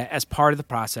will get, as part of the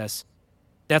process,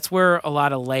 that's where a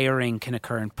lot of layering can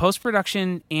occur. In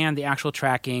post-production and the actual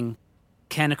tracking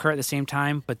can occur at the same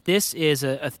time, but this is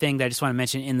a thing that I just want to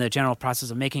mention in the general process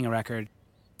of making a record.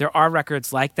 There are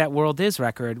records like that World Is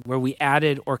record where we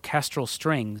added orchestral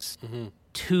strings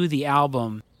to the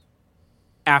album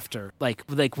after, like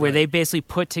where they basically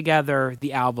put together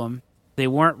the album. They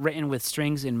weren't written with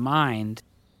strings in mind,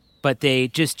 but they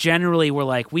just generally were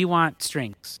like, we want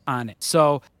strings on it.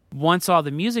 So once all the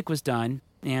music was done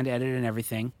and edited and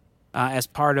everything, as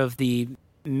part of the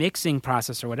mixing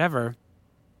process or whatever,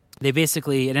 it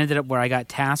ended up where I got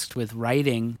tasked with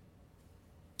writing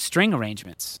string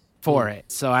arrangements for it.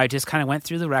 So I just kind of went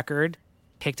through the record,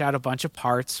 picked out a bunch of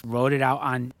parts, wrote it out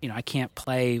on, you know, I can't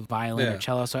play violin or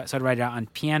cello, so I'd write it out on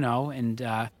piano,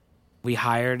 and we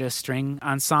hired a string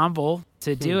ensemble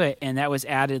to do it, and that was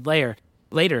added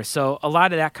later. So a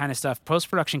lot of that kind of stuff,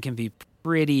 post-production can be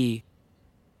pretty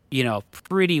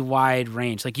wide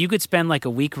range. Like you could spend like a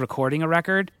week recording a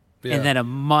record and then a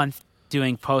month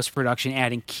doing post-production,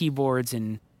 adding keyboards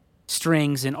and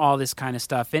strings and all this kind of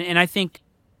stuff. And I think,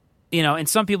 you know, and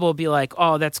some people will be like,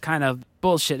 oh, that's kind of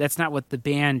bullshit. That's not what the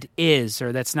band is,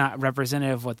 or that's not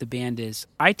representative of what the band is.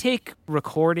 I take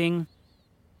recording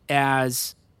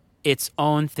as its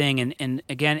own thing. And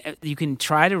again, you can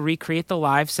try to recreate the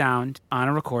live sound on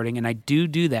a recording, and I do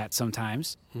that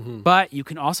sometimes. But you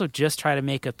can also just try to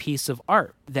make a piece of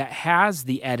art that has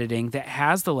the editing, that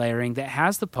has the layering, that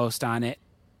has the post on it,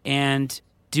 and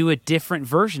do a different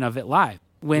version of it live.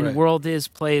 When World Is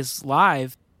plays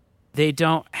live, they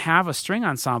don't have a string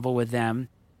ensemble with them,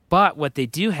 but what they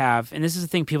do have, and this is the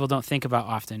thing people don't think about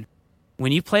often,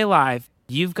 when you play live,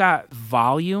 you've got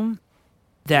volume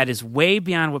that is way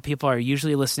beyond what people are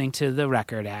usually listening to the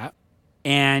record at.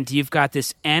 And you've got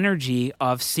this energy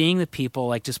of seeing the people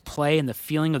like just play and the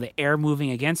feeling of the air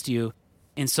moving against you.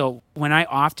 And so when I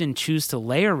often choose to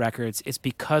layer records, it's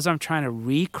because I'm trying to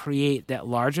recreate that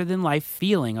larger than life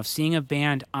feeling of seeing a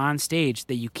band on stage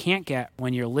that you can't get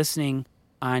when you're listening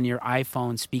on your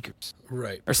iPhone speakers.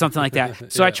 Right. Or something like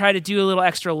that. So I try to do a little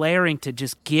extra layering to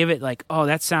just give it like, oh,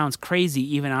 that sounds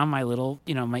crazy even on my little,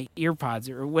 my earpods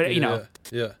or what,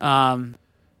 Yeah.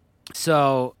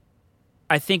 So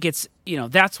I think it's,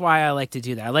 that's why I like to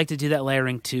do that. I like to do that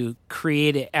layering to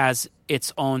create it as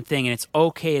its own thing. And it's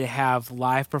okay to have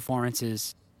live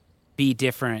performances be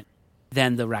different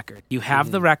than the record. You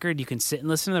have the record, you can sit and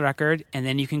listen to the record, and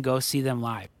then you can go see them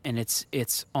live. And it's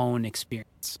its own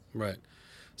experience. Right.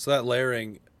 So that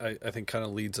layering, I think, kind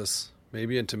of leads us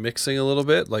maybe into mixing a little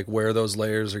bit, like where those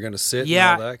layers are going to sit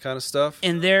and all that kind of stuff.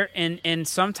 And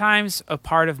sometimes a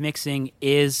part of mixing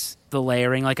is the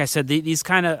layering. Like I said,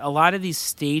 a lot of these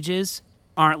stages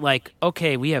aren't like,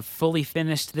 okay, we have fully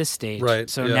finished this stage, right?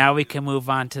 So now we can move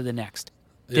on to the next.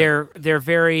 Yeah. They're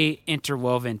very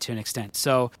interwoven to an extent.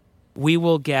 So we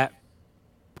will get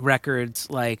records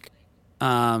like,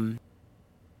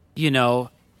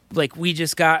 like we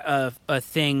just got a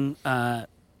thing, a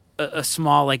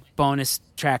small like bonus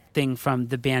track thing from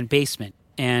the band Basement,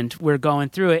 and we're going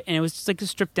through it, and it was just like a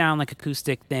stripped down like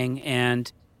acoustic thing,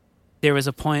 and there was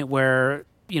a point where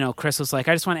Chris was like,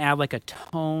 I just want to add like a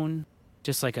tone,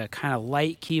 just like a kind of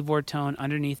light keyboard tone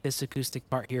underneath this acoustic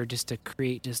part here, just to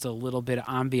create just a little bit of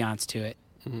ambiance to it.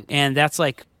 And that's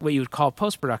like what you would call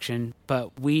post-production,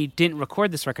 but we didn't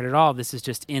record this record at all. This is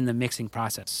just in the mixing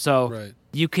process. So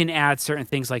you can add certain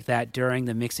things like that during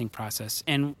the mixing process.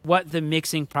 And what the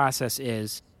mixing process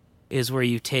is where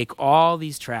you take all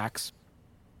these tracks,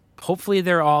 hopefully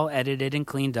they're all edited and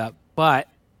cleaned up, but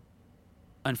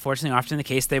unfortunately, often the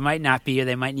case, they might not be, or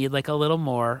they might need like a little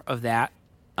more of that.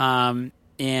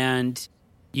 And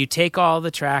you take all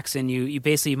the tracks and you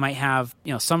basically might have,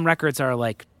 some records are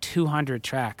like 200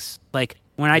 tracks. Like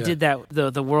when I did that,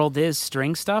 the World Is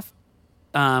string stuff,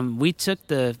 we took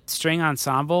the string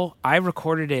ensemble. I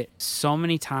recorded it so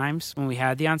many times when we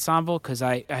had the ensemble because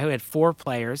I had 4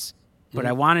 players, but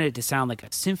I wanted it to sound like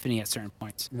a symphony at certain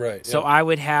points. Right. So I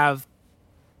would have,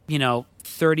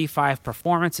 35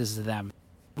 performances of them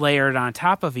layered on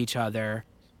top of each other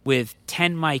with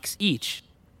 10 mics each.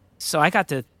 So I got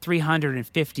to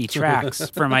 350 tracks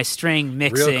for my string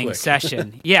mixing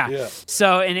session. Yeah.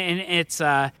 So and it's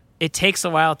it takes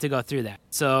a while to go through that.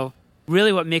 So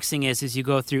really what mixing is you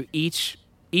go through each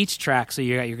track. So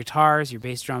you got your guitars, your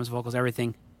bass, drums, vocals,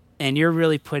 everything, and you're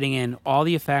really putting in all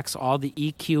the effects, all the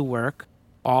EQ work,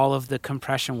 all of the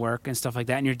compression work and stuff like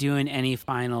that, and you're doing any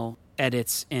final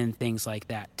edits and things like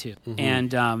that too.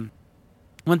 And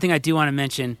one thing I do want to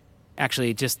mention,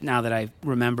 actually, just now that I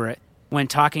remember it, when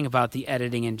talking about the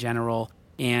editing in general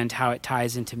and how it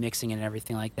ties into mixing and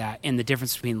everything like that, and the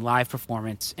difference between live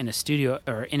performance in a studio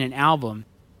or in an album,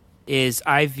 is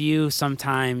I view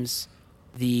sometimes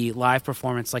the live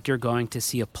performance like you're going to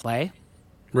see a play.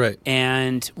 Right.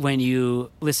 And when you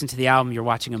listen to the album, you're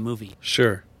watching a movie.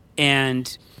 Sure.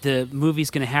 And the movie's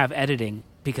going to have editing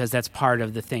because that's part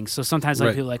of the thing. So sometimes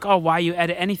people are like, oh, why you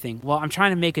edit anything? Well, I'm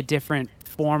trying to make a different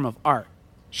form of art.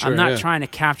 Sure, I'm not trying to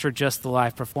capture just the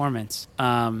live performance.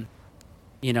 So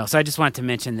I just wanted to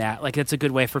mention that. Like, it's a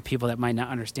good way for people that might not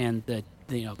understand the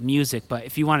music. But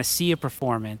if you want to see a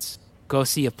performance, go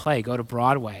see a play, go to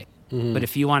Broadway. But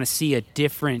if you want to see a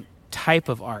different type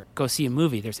of art, go see a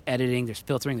movie. There's editing, there's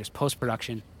filtering, there's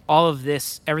post-production. All of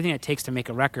this, everything it takes to make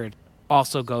a record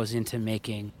also goes into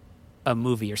making a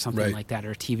movie or something like that,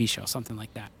 or a TV show, something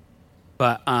like that.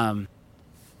 But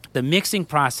the mixing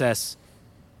process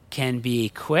can be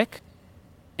quick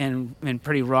and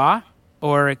pretty raw,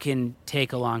 or it can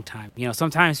take a long time.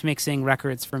 Sometimes mixing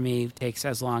records for me takes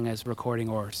as long as recording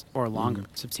or longer,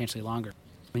 substantially longer.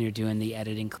 When you're doing the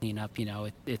editing cleanup,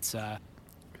 it's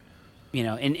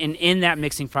in that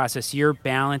mixing process, you're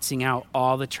balancing out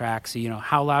all the tracks. So,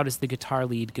 how loud is the guitar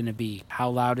lead going to be? How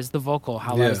loud is the vocal?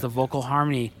 How loud is the vocal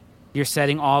harmony? You're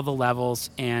setting all the levels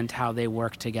and how they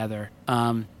work together.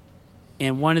 And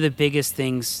one of the biggest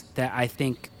things that I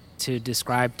think to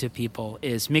describe to people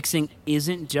is mixing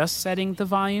isn't just setting the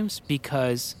volumes,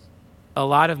 because a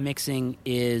lot of mixing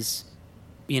is,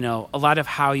 a lot of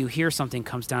how you hear something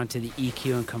comes down to the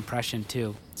EQ and compression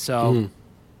too. So,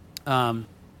 I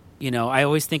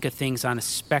always think of things on a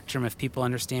spectrum. If people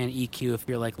understand EQ, if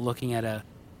you're like looking at a,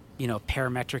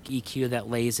 parametric EQ that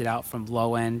lays it out from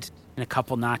low end and a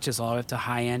couple notches all the way up to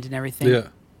high end and everything,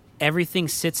 everything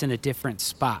sits in a different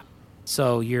spot.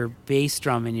 So your bass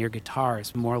drum and your guitar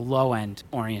is more low end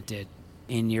oriented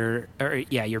in your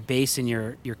bass and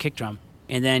your kick drum,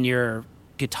 and then your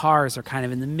guitars are kind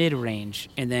of in the mid range,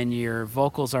 and then your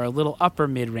vocals are a little upper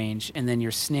mid range, and then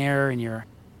your snare and your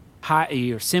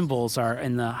cymbals are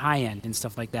in the high end and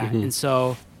stuff like that. Mm-hmm. And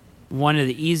so one of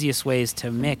the easiest ways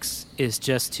to mix is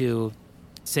just to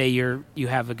say you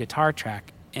have a guitar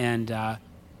track, and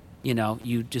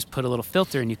you just put a little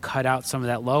filter and you cut out some of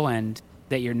that low end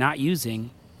that you're not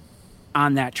using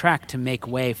on that track to make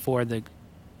way for the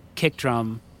kick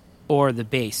drum or the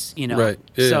bass, Right.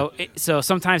 Yeah. So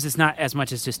sometimes it's not as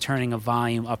much as just turning a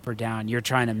volume up or down. You're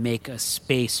trying to make a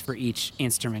space for each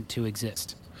instrument to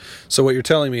exist. So what you're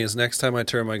telling me is next time I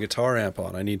turn my guitar amp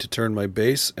on, I need to turn my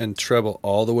bass and treble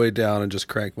all the way down and just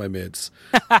crank my mids.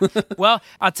 Well,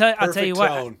 I'll tell you what.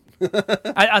 Tone.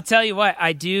 I'll tell you what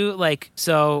I do.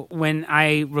 So when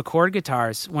I record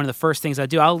guitars, one of the first things I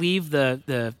do, I'll leave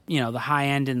the high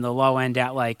end and the low end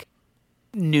at like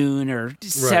noon or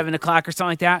 7 o'clock or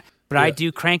something like that. But I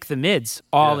do crank the mids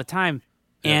all the time.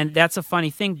 And that's a funny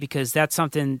thing because that's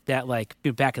something that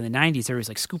back in the 90s, everybody's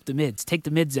like, scoop the mids, take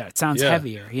the mids out. It sounds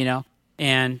heavier,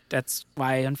 And that's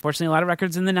why, unfortunately, a lot of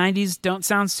records in the 90s don't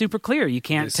sound super clear. You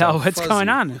can't tell what's going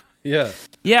on. Yeah.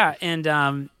 Yeah,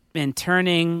 and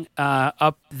turning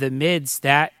up the mids,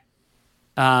 that's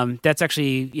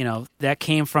actually, that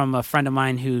came from a friend of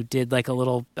mine who did like a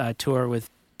little tour with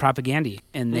Propagandhi,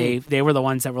 and they were the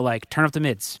ones that were like, turn up the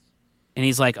mids. And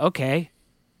he's like, okay,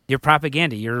 you're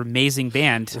Propagandhi, you're an amazing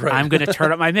band. Right. I'm going to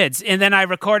turn up my mids. And then I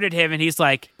recorded him, and he's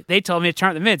like, they told me to turn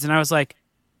up the mids. And I was like,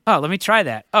 oh, let me try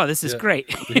that. Oh, this is great.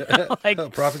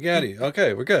 Propagandhi.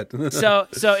 Okay, we're good. so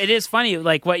it is funny.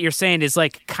 Like what you're saying is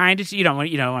like kind of, you don't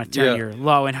want to turn your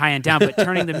low and high end down, but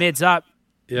turning the mids up.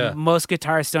 Yeah. Most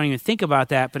guitarists don't even think about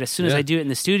that. But as soon as I do it in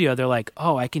the studio, they're like,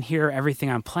 oh, I can hear everything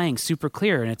I'm playing super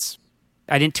clear. And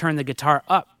I didn't turn the guitar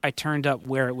up. I turned up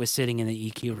where it was sitting in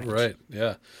the EQ range. Right.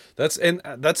 Yeah. That's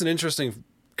an interesting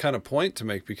kind of point to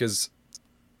make because,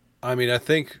 I mean, I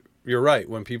think you're right.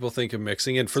 When people think of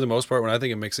mixing, and for the most part, when I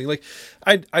think of mixing, like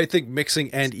I think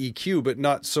mixing and EQ, but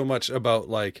not so much about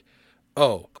like,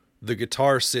 oh, the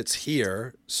guitar sits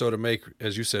here. So to make,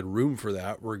 as you said, room for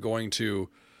that, we're going to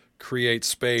create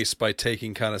space by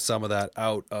taking kind of some of that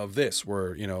out of this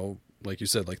where, like you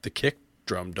said, like the kick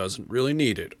drum doesn't really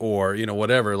need it or,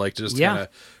 whatever, like just kind of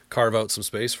carve out some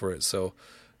space for it. So,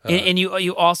 and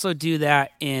you also do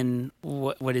that in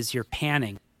what is your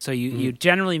panning. So you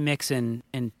generally mix in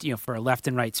for a left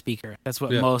and right speaker. That's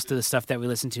what most of the stuff that we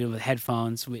listen to with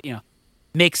headphones,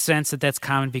 makes sense that's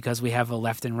common because we have a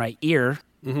left and right ear,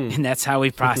 and that's how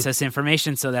we process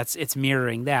information. So it's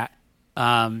mirroring that.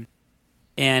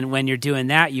 And when you're doing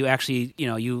that, you actually,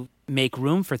 you make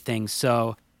room for things.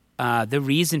 So the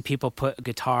reason people put a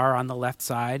guitar on the left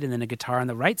side and then a guitar on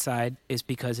the right side is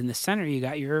because in the center you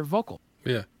got your vocal.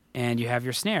 Yeah. And you have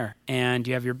your snare and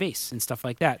you have your bass and stuff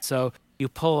like that. So you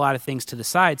pull a lot of things to the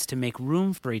sides to make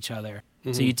room for each other.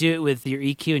 Mm-hmm. So you do it with your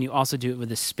EQ and you also do it with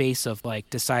the space of like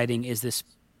deciding, is this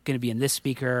going to be in this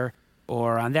speaker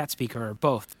or on that speaker or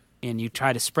both? And you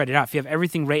try to spread it out. If you have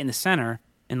everything right in the center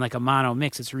in like a mono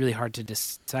mix, it's really hard to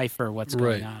decipher what's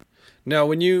going on. Now,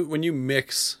 when you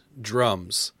mix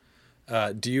drums,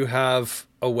 do you have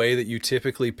a way that you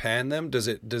typically pan them? Is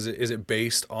it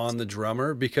based on the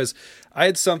drummer? Because I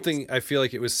had something, I feel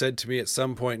like it was said to me at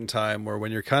some point in time where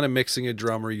when you're kind of mixing a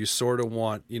drummer, you sort of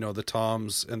want, the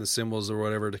toms and the cymbals or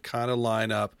whatever to kind of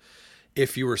line up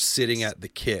if you were sitting at the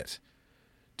kit.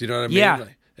 Do you know what I mean? Yeah.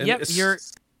 Yep.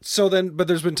 So then, but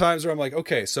there's been times where I'm like,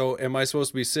 okay, so am I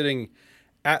supposed to be sitting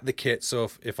at the kit? So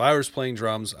if I was playing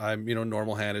drums, I'm,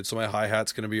 normal handed. So my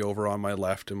hi-hat's going to be over on my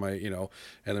left and my, and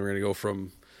then we're going to go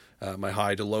from my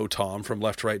high to low tom from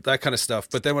left to right, that kind of stuff.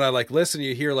 But then when I listen,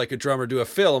 you hear like a drummer do a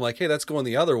fill, I'm like, hey, that's going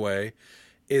the other way.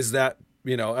 Is that,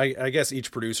 I guess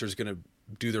each producer is going to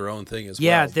do their own thing as well.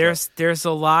 Yeah, there's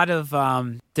a lot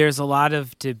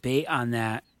of debate on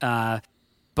that.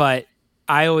 But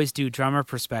I always do drummer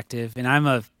perspective, and I'm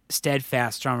a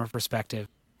steadfast drummer perspective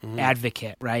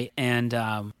advocate, right? And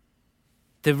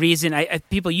the reason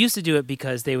people used to do it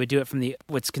because they would do it from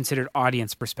what's considered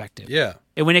audience perspective. Yeah.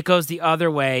 And when it goes the other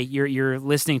way, you're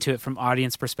listening to it from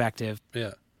audience perspective.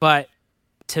 Yeah. But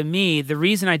to me, the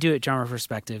reason I do it drummer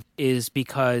perspective is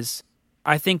because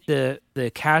I think the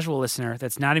casual listener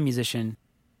that's not a musician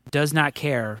does not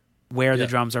care where the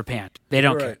drums are panned. They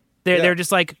don't care. They're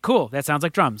just like, cool, that sounds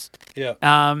like drums. Yeah.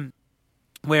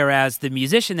 Whereas the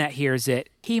musician that hears it,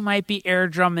 he might be air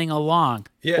drumming along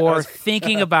or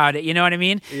thinking about it. You know what I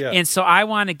mean? Yeah. And so I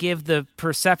want to give the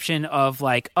perception of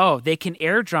like, oh, they can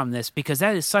air drum this, because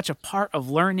that is such a part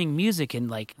of learning music, and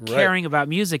like caring about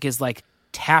music is like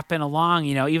tapping along.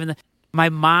 You know, even my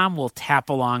mom will tap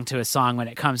along to a song when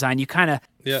it comes on. You kind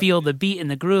of feel the beat and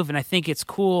the groove. And I think it's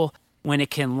cool when it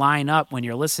can line up when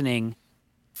you're listening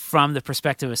from the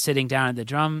perspective of sitting down at the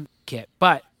drum kit.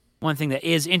 But one thing that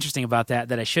is interesting about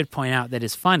that I should point out that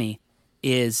is funny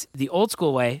is the old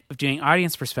school way of doing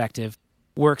audience perspective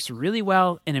works really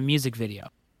well in a music video.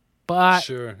 But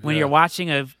when you're watching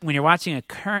a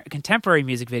current contemporary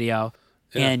music video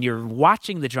and you're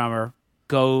watching the drummer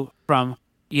go from,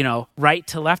 you know, right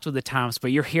to left with the toms,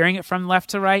 but you're hearing it from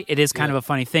left to right, it is kind of a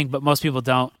funny thing, but most people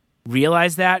don't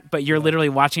realize that, but you're literally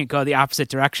watching it go the opposite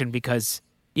direction because,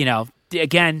 you know,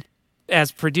 again,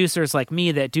 as producers like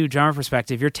me that do drummer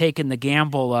perspective, you're taking the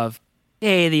gamble of,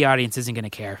 hey, the audience isn't going to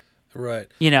care. Right.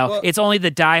 You know, it's only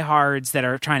the diehards that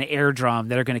are trying to air drum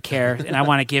that are going to care, and I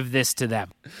want to give this to them.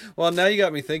 Well, now you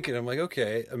got me thinking. I'm like,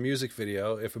 okay, a music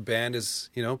video, if a band is,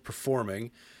 you know,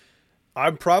 performing,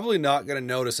 I'm probably not going to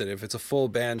notice it if it's a full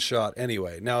band shot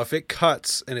anyway. Now, if it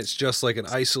cuts and it's just like an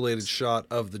isolated shot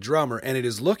of the drummer and it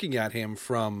is looking at him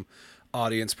from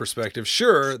audience perspective,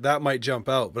 sure, that might jump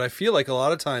out. But I feel like a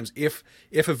lot of times if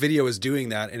a video is doing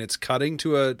that and it's cutting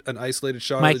to an isolated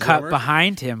shot might of the cut drummer,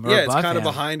 behind him or it's above kind him.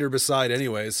 of behind or beside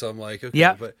anyway. So I'm like,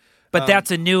 okay, but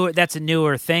that's a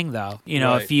newer thing though. You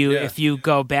know, right, if you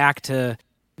go back to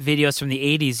videos from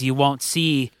the 80s, you won't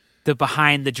see the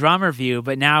behind the drummer view,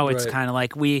 but now it's kind of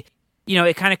like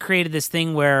it kind of created this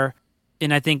thing where,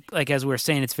 and I think like as we were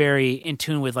saying, it's very in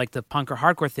tune with like the punk or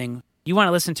hardcore thing. You want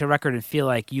to listen to a record and feel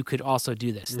like you could also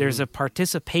do this. There's a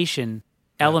participation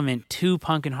element to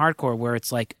punk and hardcore where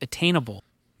it's like attainable.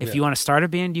 If you want to start a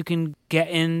band, you can get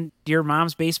in your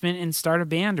mom's basement and start a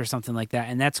band or something like that,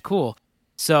 and that's cool.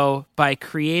 So by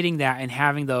creating that and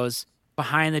having those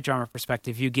behind the drummer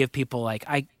perspective, you give people like,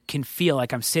 I can feel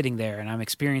like I'm sitting there and I'm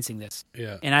experiencing this.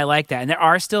 Yeah. And I like that. And there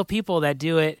are still people that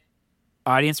do it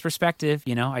audience perspective.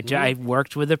 You know, I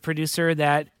worked with a producer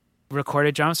that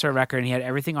recorded drums for a record and he had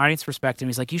everything audience perspective.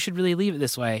 He's like, you should really leave it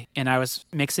this way. And I was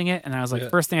mixing it and I was like,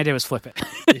 first thing I did was flip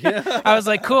it. I was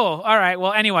like, cool. All right.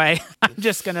 Well, anyway, I'm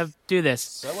just going to do this.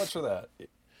 So much for that.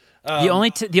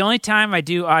 The only time I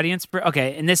do audience,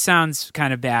 okay, and this sounds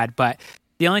kind of bad, but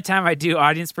the only time I do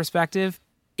audience perspective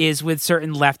is with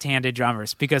certain left-handed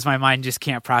drummers because my mind just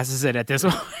can't process it at this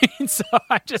point. So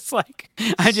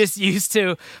I'm just used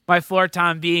to my floor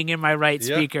tom being in my right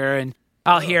speaker, and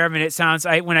I'll hear him, and it sounds.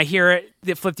 When I hear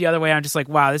it flip the other way, I'm just like,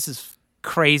 wow, this is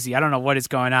crazy. I don't know what is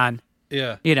going on.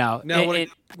 Yeah, you know. Now,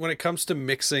 when it comes to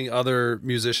mixing other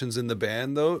musicians in the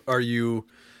band, though, are you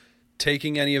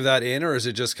taking any of that in, or is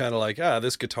it just kind of like,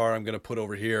 this guitar I'm going to put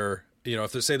over here? You know,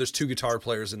 if there's two guitar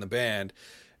players in the band,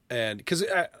 and because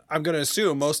I'm going to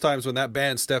assume most times when that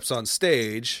band steps on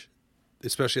stage,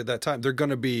 especially at that time, they're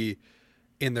going to be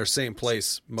in their same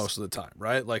place most of the time,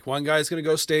 right? Like one guy's going to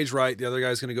go stage right, the other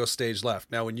guy's going to go stage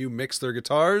left. Now, when you mix their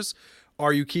guitars,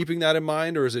 are you keeping that in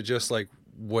mind, or is it just like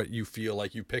what you feel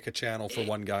like you pick a channel for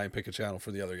one guy and pick a channel for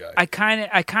the other guy? I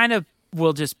kind of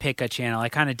will just pick a channel. I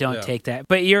kind of don't take that,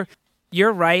 but you're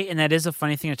right, and that is a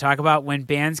funny thing to talk about. When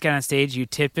bands get on stage, you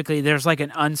typically there's like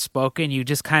an unspoken. You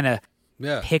just kind of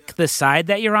pick the side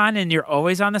that you're on, and you're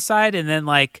always on the side, and then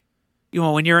like, you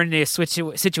know, when you're in a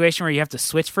situation where you have to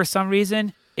switch for some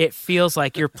reason, it feels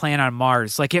like you're playing on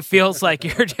Mars. Like it feels like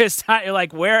you're you're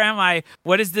like, where am I?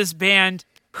 What is this band?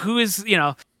 Who is, you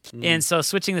know? And so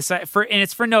switching the side and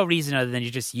it's for no reason other than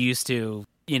you're just used to,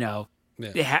 you know,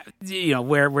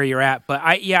 where you're at. But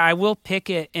I will pick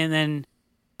it, and then,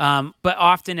 but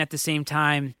often at the same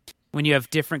time, when you have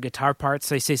different guitar parts,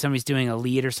 so say somebody's doing a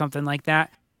lead or something like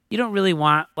that, you don't really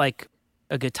want like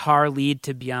a guitar lead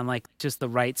to be on like just the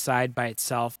right side by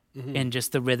itself and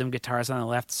just the rhythm guitars on the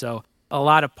left. So a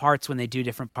lot of parts, when they do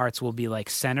different parts, will be like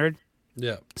centered.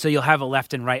 Yeah. So you'll have a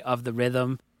left and right of the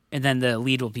rhythm, and then the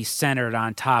lead will be centered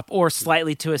on top or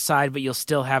slightly to a side, but you'll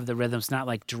still have the rhythms not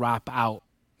like drop out.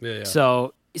 Yeah.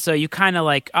 So you kind of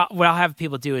like, what I'll have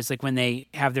people do is like when they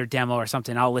have their demo or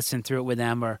something, I'll listen through it with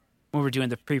them, or when we're doing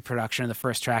the pre-production of the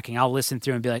first tracking, I'll listen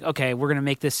through and be like, okay, we're going to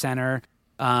make this center.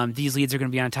 These leads are going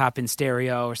to be on top in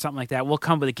stereo or something like that. We'll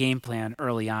come with a game plan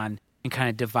early on and kind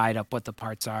of divide up what the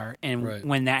parts are. And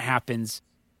when that happens,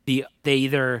 when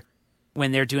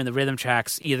they're doing the rhythm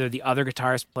tracks, either the other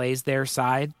guitarist plays their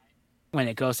side when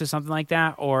it goes to something like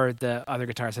that, or the other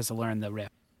guitarist has to learn the riff.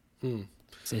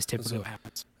 So it's typically what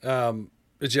happens.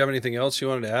 Did you have anything else you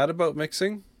wanted to add about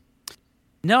mixing?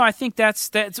 No, I think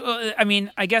that's. I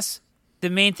mean, I guess the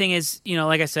main thing is,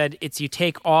 like I said, it's you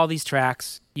take all these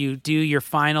tracks, you do your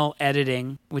final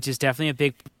editing, which is definitely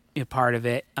a big part of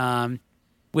it.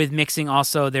 With mixing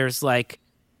also, there's like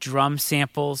drum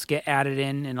samples get added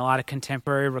in a lot of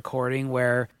contemporary recording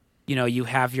where, you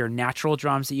have your natural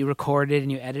drums that you recorded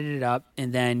and you edited it up,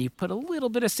 and then you put a little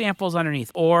bit of samples underneath.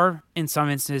 Or in some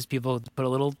instances, people put a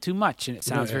little too much and it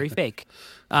sounds very fake.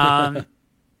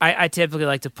 I typically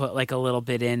like to put like a little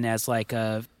bit in as like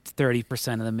a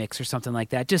 30% of the mix or something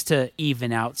like that, just to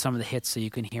even out some of the hits so you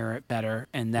can hear it better.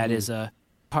 And that is a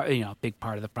part, big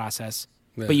part of the process.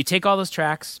 Yeah. But you take all those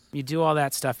tracks, you do all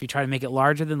that stuff, you try to make it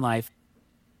larger than life.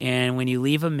 And when you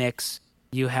leave a mix,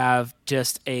 you have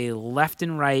just a left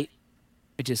and right.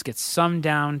 It just gets summed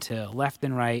down to left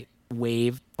and right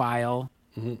wave file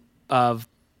of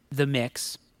the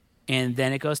mix, and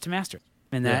then it goes to master.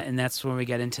 And that's when we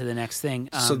get into the next thing.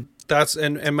 So that's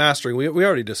and mastering. We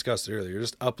already discussed it earlier. You're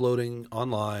just uploading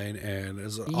online, and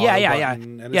there's a button,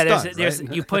 and it's done,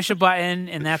 right? You push a button,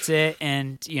 and that's it,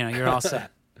 and you're all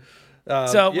set.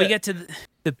 We get to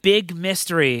the big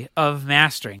mystery of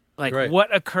mastering. Like,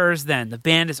 what occurs then? The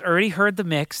band has already heard the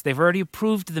mix. They've already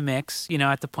approved the mix,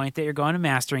 at the point that you're going to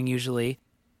mastering usually.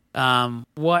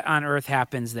 What on earth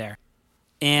happens there?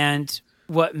 And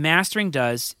what mastering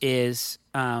does is,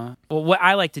 what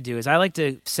I like to do is I like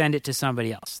to send it to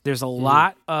somebody else. There's a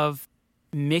lot of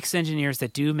mix engineers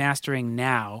that do mastering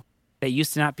now that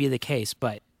used to not be the case,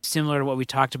 but similar to what we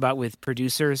talked about with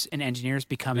producers and engineers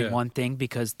becoming one thing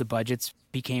because the budgets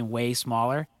became way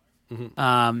smaller.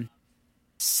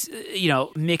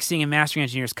 Mixing and mastering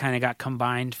engineers kind of got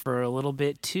combined for a little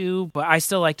bit too, but I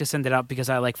still like to send it out because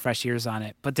I like fresh ears on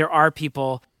it. But there are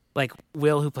people like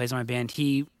Will, who plays in my band.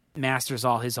 He masters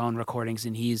all his own recordings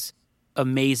and he's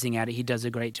amazing at it. He does a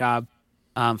great job.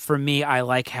 For me, I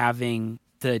like having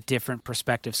the different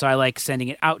perspective. So I like sending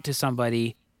it out to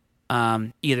somebody,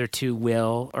 either to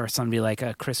Will or somebody like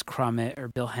a Chris Crummett or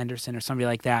Bill Henderson or somebody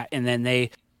like that. And then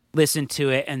they listen to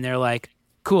it and they're like,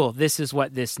 cool, this is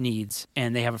what this needs.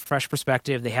 And they have a fresh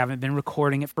perspective. They haven't been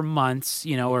recording it for months,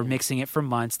 or mixing it for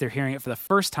months. They're hearing it for the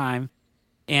first time.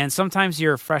 And sometimes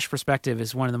your fresh perspective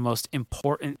is one of the most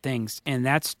important things. And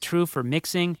that's true for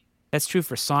mixing. That's true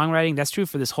for songwriting. That's true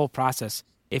for this whole process.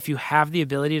 If you have the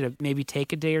ability to maybe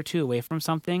take a day or two away from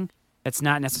something, that's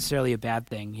not necessarily a bad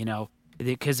thing,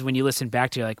 because when you listen back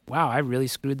to it, you're like, wow, I really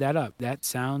screwed that up. That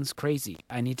sounds crazy.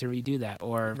 I need to redo that.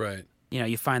 Or,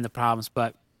 you find the problems.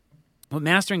 But what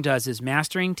mastering does is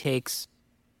mastering takes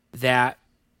that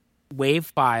wave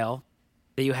file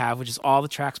that you have, which is all the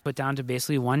tracks put down to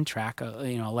basically one track, a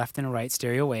left and a right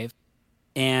stereo wave.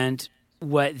 And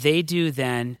what they do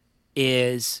then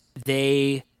is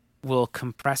they will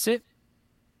compress it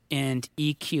and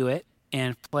EQ it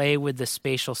and play with the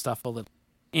spatial stuff a little.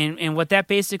 And what that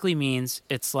basically means,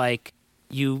 it's like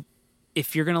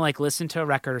if you're going to like listen to a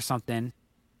record or something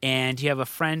and you have a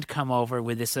friend come over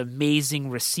with this amazing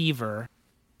receiver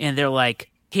and they're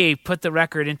like, hey, put the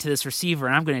record into this receiver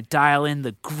and I'm going to dial in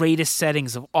the greatest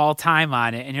settings of all time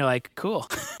on it. And you're like, cool.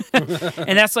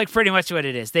 And that's like pretty much what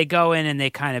it is. They go in and they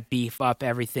kind of beef up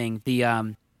everything.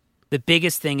 The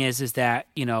biggest thing is that,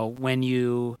 when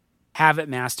you have it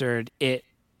mastered, it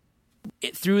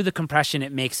through the compression,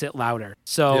 it makes it louder.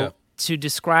 So to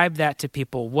describe that to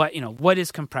people, what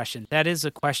is compression? That is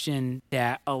a question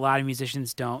that a lot of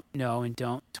musicians don't know and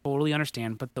don't totally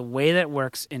understand. But the way that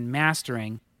works in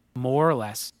mastering, more or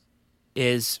less,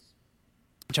 is,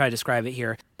 I'll try to describe it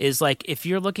here, is like if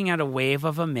you're looking at a wave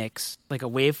of a mix, like a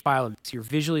wave file of mix, you're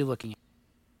visually looking at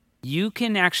it, you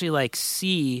can actually like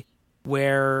see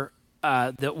where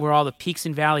all the peaks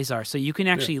and valleys are. So you can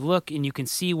actually look and you can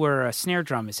see where a snare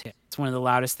drum is hit. It's one of the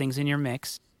loudest things in your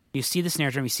mix. You see the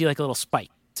snare drum, you see like a little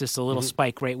spike. It's just a little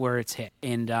spike right where it's hit.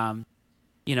 And,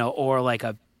 or like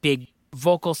a big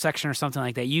vocal section or something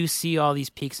like that. You see all these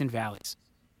peaks and valleys.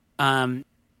 And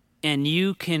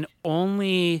you can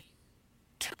only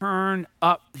turn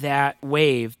up that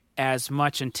wave as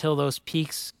much until those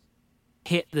peaks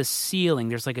hit the ceiling.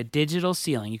 There's like a digital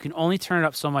ceiling. You can only turn it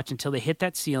up so much until they hit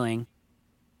that ceiling.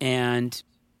 And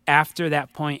after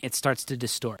that point, it starts to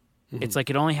distort. It's like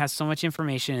it only has so much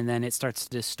information and then it starts to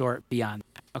distort beyond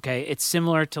that. Okay? It's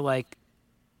similar to like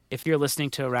if you're listening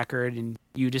to a record and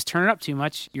you just turn it up too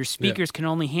much, your speakers can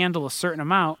only handle a certain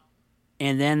amount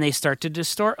and then they start to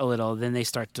distort a little. Then they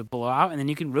start to blow out and then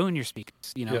you can ruin your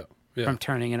speakers, from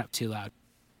turning it up too loud.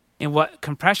 And what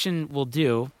compression will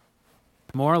do,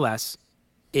 more or less,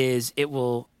 is it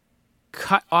will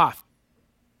cut off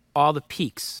all the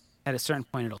peaks at a certain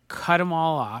point. It'll cut them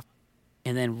all off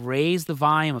and then raise the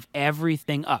volume of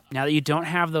everything up. Now that you don't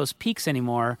have those peaks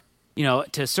anymore,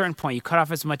 to a certain point, you cut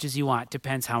off as much as you want.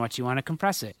 Depends how much you want to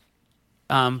compress it.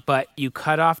 But you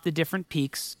cut off the different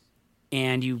peaks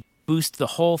and you boost the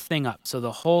whole thing up. So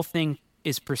the whole thing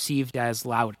is perceived as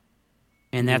loud.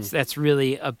 And that's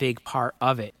really a big part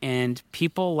of it. And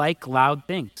people like loud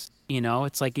things.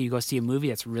 It's like you go see a movie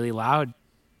that's really loud.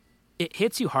 It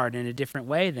hits you hard in a different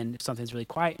way than if something's really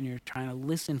quiet and you're trying to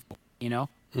listen for,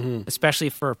 especially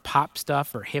for pop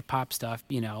stuff or hip hop stuff,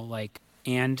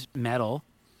 and metal,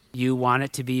 you want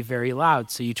it to be very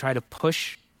loud. So you try to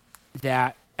push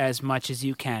that as much as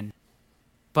you can.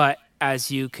 But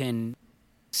as you can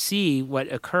see,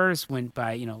 what occurs when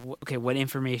what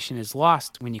information is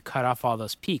lost when you cut off all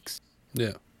those peaks.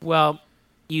 Yeah. Well,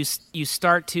 you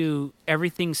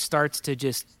everything starts to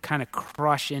just kind of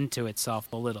crush into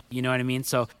itself a little. You know what I mean?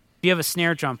 So if you have a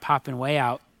snare drum popping way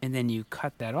out and then you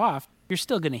cut that off, you're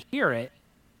still going to hear it,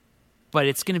 but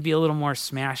it's going to be a little more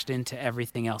smashed into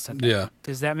everything else.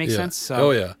 Does that make sense? So,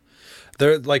 oh yeah.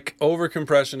 There, over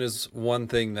compression is one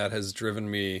thing that has driven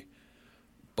me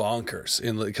bonkers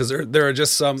because there are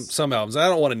just some albums. I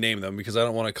don't want to name them because I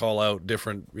don't want to call out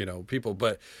different people,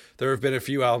 but there have been a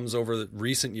few albums over the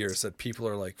recent years that people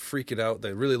are like freaking out.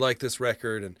 They really like this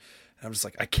record, and I'm just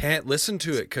like, I can't listen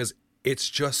to it because it's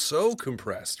just so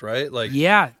compressed, right? Like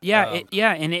and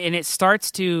it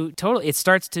starts to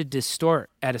distort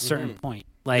at a certain point.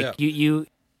 Like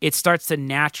it starts to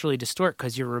naturally distort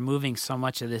because you're removing so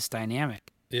much of this dynamic.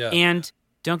 Yeah, and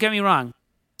don't get me wrong.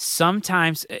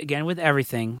 Sometimes, again, with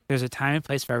everything, there's a time and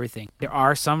place for everything. There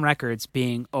are some records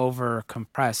being over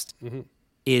compressed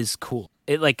is cool.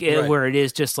 Where it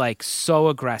is just like so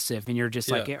aggressive and you're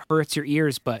just like, it hurts your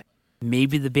ears, but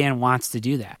maybe the band wants to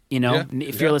do that.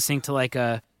 If you're listening to like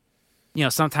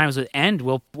sometimes with End,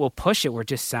 we'll push it where it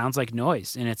just sounds like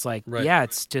noise. And it's like,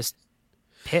 it's just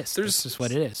pissed. That's just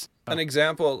what it is. An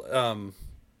example,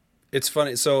 it's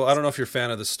funny. So I don't know if you're a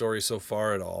fan of the Story So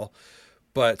Far at all.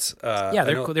 But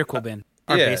they're cool band.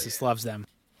 Our bassist loves them.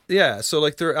 Yeah, so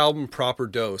like their album Proper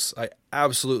Dose, I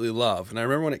absolutely love. And I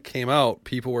remember when it came out,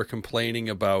 people were complaining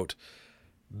about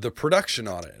the production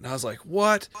on it. And I was like,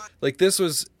 what? Like this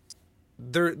was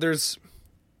there's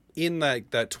in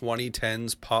that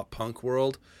 2010s pop punk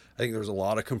world, I think there was a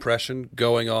lot of compression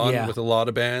going on with a lot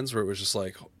of bands where it was just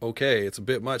like, okay, it's a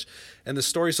bit much. And the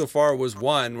Story So Far was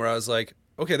one where I was like,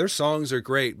 okay, their songs are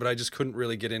great, but I just couldn't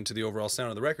really get into the overall sound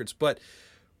of the records. But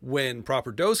when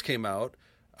Proper Dose came out,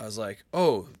 I was like,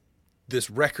 oh, this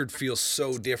record feels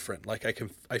so different. Like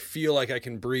I feel like I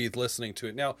can breathe listening to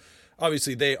it. Now,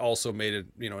 obviously they also made it,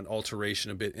 an alteration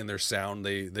a bit in their sound.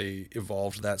 They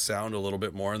evolved that sound a little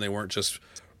bit more, and they weren't just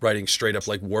writing straight up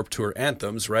like Warped Tour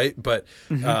anthems, right? But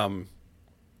when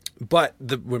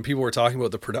people were talking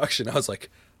about the production, I was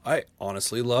like, I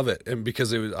honestly love it. And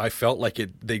because I felt like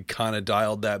they kind of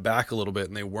dialed that back a little bit,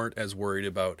 and they weren't as worried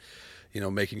about,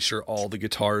 making sure all the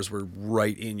guitars were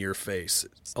right in your face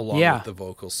along with the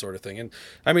vocals sort of thing. And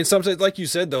I mean, sometimes, like you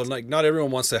said, though, like not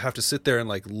everyone wants to have to sit there and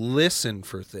like listen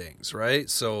for things, right?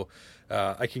 So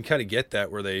I can kind of get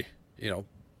that where they,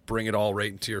 bring it all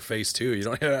right into your face too. You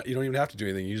don't even have to do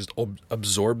anything. You just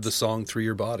absorb the song through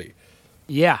your body.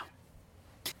 Yeah.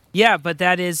 Yeah, but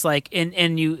that is like,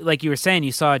 and you, like you were saying,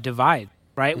 you saw a divide,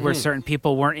 right? Where certain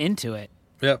people weren't into it.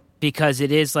 Yep. Because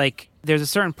it is like, there's a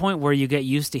certain point where you get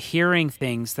used to hearing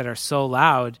things that are so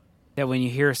loud that when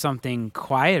you hear something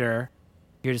quieter,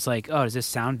 you're just like, oh, does this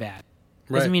sound bad?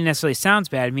 Doesn't mean necessarily sounds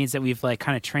bad. It means that we've like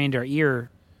kind of trained our ear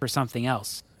for something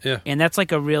else. Yeah. And that's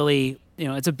like a really,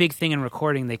 it's a big thing in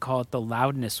recording. They call it the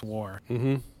loudness war.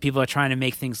 Mm-hmm. People are trying to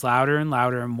make things louder and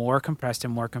louder and more compressed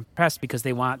because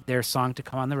they want their song to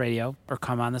come on the radio or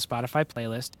come on the Spotify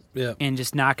playlist and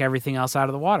just knock everything else out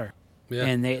of the water. Yeah.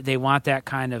 And they want that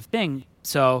kind of thing.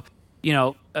 So,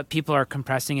 people are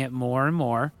compressing it more and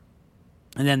more.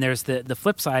 And then there's the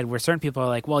flip side where certain people are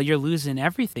like, well, you're losing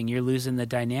everything. You're losing the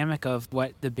dynamic of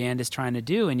what the band is trying to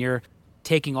do. And you're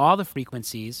taking all the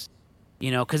frequencies,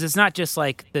 because it's not just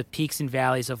like the peaks and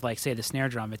valleys of like, say, the snare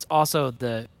drum. It's also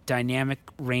the dynamic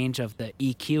range of the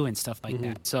EQ and stuff like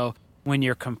that. So when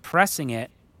you're compressing it,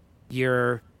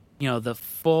 you're, the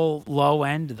full low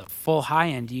end, the full high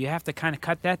end, you have to kind of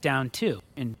cut that down too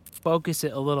and focus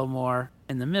it a little more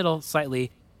in the middle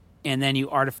slightly. And then you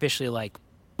artificially like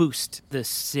boost the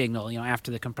signal,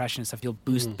 after the compression and stuff, you'll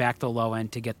boost back the low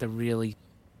end to get the really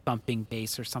thumping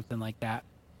bass or something like that.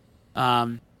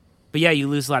 But yeah, you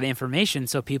lose a lot of information.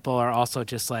 So people are also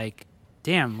just like,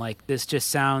 damn, like this just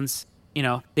sounds,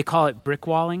 they call it brick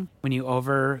walling. When you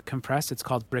over compress, it's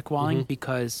called brick walling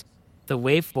because the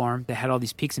waveform that had all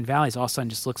these peaks and valleys all of a sudden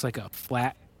just looks like a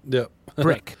flat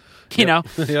brick,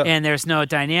 and there's no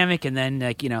dynamic. And then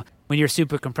like, when you're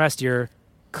super compressed, you're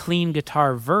clean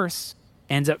guitar verse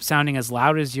ends up sounding as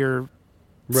loud as your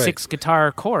Right. 6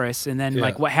 guitar chorus, and then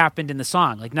like what happened in the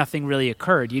song, like nothing really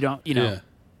occurred. You don't,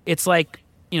 it's like,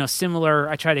 similar.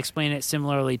 I try to explain it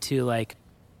similarly to like,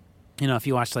 if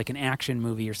you watch like an action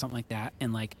movie or something like that,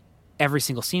 and like every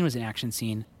single scene was an action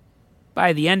scene,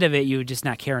 by the end of it, you would just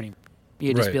not care anymore.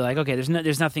 You'd just be like, okay,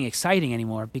 there's nothing exciting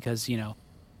anymore because,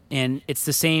 and it's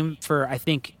the same for, I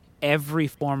think, every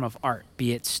form of art,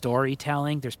 be it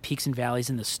storytelling. There's peaks and valleys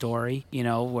in the story,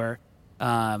 where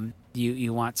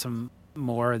you want some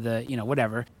more of the,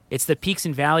 whatever. It's the peaks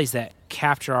and valleys that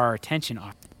capture our attention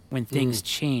often when things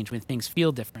change, when things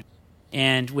feel different.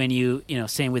 And when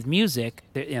same with music,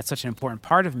 it's such an important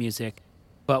part of music,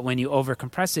 but when you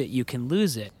overcompress it, you can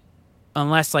lose it.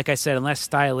 Unless, like I said,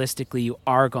 stylistically you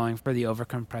are going for the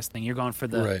overcompressed thing. You're going for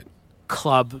the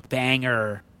club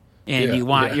banger, and you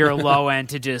want your low end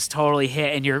to just totally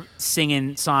hit, and you're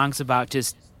singing songs about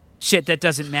just shit that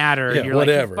doesn't matter. Yeah, you're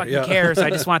whatever. like, who fucking cares? I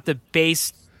just want the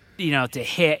bass, to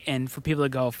hit and for people to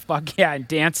go, fuck yeah, and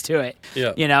dance to it.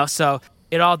 Yeah. So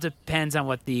it all depends on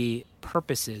what the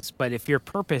purpose is. But if your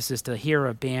purpose is to hear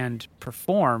a band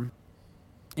perform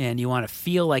and you want to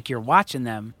feel like you're watching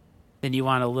them, then you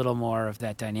want a little more of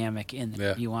that dynamic in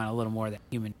there. You want a little more of that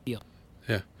human feel.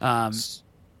 Yeah.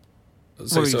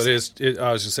 So it is.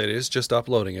 I was just saying, it is just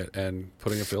uploading it and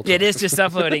putting a filter. It is just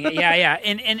uploading it. Yeah.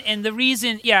 And the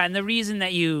reason,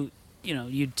 that you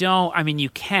don't. I mean, you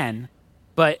can,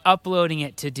 but uploading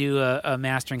it to do a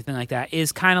mastering thing like that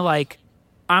is kind of like,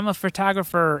 I'm a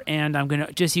photographer and I'm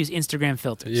gonna just use Instagram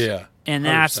filters. Yeah. And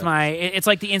that's 100%. It's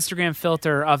like the Instagram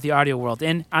filter of the audio world.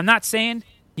 And I'm not saying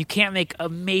you can't make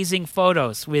amazing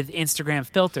photos with Instagram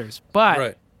filters,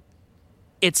 but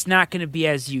it's not going to be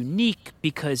as unique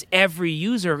because every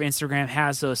user of Instagram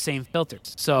has those same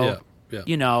filters. So,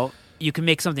 you can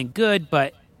make something good,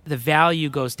 but the value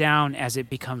goes down as it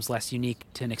becomes less unique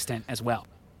to an extent as well.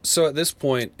 So at this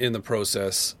point in the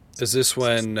process, is this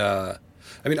when,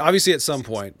 obviously at some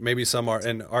point, maybe some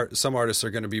artists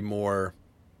are going to be more,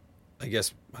 I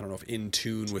guess, I don't know if in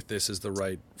tune with this is the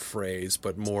right phrase,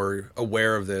 but more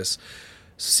aware of this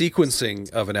sequencing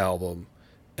of an album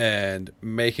and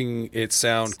making it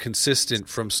sound consistent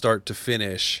from start to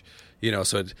finish.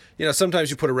 Sometimes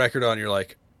you put a record on, you're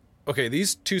like, okay,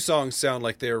 these 2 songs sound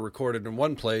like they were recorded in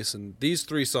one place, and these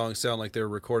 3 songs sound like they were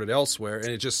recorded elsewhere, and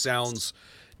it just sounds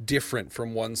different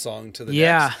from one song to the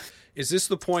next. Is this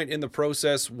the point in the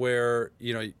process where,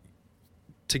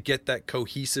 to get that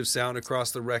cohesive sound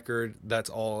across the record, that's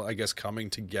all, I guess, coming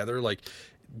together? Like,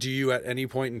 do you at any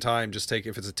point in time just take,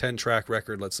 if it's a 10-track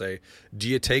record, let's say, do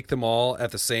you take them all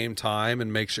at the same time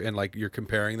and make sure, and like you're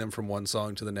comparing them from one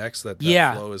song to the next, that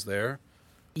flow is there?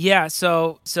 Yeah,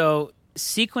 so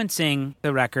sequencing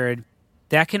the record,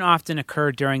 that can often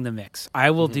occur during the mix.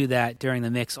 I will do that during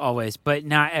the mix always, but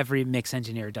not every mix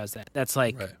engineer does that. That's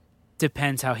like,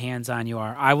 depends how hands-on you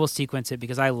are. I will sequence it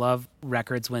because I love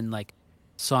records when like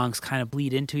songs kind of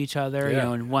bleed into each other,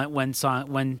 and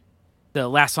when the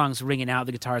last song's ringing out,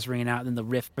 the guitar's ringing out, and then the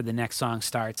riff for the next song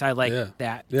starts. I like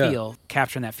that feel,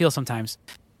 capturing that feel sometimes.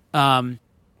 The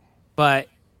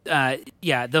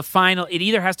final, it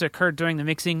either has to occur during the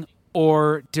mixing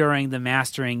or during the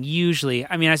mastering. Usually,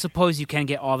 I suppose you can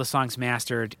get all the songs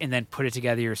mastered and then put it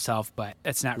together yourself, but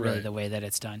that's not really the way that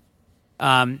it's done.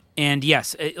 And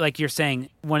yes, like you're saying,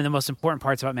 one of the most important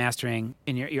parts about mastering,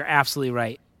 and you're absolutely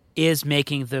right, is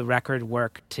making the record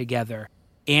work together.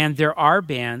 And there are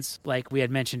bands, like we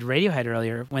had mentioned Radiohead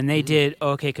earlier, when they did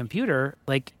OK Computer,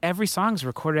 like every song's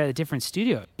recorded at a different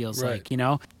studio, it feels like,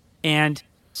 And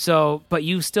so, but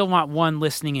you still want one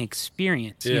listening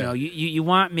experience. You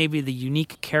want maybe the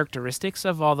unique characteristics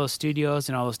of all those studios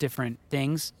and all those different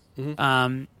things.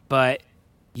 But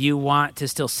you want to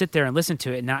still sit there and listen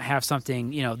to it and not have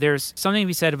something, there's something to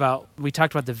be said about, we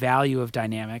talked about the value of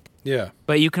dynamic. Yeah.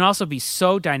 But you can also be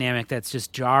so dynamic that's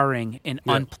just jarring and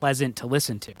unpleasant to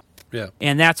listen to. Yeah.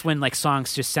 And that's when like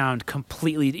songs just sound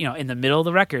completely, in the middle of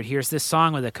the record, here's this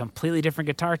song with a completely different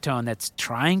guitar tone that's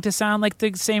trying to sound like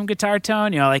the same guitar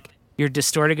tone, like your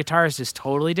distorted guitar is just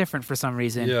totally different for some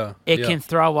reason. Yeah. It can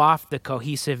throw off the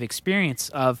cohesive experience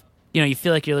of, you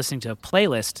feel like you're listening to a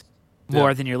playlist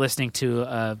more than you're listening to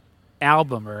a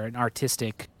album or an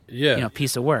artistic,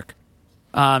 piece of work.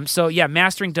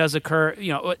 Mastering does occur,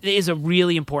 it is a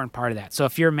really important part of that. So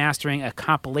if you're mastering a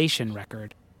compilation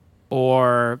record,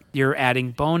 or you're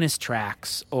adding bonus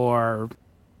tracks, or,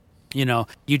 you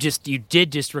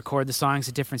did just record the songs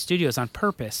at different studios on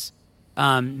purpose,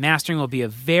 mastering will be a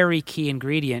very key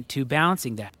ingredient to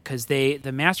balancing that, because the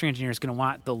mastering engineer is going to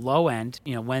want the low end,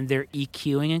 when they're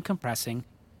EQing and compressing,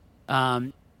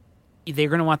 they're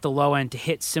going to want the low end to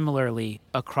hit similarly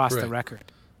across the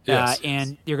record. Yes.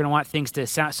 And you're going to want things to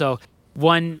sound. So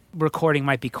one recording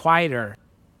might be quieter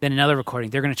than another recording.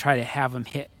 They're going to try to have them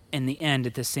hit in the end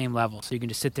at the same level. So you can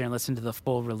just sit there and listen to the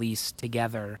full release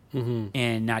together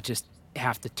and not just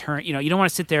have to turn. You don't want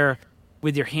to sit there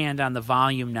with your hand on the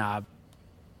volume knob,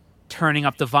 turning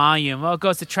up the volume. Oh, it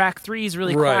goes to track 3 is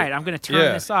really quiet. I'm going to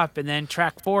turn this up, and then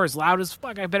track 4 is loud as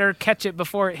fuck. I better catch it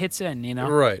before it hits in,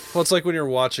 Right. Well, it's like when you're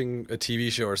watching a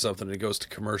TV show or something and it goes to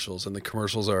commercials, and the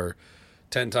commercials are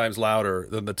 10 times louder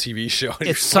than the TV show.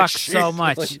 It sucks so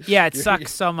much. It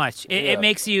sucks so much. It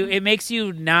makes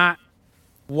you not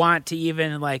want to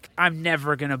even, like, I'm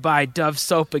never going to buy Dove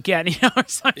soap again, or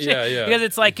something. Yeah. Because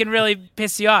it's like, can really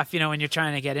piss you off, when you're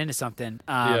trying to get into something.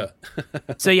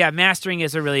 So mastering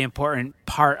is a really important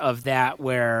part of that,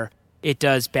 where it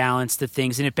does balance the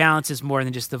things, and it balances more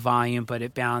than just the volume, but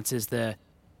it balances the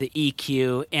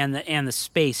EQ and the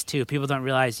space too. People don't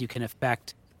realize you can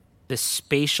affect the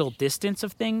spatial distance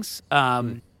of things.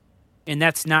 And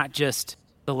that's not just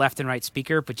the left and right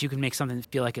speaker, but you can make something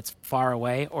feel like it's far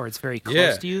away or it's very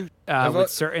close to you with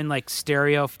certain like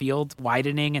stereo field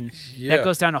widening, and that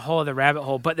goes down a whole other rabbit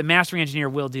hole. But the mastering engineer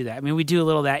will do that. I mean, we do a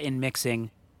little of that in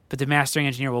mixing, but the mastering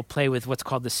engineer will play with what's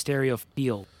called the stereo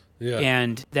field. Yeah.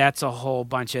 And that's a whole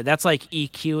bunch of, that's like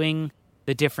EQing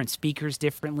the different speakers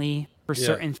differently for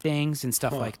certain things and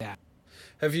stuff like that.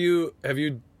 Have you I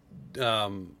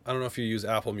don't know if you use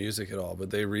Apple Music at all, but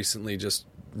they recently just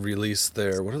released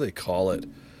their, what do they call it?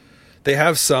 They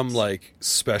have some like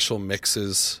special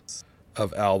mixes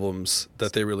of albums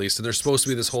that they released, and they're supposed to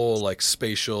be this whole like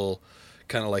spatial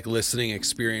kind of like listening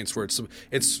experience where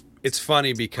it's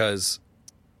funny because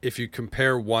if you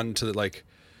compare one to like,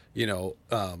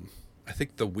 I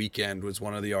think The Weeknd was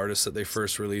one of the artists that they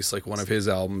first released, like one of his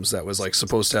albums that was like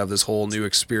supposed to have this whole new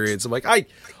experience. I'm like,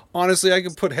 honestly, I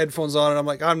could put headphones on and I'm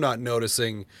like, I'm not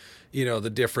noticing,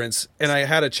 the difference. And I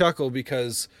had a chuckle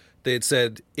because they had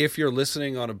said, if you're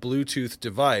listening on a Bluetooth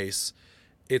device,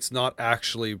 it's not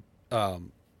actually, how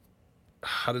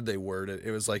did they word it?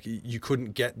 It was like, you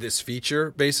couldn't get this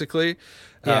feature basically.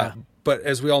 Yeah. But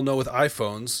as we all know with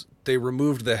iPhones, they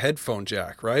removed the headphone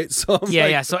jack, right? So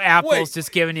So Apple's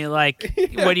just giving you like,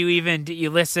 what do you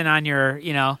listen on your,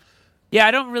 Yeah,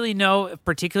 I don't really know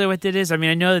particularly what it is. I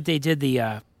mean, I know that they did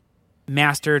the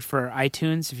mastered for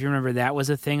iTunes. If you remember, that was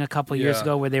a thing a couple years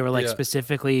ago where they were like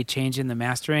specifically changing the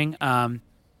mastering.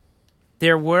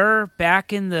 There were,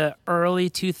 back in the early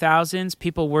 2000s,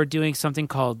 people were doing something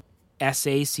called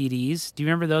SA CDs. Do you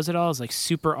remember those at all? It was like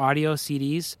super audio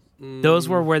CDs. Those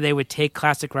were where they would take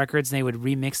classic records and they would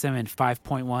remix them in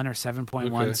 5.1 or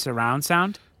 7.1 surround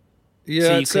sound.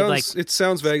 Yeah, so it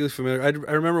sounds vaguely familiar. I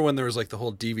remember when there was like the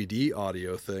whole DVD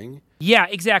audio thing. Yeah,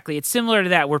 exactly. It's similar to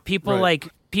that, where people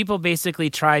people basically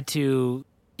tried to,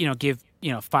 give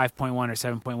 5.1 or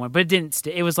 7.1, but it didn't.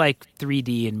 It was like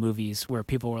 3D in movies where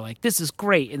people were like, "This is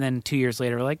great," and then 2 years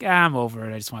later, we're like, "I'm over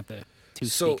it. I just want the two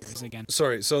speakers again."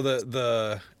 Sorry. So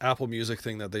the Apple Music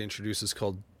thing that they introduced is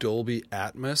called Dolby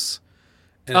Atmos.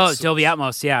 And Dolby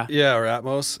Atmos, yeah. Yeah, or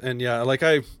Atmos, and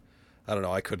I don't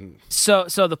know. I couldn't. So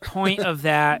the point of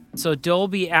that, so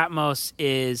Dolby Atmos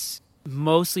is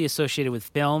mostly associated with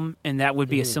film, and that would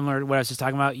be a similar to what I was just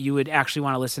talking about. You would actually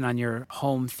want to listen on your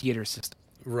home theater system.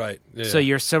 Right. Yeah. So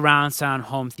your surround sound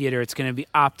home theater, it's going to be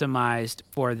optimized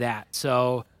for that.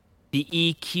 So the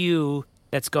EQ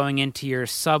that's going into your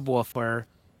subwoofer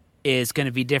is going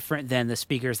to be different than the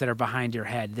speakers that are behind your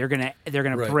head. They're going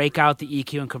to break out the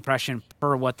EQ and compression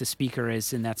per what the speaker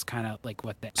is, and that's kind of like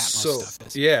what the Atmos stuff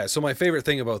is. Yeah, so my favorite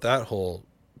thing about that whole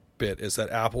bit is that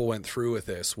Apple went through with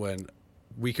this when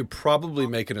we could probably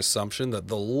make an assumption that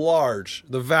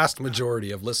the vast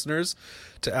majority of listeners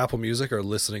to Apple Music are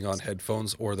listening on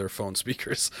headphones or their phone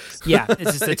speakers. Yeah,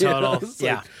 it's just a total,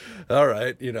 like, all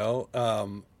right,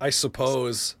 I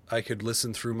suppose I could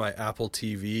listen through my Apple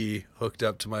TV hooked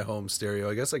up to my home stereo.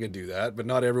 I guess I could do that, but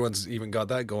not everyone's even got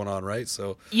that going on, right?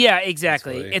 So yeah,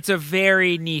 exactly. It's a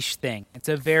very niche thing.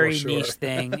 Niche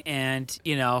thing, and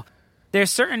there's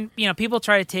certain, people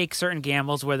try to take certain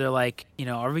gambles where they're like,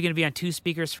 are we going to be on two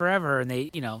speakers forever? And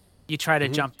they, you try to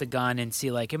jump the gun and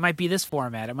see like, it might be this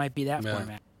format, it might be that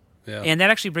format. Yeah. And that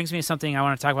actually brings me to something I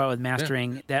want to talk about with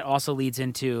mastering that also leads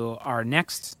into our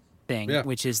next thing,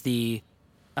 which is the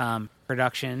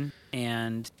production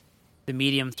and the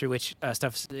medium through which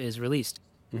stuff is released.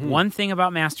 One thing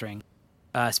about mastering,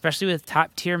 especially with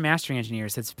top tier mastering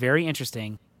engineers, that's very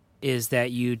interesting, is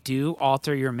that you do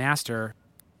alter your master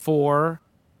for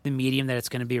the medium that it's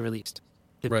going to be released.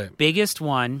 The biggest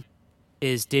one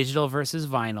is digital versus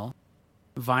vinyl.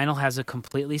 Vinyl has a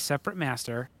completely separate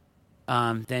master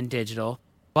than digital,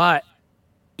 but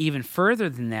even further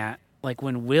than that, like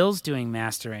when Will's doing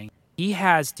mastering, he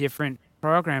has different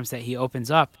programs that he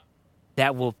opens up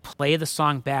that will play the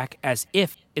song back as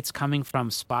if it's coming from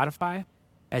Spotify,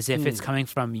 as if it's coming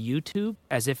from YouTube,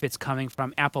 as if it's coming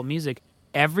from Apple Music.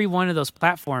 Every one of those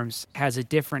platforms has a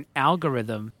different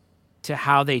algorithm to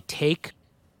how they take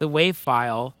the WAV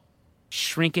file,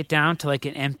 shrink it down to like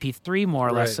an MP3 more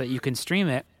or less so that you can stream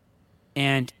it.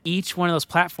 And each one of those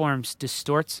platforms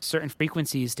distorts certain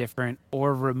frequencies different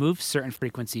or removes certain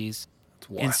frequencies.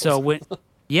 And so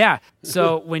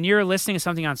when you're listening to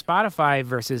something on Spotify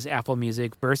versus Apple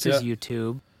Music versus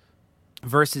YouTube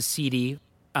versus CD,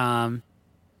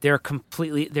 they're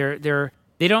completely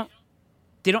they don't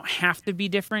have to be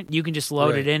different. You can just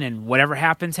load it in, and whatever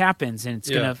happens. And it's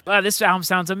this album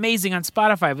sounds amazing on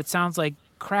Spotify, but sounds like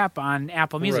crap on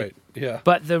Apple Music. Right. Yeah.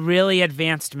 But the really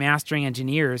advanced mastering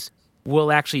engineers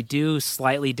will actually do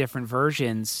slightly different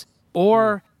versions,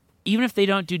 or even if they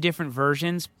don't do different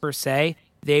versions per se,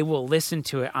 they will listen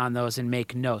to it on those and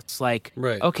make notes. Like,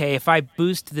 okay, if I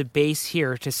boost the bass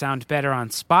here to sound better on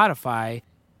Spotify,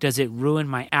 does it ruin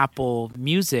my Apple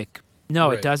Music?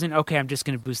 No, it doesn't. Okay, I'm just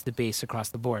going to boost the bass across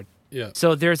the board. Yeah.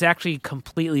 So there's actually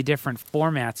completely different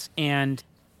formats, and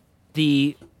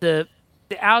the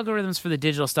algorithms for the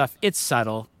digital stuff, it's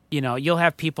subtle. You know, you'll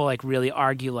have people like really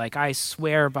argue, like, I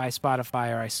swear by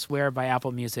Spotify or I swear by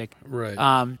Apple Music. Right.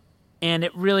 And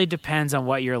it really depends on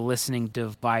what your listening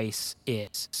device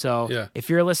is. So if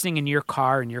you're listening in your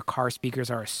car and your car speakers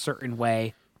are a certain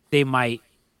way, they might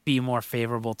be more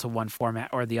favorable to one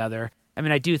format or the other. I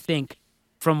mean, I do think,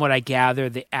 from what I gather,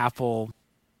 the Apple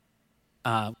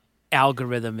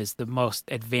algorithm is the most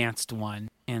advanced one.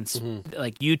 And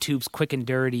like YouTube's quick and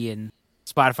dirty, and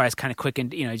Spotify's kind of quick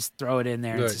and, you just throw it in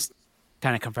there and just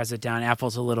kind of compress it down.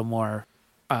 Apple's a little more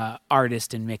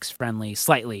artist and mix friendly,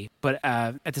 slightly, but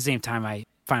at the same time, I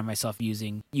find myself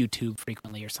using YouTube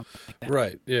frequently or something like that.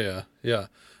 Right. Yeah.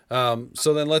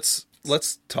 So then let's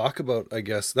talk about, I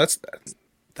guess that's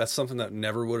something that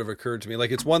never would have occurred to me.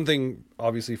 Like, it's one thing,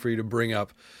 obviously, for you to bring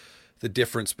up the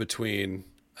difference between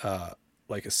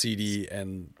like a CD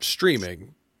and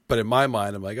streaming. But in my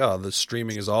mind, I'm like, oh, the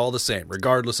streaming is all the same,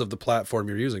 regardless of the platform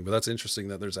you're using. But that's interesting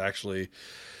that there's actually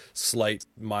slight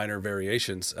minor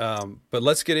variations. But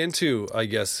let's get into, I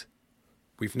guess,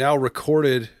 we've now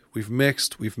recorded, we've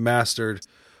mixed, we've mastered.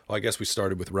 Well, I guess we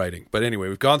started with writing. But anyway,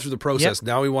 we've gone through the process. Yep.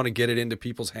 Now we want to get it into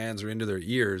people's hands or into their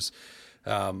ears.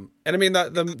 And I mean,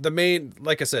 the main,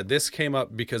 like I said, this came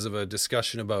up because of a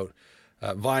discussion about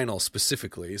vinyl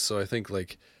specifically. So I think,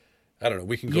 like, I don't know,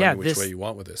 we can go any which way you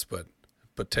want with this, but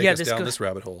take us down this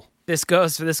rabbit hole. This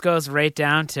goes right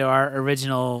down to our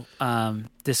original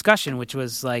discussion, which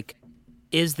was like,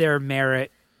 is there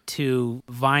merit to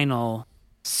vinyl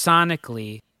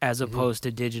sonically as opposed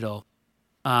to digital?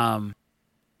 And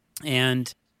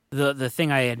the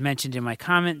thing I had mentioned in my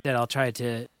comment that I'll try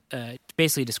to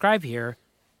basically describe here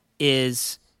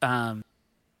is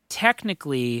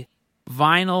technically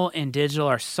vinyl and digital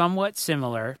are somewhat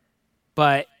similar,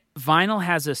 but vinyl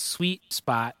has a sweet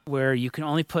spot where you can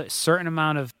only put a certain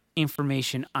amount of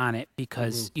information on it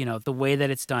because, the way that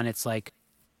it's done, it's like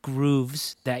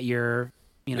grooves that your,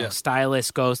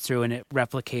 stylus goes through and it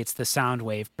replicates the sound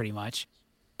wave pretty much.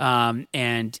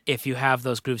 And if you have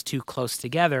those grooves too close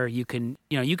together, you can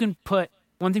put,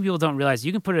 one thing people don't realize,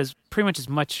 you can put pretty much as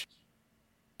much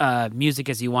music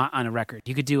as you want on a record.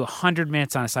 You could do 100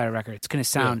 minutes on a side of a record. It's going to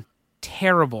sound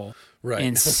terrible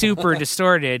and super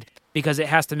distorted because it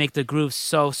has to make the grooves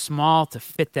so small to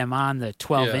fit them on the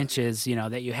 12 inches,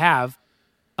 that you have.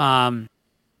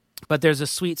 But there's a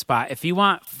sweet spot. If you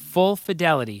want full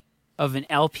fidelity of an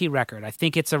LP record, I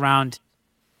think it's around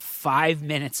 5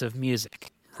 minutes of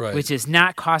music, which is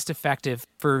not cost effective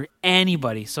for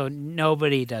anybody. So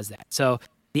nobody does that. So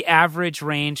the average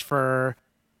range for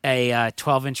a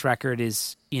 12-inch record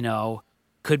is,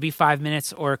 could be 5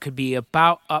 minutes, or it could be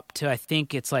about up to, I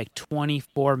think it's like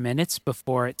 24 minutes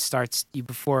before it starts,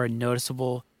 before a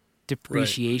noticeable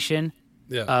depreciation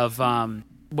of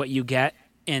what you get.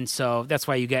 And so that's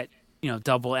why you get,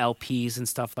 double LPs and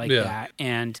stuff like that.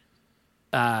 And,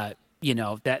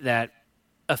 that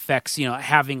affects,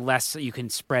 having less, so you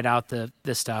can spread out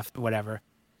the stuff, whatever.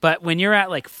 But when you're at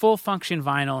like full function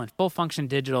vinyl and full function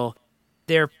digital,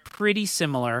 they're pretty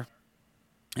similar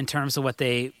in terms of what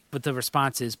the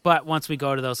response is. But once we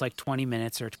go to those like 20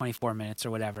 minutes or 24 minutes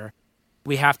or whatever,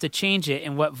 we have to change it.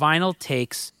 And what vinyl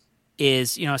takes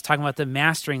is, I was talking about the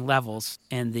mastering levels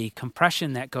and the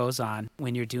compression that goes on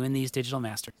when you're doing these digital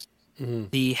masters. Mm-hmm.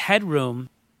 The headroom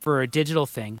for a digital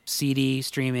thing, CD,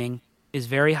 streaming, is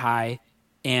very high,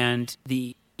 and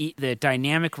the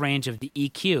dynamic range of the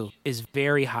EQ is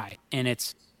very high. And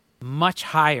it's much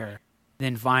higher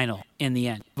than vinyl in the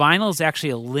end. Vinyl is actually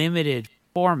a limited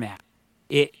format.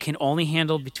 It can only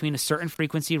handle between a certain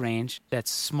frequency range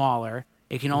that's smaller.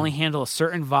 It can only handle a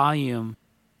certain volume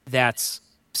that's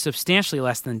substantially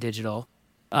less than digital.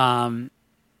 And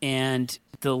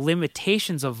the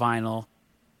limitations of vinyl,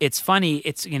 it's funny,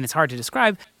 it's hard to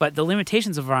describe, but the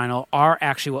limitations of vinyl are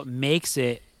actually what makes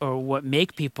it, or what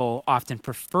make people often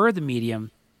prefer the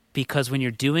medium, because when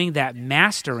you're doing that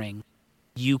mastering,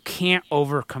 you can't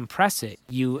over compress it.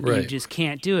 You just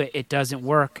can't do it. It doesn't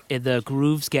work. The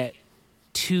grooves get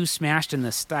too smashed in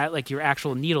the style, like your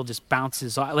actual needle just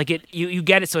bounces off. Like you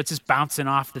get it, so it's just bouncing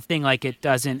off the thing. Like it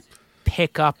doesn't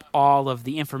pick up all of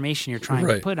the information you're trying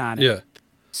to put on it. Yeah.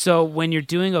 So when you're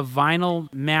doing a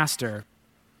vinyl master,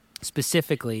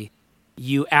 specifically,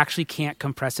 you actually can't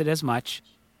compress it as much,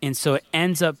 and so it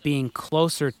ends up being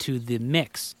closer to the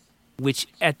mix, which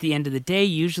at the end of the day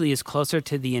usually is closer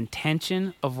to the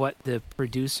intention of what the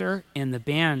producer and the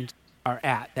band are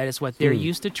at. That is what they're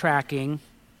used to tracking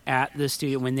at the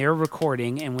studio when they're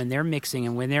recording and when they're mixing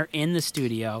and when they're in the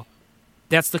studio.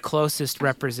 That's the closest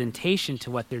representation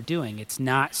to what they're doing. It's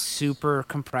not super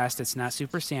compressed. It's not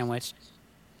super sandwiched.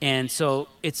 And so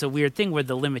it's a weird thing where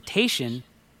the limitation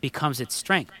becomes its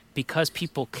strength. Because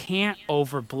people can't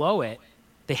overblow it,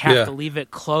 they have to leave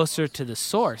it closer to the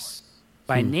source.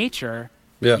 By nature,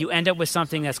 you end up with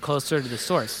something that's closer to the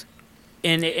source.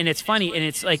 And it's funny, and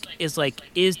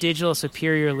is digital a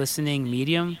superior listening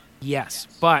medium? Yes,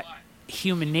 but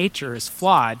human nature is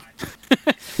flawed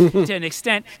to an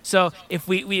extent. So if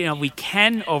we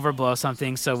can overblow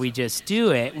something, so we just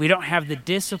do it. We don't have the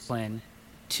discipline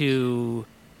to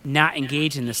not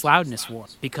engage in this loudness war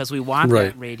because we want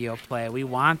that radio play, we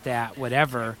want that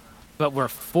whatever, but we're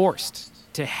forced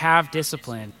to have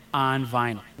discipline on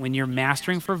vinyl. When you're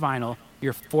mastering for vinyl,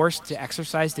 you're forced to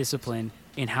exercise discipline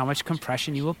in how much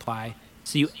compression you apply,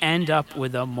 so you end up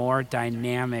with a more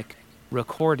dynamic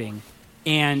recording,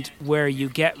 and where you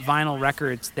get vinyl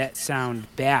records that sound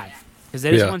bad. Because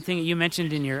that is one thing that you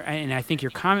mentioned and I think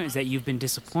your comment is that you've been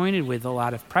disappointed with a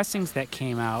lot of pressings that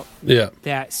came out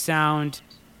that sound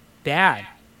bad.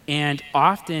 And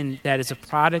often that is a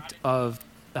product of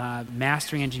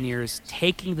mastering engineers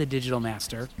taking the digital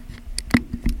master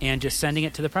and just sending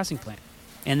it to the pressing plant.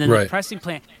 And then the pressing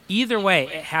plant, either way,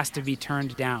 it has to be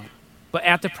turned down. But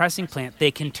at the pressing plant,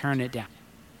 they can turn it down.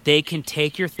 They can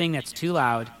take your thing that's too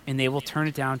loud and they will turn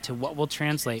it down to what will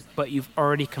translate, but you've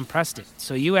already compressed it.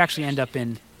 So you actually end up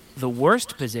in the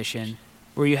worst position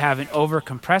where you have an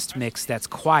over-compressed mix that's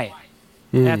quiet.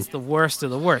 That's the worst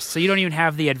of the worst. So you don't even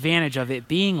have the advantage of it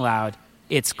being loud.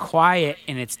 It's quiet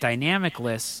and it's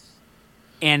dynamicless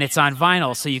and it's on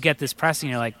vinyl. So you get this pressing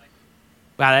and you're like,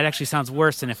 wow, that actually sounds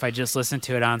worse than if I just listened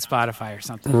to it on Spotify or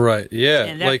something. Right, yeah.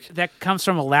 And that comes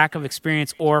from a lack of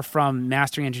experience or from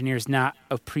mastering engineers not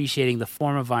appreciating the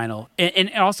form of vinyl.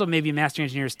 And also maybe mastering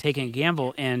engineers taking a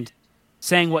gamble and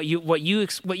saying what you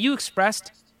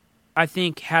expressed, I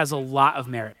think, has a lot of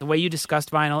merit. The way you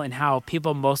discussed vinyl and how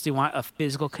people mostly want a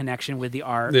physical connection with the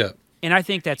art. Yeah. And I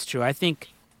think that's true. I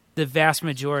think the vast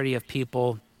majority of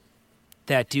people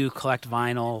that do collect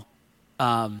vinyl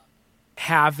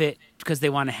have it because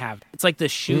they want to have it. It's like the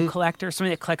shoe collector,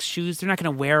 somebody that collects shoes. They're not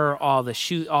going to wear all the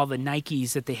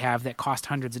Nikes that they have that cost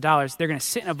hundreds of dollars. They're going to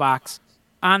sit in a box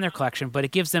on their collection, but it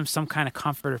gives them some kind of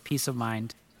comfort or peace of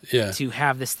mind to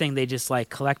have this thing. They just like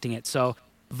collecting it. So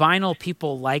vinyl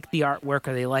people like the artwork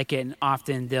or they like it, and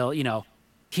often they'll,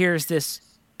 here's this,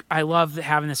 I love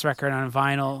having this record on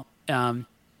vinyl,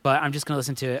 but I'm just going to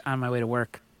listen to it on my way to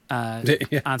work on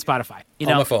Spotify.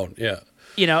 On my phone,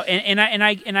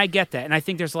 and I get that, and I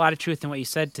think there's a lot of truth in what you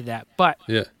said to that. But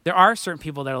there are certain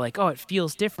people that are like, oh, it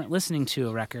feels different listening to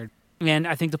a record. And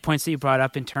I think the points that you brought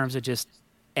up in terms of just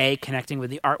A, connecting with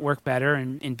the artwork better,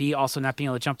 and B, also not being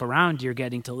able to jump around, you're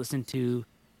getting to listen to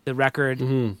the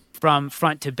record from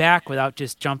front to back without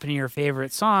just jumping to your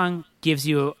favorite song, gives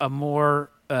you a more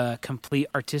complete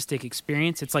artistic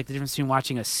experience. It's like the difference between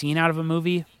watching a scene out of a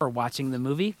movie or watching the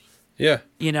movie. Yeah.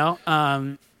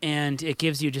 And it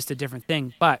gives you just a different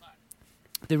thing. But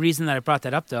the reason that I brought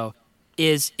that up, though,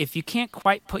 is if you can't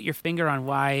quite put your finger on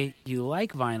why you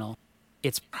like vinyl,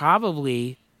 it's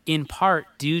probably in part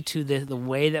due to the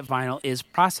way that vinyl is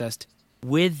processed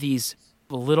with these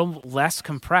a little less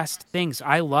compressed things.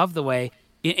 I love the way,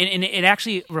 and it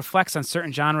actually reflects on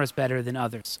certain genres better than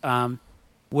others.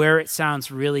 Where it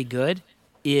sounds really good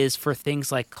is for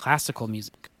things like classical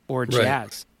music or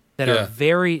jazz. That are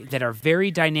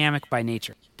very dynamic by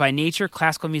nature. By nature,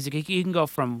 classical music, you can go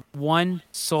from one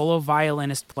solo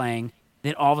violinist playing,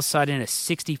 then all of a sudden a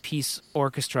 60-piece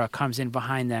orchestra comes in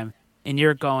behind them, and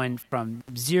you're going from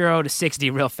 0 to 60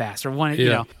 real fast, or one,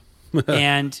 Yeah.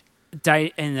 and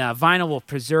vinyl will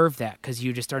preserve that because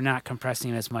you just are not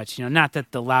compressing it as much. Not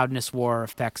that the loudness war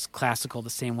affects classical the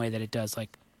same way that it does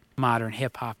like modern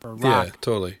hip hop or rock. Yeah,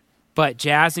 totally. But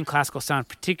jazz and classical sound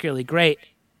particularly great.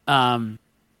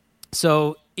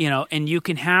 So, and you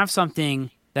can have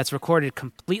something that's recorded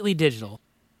completely digital,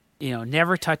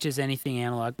 never touches anything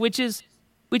analog, which is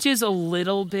a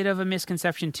little bit of a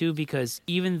misconception too, because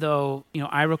even though,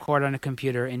 I record on a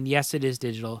computer and yes, it is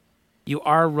digital, you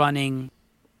are running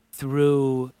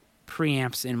through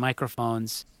preamps and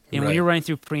microphones. And when you're running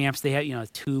through preamps, they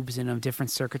have, tubes in them,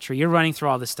 different circuitry. You're running through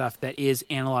all this stuff that is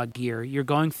analog gear. You're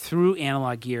going through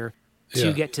analog gear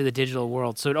to get to the digital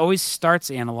world. So it always starts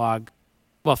analog.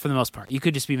 Well, for the most part, you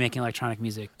could just be making electronic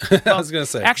music. Well, I was going to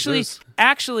say.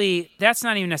 Actually, that's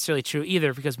not even necessarily true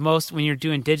either, because when you're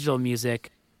doing digital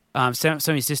music,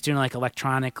 somebody's just doing like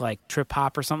electronic, like trip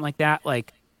hop or something like that.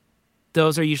 Like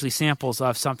those are usually samples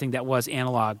of something that was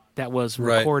analog, that was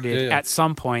recorded at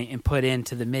some point and put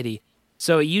into the MIDI.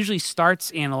 So it usually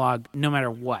starts analog no matter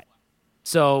what.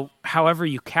 So however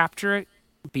you capture it,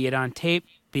 be it on tape,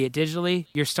 be it digitally,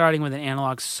 you're starting with an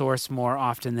analog source more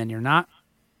often than you're not.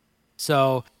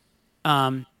 So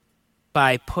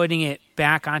by putting it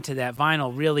back onto that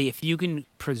vinyl, really, if you can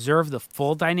preserve the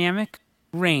full dynamic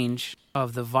range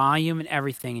of the volume and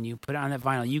everything, and you put it on that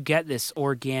vinyl, you get this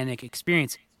organic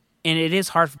experience. And it is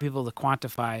hard for people to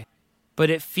quantify, but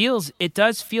it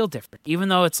does feel different. Even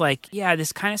though it's like, yeah,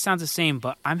 this kind of sounds the same,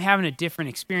 but I'm having a different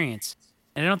experience.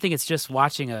 And I don't think it's just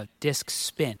watching a disc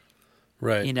spin.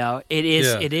 Right. It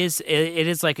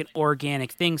is like an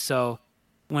organic thing. So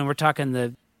when we're talking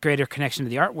the greater connection to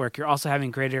the artwork, you're also having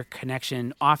greater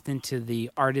connection often to the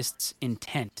artist's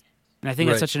intent. And I think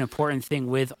that's such an important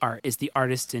thing with art, is the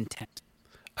artist's intent.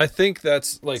 I think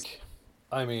that's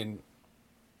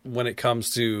when it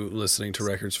comes to listening to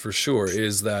records, for sure,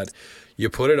 is that you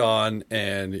put it on,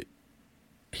 and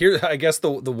here, I guess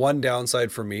the one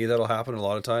downside for me that'll happen a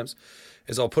lot of times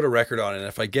is I'll put a record on, and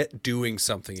if I get doing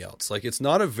something else, like it's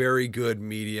not a very good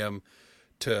medium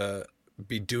to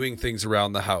be doing things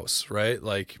around the house, right?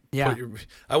 Like,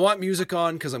 I want music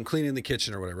on because I'm cleaning the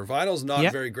kitchen or whatever. Vinyl's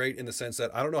not very great in the sense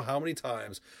that I don't know how many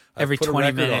times I've every put 20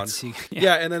 a record minutes. on.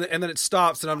 And then it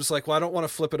stops, and I'm just like, well, I don't want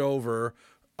to flip it over.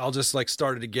 I'll just like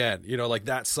start it again, like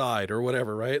that side or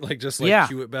whatever, right? Like just like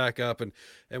cue it back up and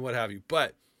what have you.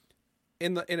 But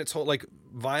in its whole, like,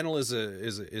 vinyl is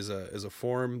a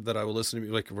form that I will listen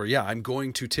to, like, where I'm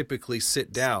going to typically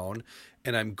sit down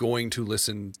and I'm going to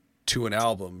listen to an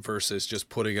album versus just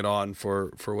putting it on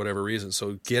for whatever reason.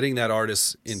 So getting that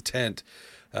artist's intent,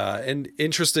 and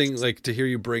interesting, like, to hear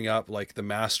you bring up like the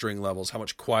mastering levels, how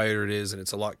much quieter it is, and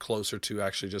it's a lot closer to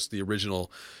actually just the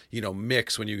original,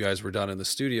 mix when you guys were done in the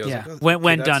studio. Yeah, like,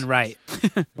 when done right.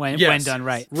 when done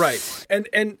right. Right.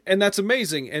 And that's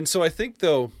amazing. And so I think,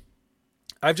 though,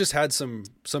 I've just had some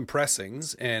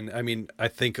pressings, and I mean, I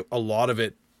think a lot of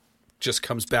it just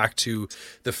comes back to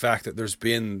the fact that there's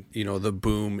been, the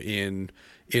boom in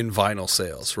vinyl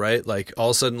sales, right? Like, all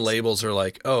of a sudden labels are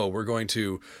like, oh, we're going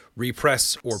to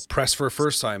repress or press for a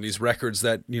first time these records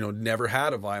that, never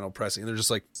had a vinyl pressing. And they're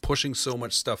just like pushing so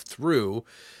much stuff through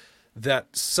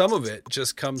that some of it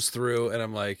just comes through. And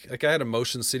I'm like I had a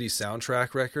Motion City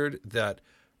soundtrack record that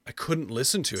I couldn't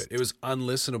listen to it. It was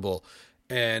unlistenable.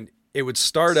 And it would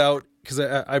start out, because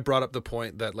I brought up the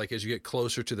point that, like, as you get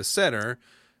closer to the center,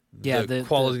 the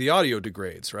quality of the audio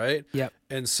degrades, right? Yep.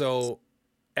 And so,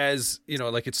 as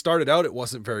like, it started out, it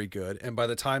wasn't very good, and by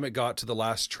the time it got to the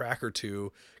last track or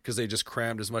two, because they just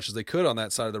crammed as much as they could on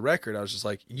that side of the record, I was just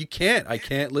like, I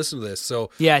can't listen to this. So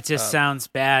it just sounds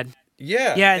bad.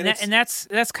 Yeah, and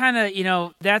that's kind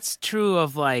of, that's true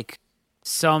of like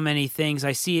so many things.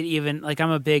 I see it even, like,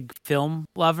 I'm a big film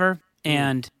lover,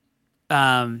 and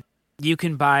you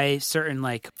can buy certain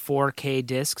like 4K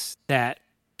discs that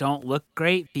don't look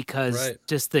great because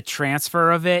just the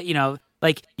transfer of it,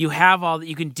 like, you have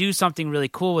you can do something really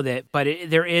cool with it, but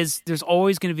there's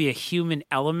always going to be a human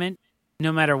element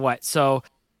no matter what. So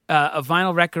a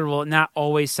vinyl record will not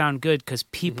always sound good because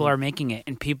people are making it,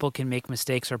 and people can make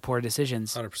mistakes or poor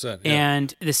decisions. 100%. Yeah.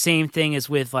 And the same thing is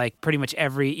with like pretty much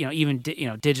every, even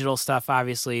digital stuff.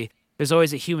 Obviously, there's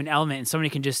always a human element, and somebody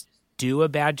can just do a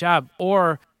bad job.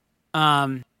 Or,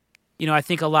 I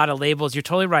think a lot of labels, you're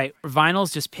totally right.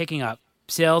 Vinyl's just picking up.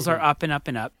 Sales are up and up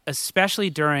and up, especially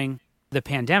during the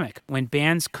pandemic when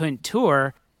bands couldn't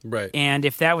tour. Right. And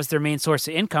if that was their main source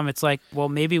of income, it's like, well,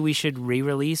 maybe we should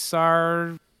re-release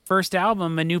our first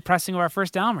album, a new pressing of our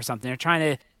first album or something. They're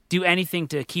trying to do anything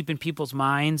to keep in people's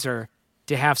minds or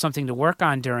to have something to work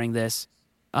on during this.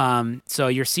 So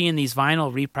you're seeing these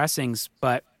vinyl repressings,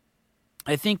 but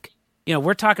I think,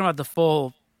 we're talking about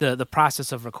the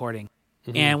process of recording.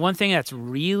 Mm-hmm. And one thing that's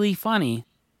really funny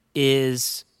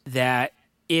is that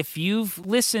if you've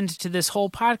listened to this whole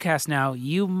podcast now,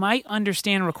 you might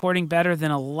understand recording better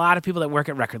than a lot of people that work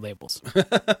at record labels.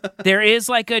 There is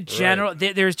like a general,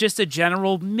 there's just a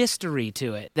general mystery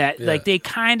to it that like they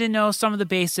kind of know some of the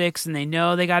basics and they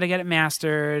know they got to get it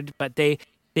mastered, but they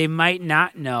might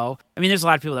not know. I mean, there's a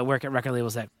lot of people that work at record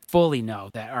labels that fully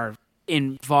know, that are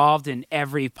involved in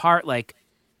every part. Like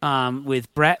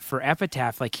with Brett for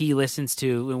Epitaph, like he listens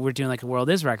to, when we're doing like a World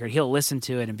Is record, he'll listen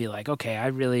to it and be like, okay, I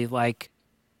really like,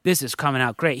 this is coming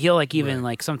out great. He'll like even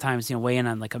like sometimes, weigh in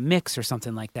on like a mix or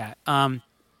something like that.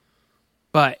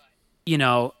 But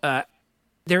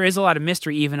there is a lot of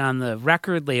mystery even on the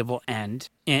record label end.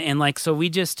 And like, so we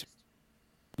just,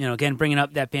 again, bringing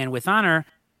up that band With Honor,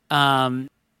 we're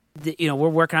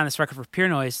working on this record for Pure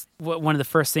Noise. One of the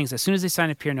first things, as soon as they signed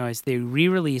to Pure Noise, they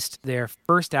re-released their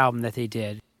first album that they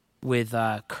did with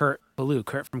Kurt Ballou,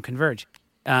 Kurt from Converge.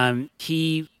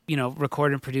 He,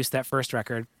 recorded and produced that first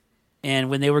record.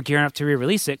 And when they were gearing up to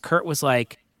re-release it, Kurt was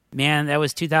like, man, that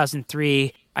was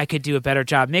 2003. I could do a better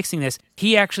job mixing this.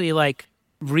 He actually like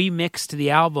remixed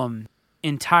the album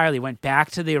entirely, went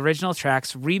back to the original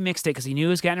tracks, remixed it because he knew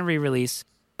it was getting a re-release.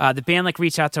 The band like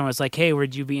reached out to him and was like, hey,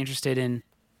 would you be interested in,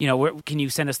 can you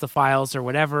send us the files or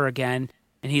whatever again?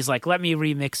 And he's like, let me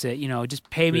remix it, just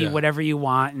pay me whatever you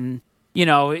want. And,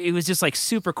 it was just like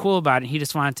super cool about it. He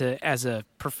just wanted to, as a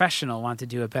professional, want to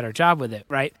do a better job with it,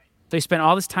 right? So he spent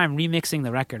all this time remixing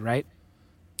the record, right?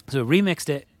 So remixed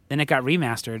it, then it got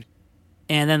remastered,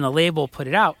 and then the label put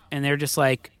it out, and they're just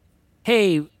like,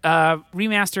 hey,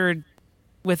 remastered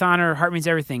With Honor, Heart Means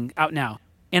Everything, out now.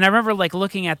 And I remember like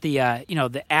looking at the,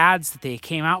 the ads that they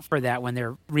came out for that when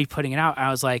they're re-putting it out, and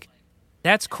I was like,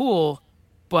 that's cool,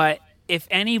 but if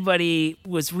anybody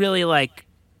was really like,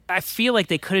 I feel like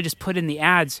they could have just put in the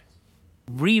ads,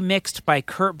 remixed by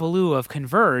Kurt Ballou of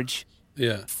Converge,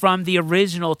 from the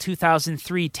original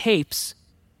 2003 tapes,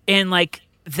 and like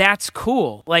that's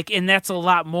cool, like, and that's a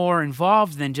lot more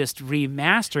involved than just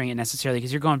remastering it necessarily,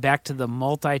 because you're going back to the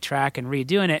multi-track and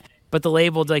redoing it. But the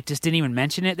label like just didn't even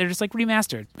mention it. They're just like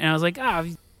remastered, and I was like,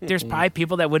 there's probably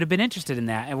people that would have been interested in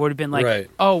that and would have been like,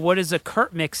 oh, what does a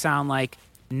Kurt mix sound like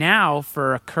now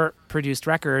for a Kurt produced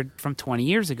record from 20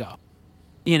 years ago?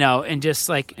 And just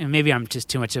like, and maybe I'm just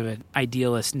too much of an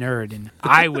idealist nerd, and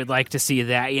I would like to see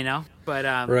that, But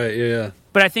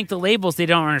But I think the labels, they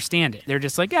don't understand it. They're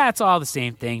just like, it's all the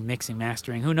same thing, mixing,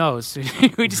 mastering. Who knows?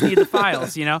 We just need the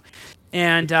files,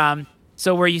 And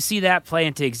so where you see that play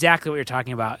into exactly what you're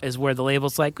talking about is where the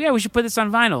label's like, we should put this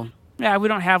on vinyl. Yeah, we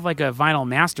don't have like a vinyl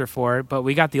master for it, but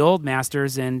we got the old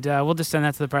masters, and we'll just send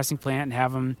that to the pressing plant and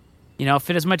have them,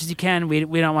 fit as much as you can. We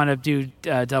don't want to do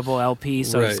double LP,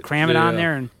 so just cram it on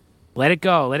there and let it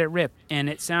go, let it rip. And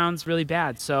it sounds really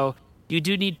bad. So you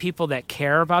do need people that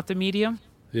care about the medium.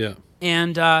 Yeah.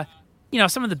 And,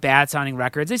 some of the bad sounding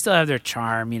records, they still have their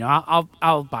charm.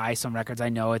 I'll buy some records. I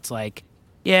know it's like,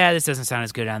 this doesn't sound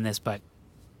as good on this, but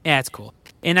it's cool.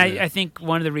 And I think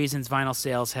one of the reasons vinyl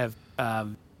sales have,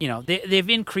 they've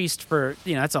increased for,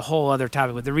 that's a whole other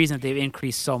topic, but the reason that they've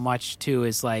increased so much too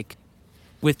is like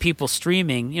with people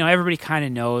streaming, everybody kind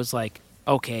of knows like,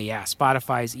 okay,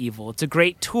 Spotify's evil. It's a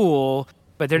great tool,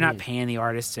 but they're not paying the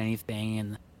artists anything.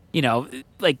 And,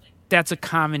 like that's a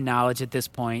common knowledge at this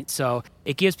point. So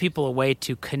it gives people a way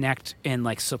to connect and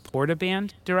like support a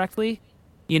band directly.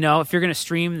 If you're going to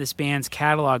stream this band's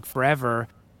catalog forever,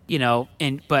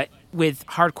 but with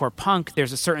hardcore punk,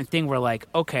 there's a certain thing where like,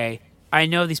 okay, I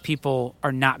know these people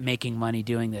are not making money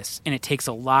doing this, and it takes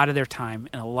a lot of their time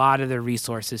and a lot of their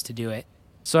resources to do it.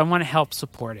 So I want to help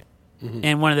support it. Mm-hmm.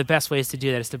 And one of the best ways to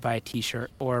do that is to buy a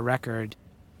t-shirt or a record.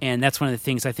 And that's one of the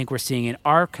things I think we're seeing in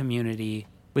our community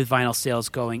with vinyl sales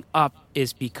going up,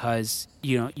 is because,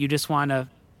 you just want to,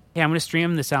 I'm going to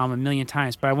stream this album a million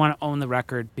times, but I want to own the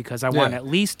record because I want at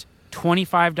least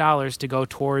 $25 to go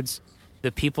towards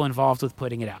the people involved with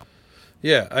putting it out.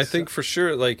 Yeah, I think for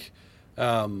sure, like,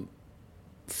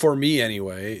 for me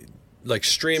anyway, like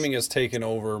streaming has taken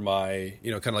over my,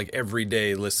 kind of like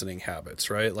everyday listening habits,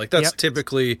 right? Like that's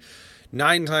typically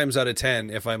 9 times out of 10,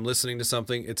 if I'm listening to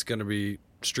something, it's going to be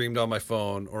streamed on my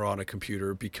phone or on a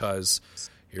computer, because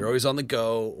you're always on the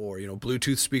go, or,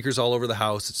 Bluetooth speakers all over the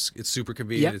house. It's super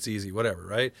convenient. It's easy, whatever.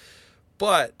 Right.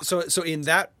 But so in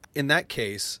that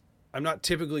case, I'm not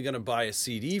typically going to buy a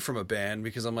CD from a band,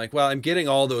 because I'm like, well, I'm getting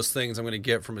all those things I'm going to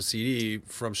get from a CD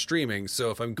from streaming.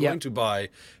 So if I'm going to buy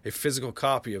a physical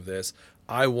copy of this,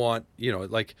 I want,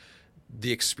 like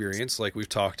the experience, like we've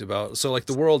talked about. So like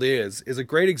The World is a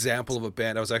great example of a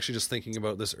band. I was actually just thinking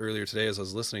about this earlier today as I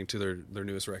was listening to their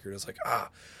newest record. It's like,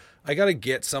 I got to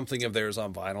get something of theirs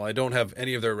on vinyl. I don't have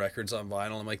any of their records on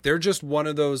vinyl. I'm like, they're just one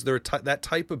of those, that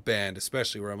type of band,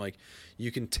 especially where I'm like,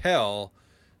 you can tell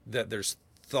that there's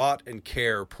thought and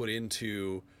care put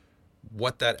into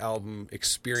what that album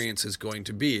experience is going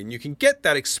to be. And you can get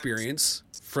that experience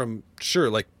from, sure,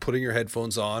 like putting your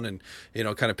headphones on and, you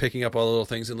know, kind of picking up all the little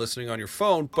things and listening on your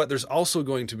phone. But there's also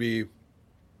going to be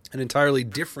an entirely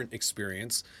different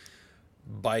experience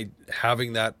by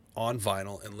having that on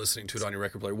vinyl and listening to it on your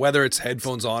record player, whether it's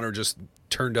headphones on or just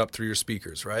turned up through your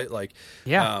speakers, right? Like,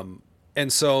 Yeah.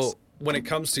 And so when it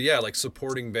comes to, like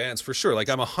supporting bands, for sure, like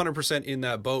I'm 100% in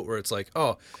that boat where it's like,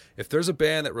 oh, if there's a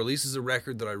band that releases a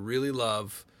record that I really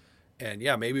love, and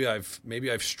maybe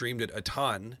I've streamed it a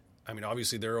ton. I mean,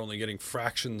 obviously they're only getting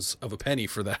fractions of a penny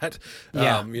for that, you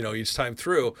know, each time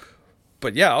through.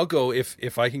 But yeah, I'll go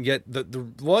if I can get the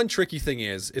one tricky thing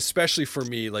is, especially for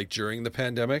me, like during the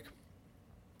pandemic,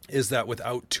 is that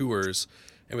without tours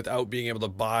and without being able to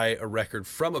buy a record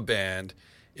from a band,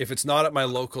 if it's not at my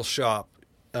local shop,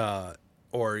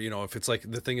 or, you know, if it's like,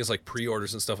 the thing is like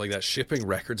pre-orders and stuff like that, shipping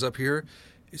records up here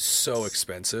is so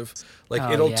expensive.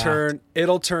 Like it'll turn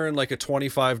like a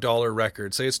 $25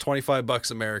 record. Say it's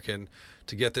 $25 American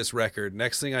to get this record.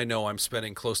 Next thing I know, I'm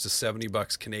spending close to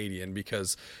 $70 Canadian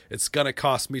because it's going to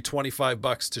cost me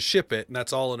 $25 to ship it. And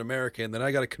that's all in American. And then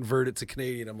I got to convert it to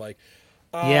Canadian. I'm like,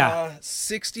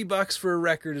 $60 for a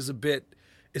record is a bit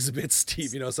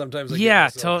steep, you know. Sometimes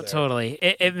totally.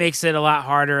 It makes it a lot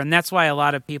harder, and that's why a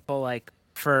lot of people, like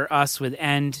for us with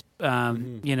End,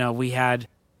 you know, we had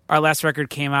our last record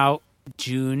came out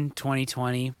June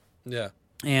 2020,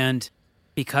 and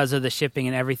because of the shipping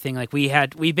and everything, like we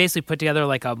basically put together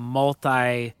like a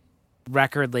multi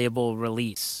record label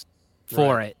release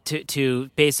for it to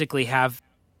basically have,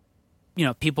 you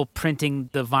know, people printing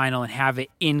the vinyl and have it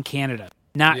in Canada,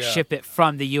 not ship it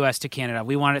from the US to Canada.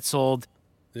 We want it sold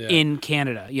in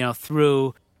Canada, you know,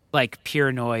 through like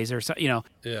Pure Noise or so, you know.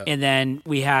 And then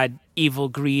we had Evil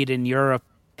Greed in Europe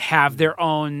have their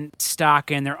own stock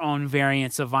and their own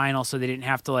variants of vinyl, so they didn't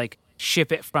have to like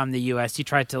ship it from the US. He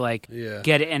tried to like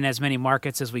get it in as many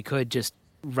markets as we could, just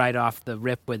right off the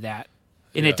rip with that.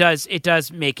 And it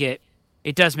does make it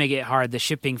hard, the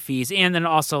shipping fees. And then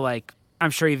also, like, I'm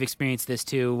sure you've experienced this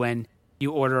too, when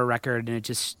you order a record and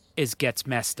it gets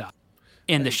messed up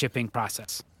in the shipping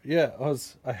process. Yeah,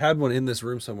 I had one in this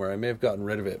room somewhere. I may have gotten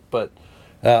rid of it, but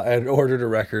I had ordered a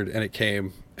record and it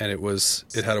came and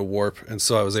it had a warp, and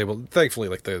so I was able. Thankfully,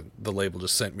 like the label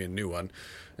just sent me a new one,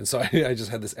 and so I just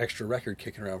had this extra record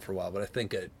kicking around for a while. But I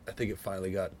think it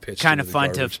finally got pitched. Kind of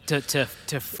fun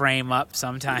to frame up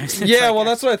sometimes. Yeah, well,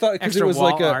 that's what I thought, because it was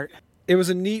like art. It was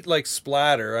a neat like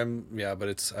splatter.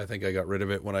 But I think I got rid of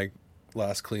it when I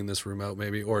last cleaned this room out,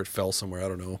 maybe, or it fell somewhere. I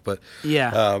don't know, but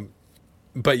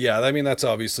But yeah, I mean, that's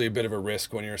obviously a bit of a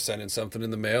risk when you're sending something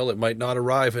in the mail. It might not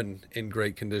arrive in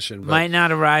great condition. But... Might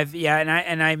not arrive, yeah.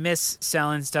 And I miss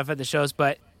selling stuff at the shows,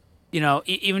 but you know,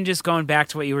 even just going back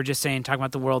to what you were just saying, talking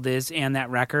about The World Is and that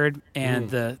record and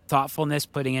the thoughtfulness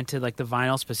putting into like the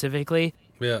vinyl specifically.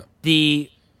 Yeah.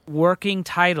 The working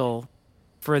title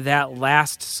for that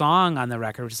last song on the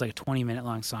record, which is like a 20-minute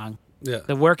long song. Yeah.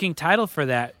 The working title for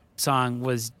that song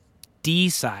was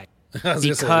D-side. I was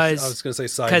going to say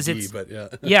side D, but yeah.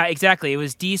 Yeah, exactly. It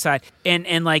was D-side.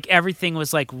 And like everything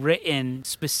was like written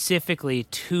specifically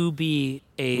to be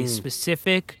a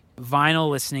specific vinyl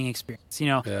listening experience, you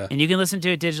know. Yeah. And you can listen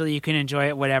to it digitally, you can enjoy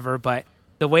it, whatever, but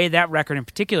the way that record in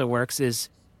particular works is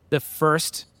the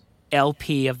first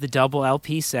LP of the double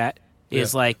LP set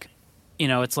is like, you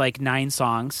know, it's like 9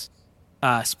 songs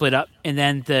split up, and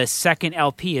then the second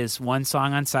LP is 1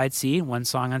 song on side C and 1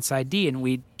 song on side D, and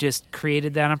we just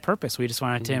created that on purpose. We just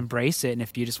wanted to embrace it, and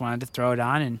if you just wanted to throw it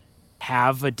on and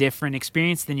have a different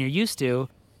experience than you're used to,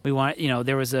 we want, you know,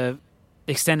 there was a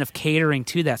extent of catering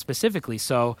to that specifically.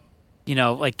 So, you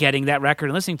know, like getting that record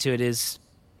and listening to it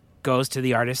goes to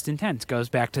the artist's intent, goes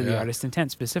back to the artist's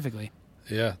intent specifically.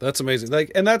 Yeah, that's amazing.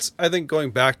 Like, and that's, I think,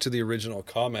 going back to the original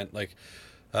comment, like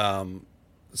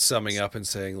summing up and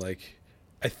saying, like,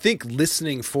 I think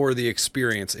listening for the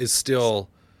experience is still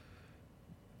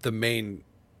the main,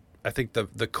 I think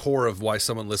the core of why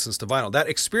someone listens to vinyl. That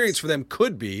experience for them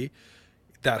could be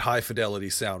that high fidelity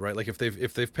sound, right? Like if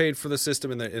they've paid for the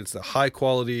system and it's the high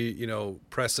quality, you know,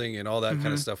 pressing and all that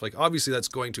kind of stuff, like obviously that's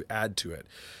going to add to it.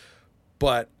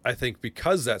 But I think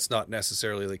because that's not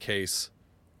necessarily the case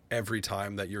every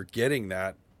time that you're getting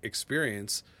that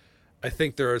experience, I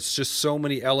think there's just so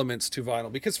many elements to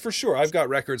vinyl, because for sure I've got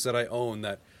records that I own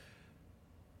that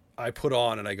I put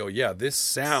on and I go, yeah, this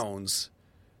sounds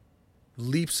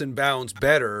leaps and bounds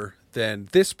better than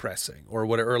this pressing or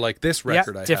whatever, or like this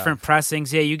record I different have.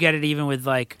 pressings. Yeah, you get it even with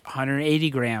like 180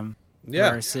 gram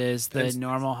Yeah. versus the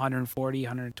normal 140,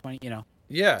 120, you know.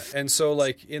 Yeah, and so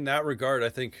like in that regard, I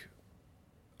think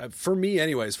for me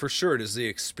anyways, for sure it is the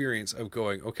experience of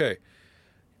going, okay,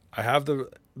 I have the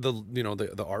you know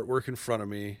the artwork in front of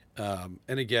me. And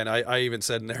again, I even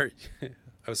said in there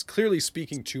I was clearly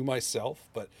speaking to myself,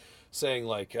 but saying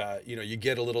like, you know, you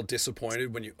get a little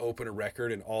disappointed when you open a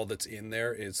record and all that's in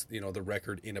there is, you know, the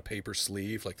record in a paper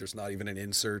sleeve. Like there's not even an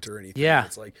insert or anything. Yeah.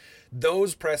 It's like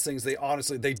those pressings,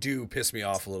 they do piss me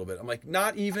off a little bit. I'm like,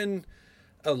 not even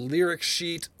a lyric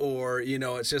sheet or, you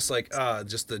know, it's just like,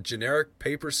 just the generic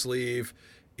paper sleeve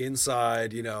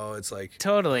inside, you know, it's like.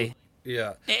 Totally.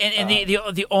 Yeah. And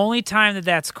the only time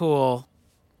that's cool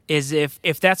is if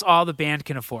that's all the band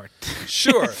can afford.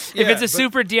 Sure. If it's a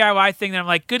super DIY thing, then I'm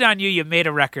like, good on you. You made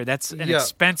a record. That's an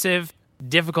expensive,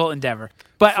 difficult endeavor.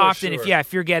 But For often, sure.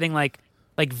 if you're getting like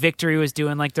Victory was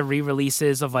doing like the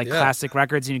re-releases of like classic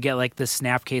records, and you get like the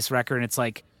Snapcase record, and it's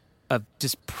like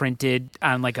just printed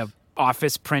on like a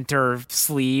office printer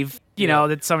sleeve, you know,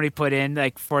 that somebody put in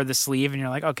like for the sleeve, and you're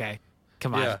like, okay,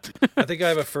 come on. Yeah. I think I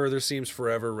have a Further Seems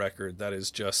Forever record that is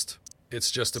just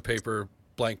a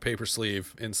blank paper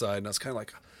sleeve inside, and I was kind of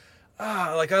like,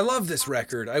 like I love this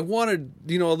record. I wanted,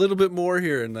 you know, a little bit more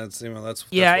here, and that's, you know, that's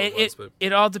what it was.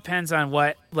 It all depends on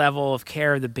what level of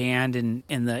care the band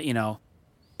and the, you know,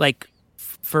 like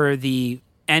for the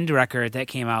End record that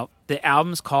came out, the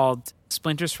album's called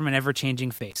Splinters from an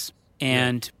Ever-Changing Face,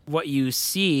 and what you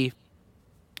see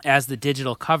as the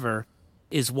digital cover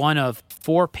is one of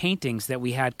 4 paintings that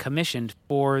we had commissioned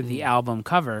for the album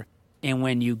cover. And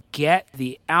when you get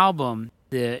the album,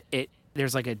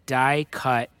 there's like a die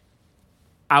cut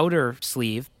outer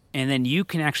sleeve, and then you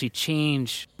can actually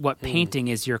change what painting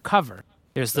is your cover.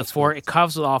 There's the 4. Cool. It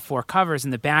comes with all 4 covers,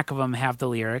 and the back of them have the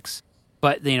lyrics.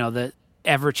 But you know, the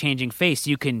ever-changing face,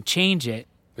 you can change it.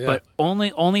 Yeah. But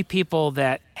only people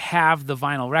that have the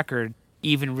vinyl record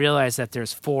even realize that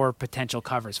there's 4 potential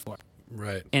covers for it.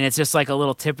 Right. And it's just like a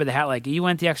little tip of the hat. Like, you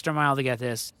went the extra mile to get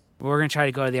this. We're gonna try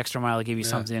to go to the extra mile to give you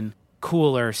something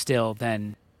cooler still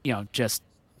than, you know, just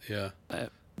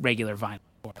regular vinyl.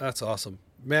 That's awesome,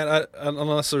 man.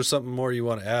 Unless there's something more you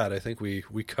want to add, I think we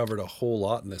covered a whole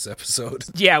lot in this episode.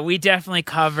 Yeah, we definitely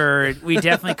covered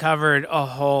a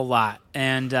whole lot.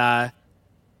 And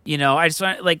you know, I just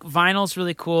want, like, vinyl's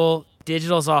really cool,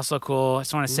 digital's also cool. I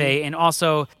just want to say, and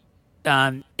also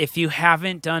if you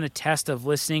haven't done a test of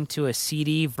listening to a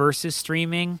CD versus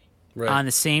streaming on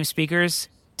the same speakers,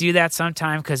 do that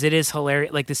sometime, because it is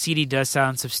hilarious. Like, the CD does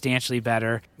sound substantially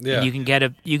better. Yeah. And you can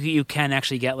get you can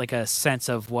actually get like a sense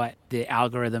of what the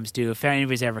algorithms do. If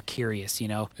anybody's ever curious, you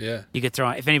know, you could throw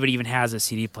on, if anybody even has a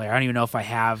CD player. I don't even know if I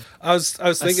have. I was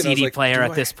thinking a CD I was like, player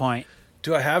at this point.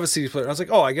 Do I have a CD player? I was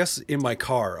like, oh, I guess in my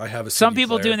car I have a CD Some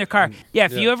people player. do in their car.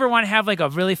 If you ever want to have like a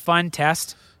really fun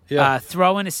test,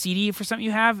 throw in a CD for something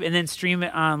you have, and then stream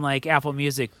it on like Apple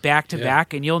Music back to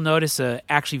back, and you'll notice a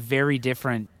actually very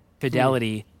different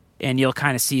fidelity, and you'll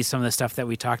kind of see some of the stuff that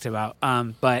we talked about.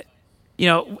 But you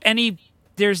know,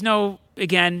 there's no,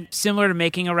 again, similar to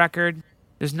making a record,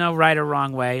 there's no right or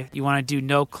wrong way. You want to do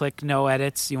no click, no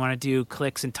edits. You want to do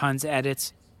clicks and tons of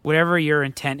edits. Whatever your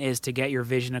intent is to get your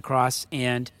vision across.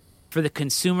 And for the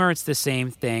consumer, it's the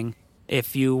same thing.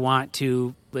 If you want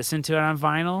to listen to it on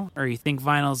vinyl, or you think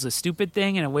vinyl is a stupid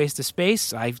thing and a waste of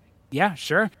space, yeah,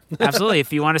 sure. Absolutely.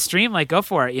 If you want to stream, like, go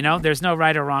for it. You know, there's no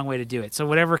right or wrong way to do it. So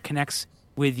whatever connects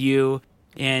with you.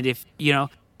 And if, you know,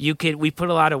 we put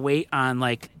a lot of weight on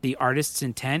like the artist's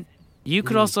intent. You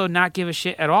could also not give a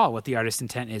shit at all what the artist's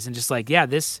intent is, and just like,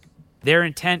 their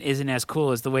intent isn't as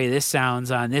cool as the way this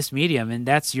sounds on this medium, and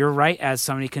that's your right as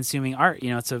somebody consuming art. You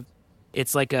know,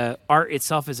 it's like art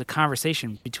itself is a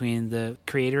conversation between the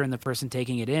creator and the person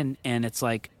taking it in, and it's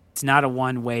like, it's not a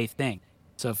one-way thing.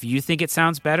 So if you think it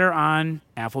sounds better on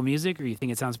Apple Music, or you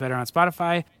think it sounds better on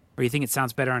Spotify, or you think it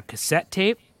sounds better on cassette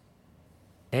tape,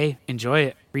 hey, enjoy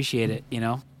it, appreciate it. You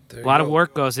know, a lot of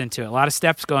work goes into it, a lot of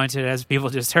steps go into it, as people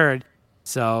just heard.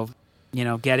 So, you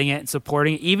know, getting it and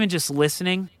supporting it, even just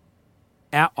listening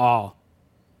at all,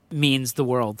 means the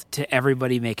world to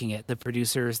everybody making it. The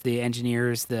producers, the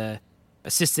engineers, the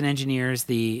assistant engineers,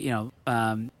 the, you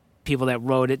know, people that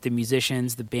wrote it, the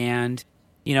musicians, the band.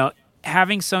 You know,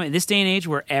 having some, in this day and age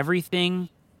where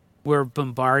we're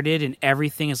bombarded and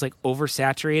everything is like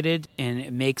oversaturated, and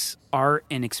it makes art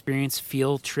and experience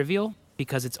feel trivial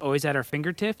because it's always at our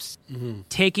fingertips.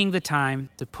 Taking the time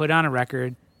to put on a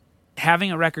record,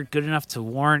 having a record good enough to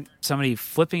warrant somebody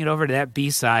flipping it over to that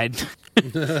B-side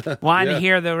wanting to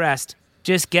hear the rest.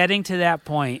 Just getting to that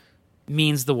point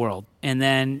means the world. And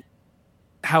then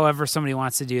however somebody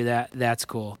wants to do that, that's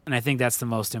cool. And I think that's the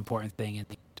most important thing in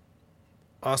the end.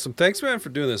 Awesome. Thanks, man, for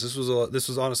doing this. This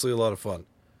was honestly a lot of fun.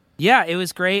 Yeah, it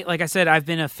was great. Like I said, I've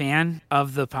been a fan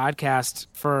of the podcast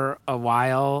for a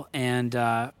while, and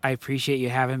I appreciate you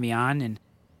having me on. And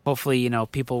hopefully,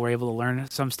 people were able to learn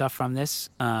some stuff from this.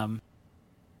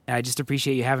 I just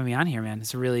appreciate you having me on here, man.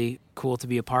 It's really cool to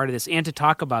be a part of this and to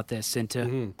talk about this and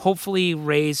to hopefully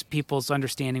raise people's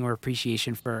understanding or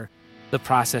appreciation for the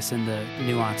process and the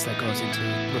nuance that goes into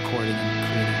recording and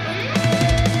creating a record.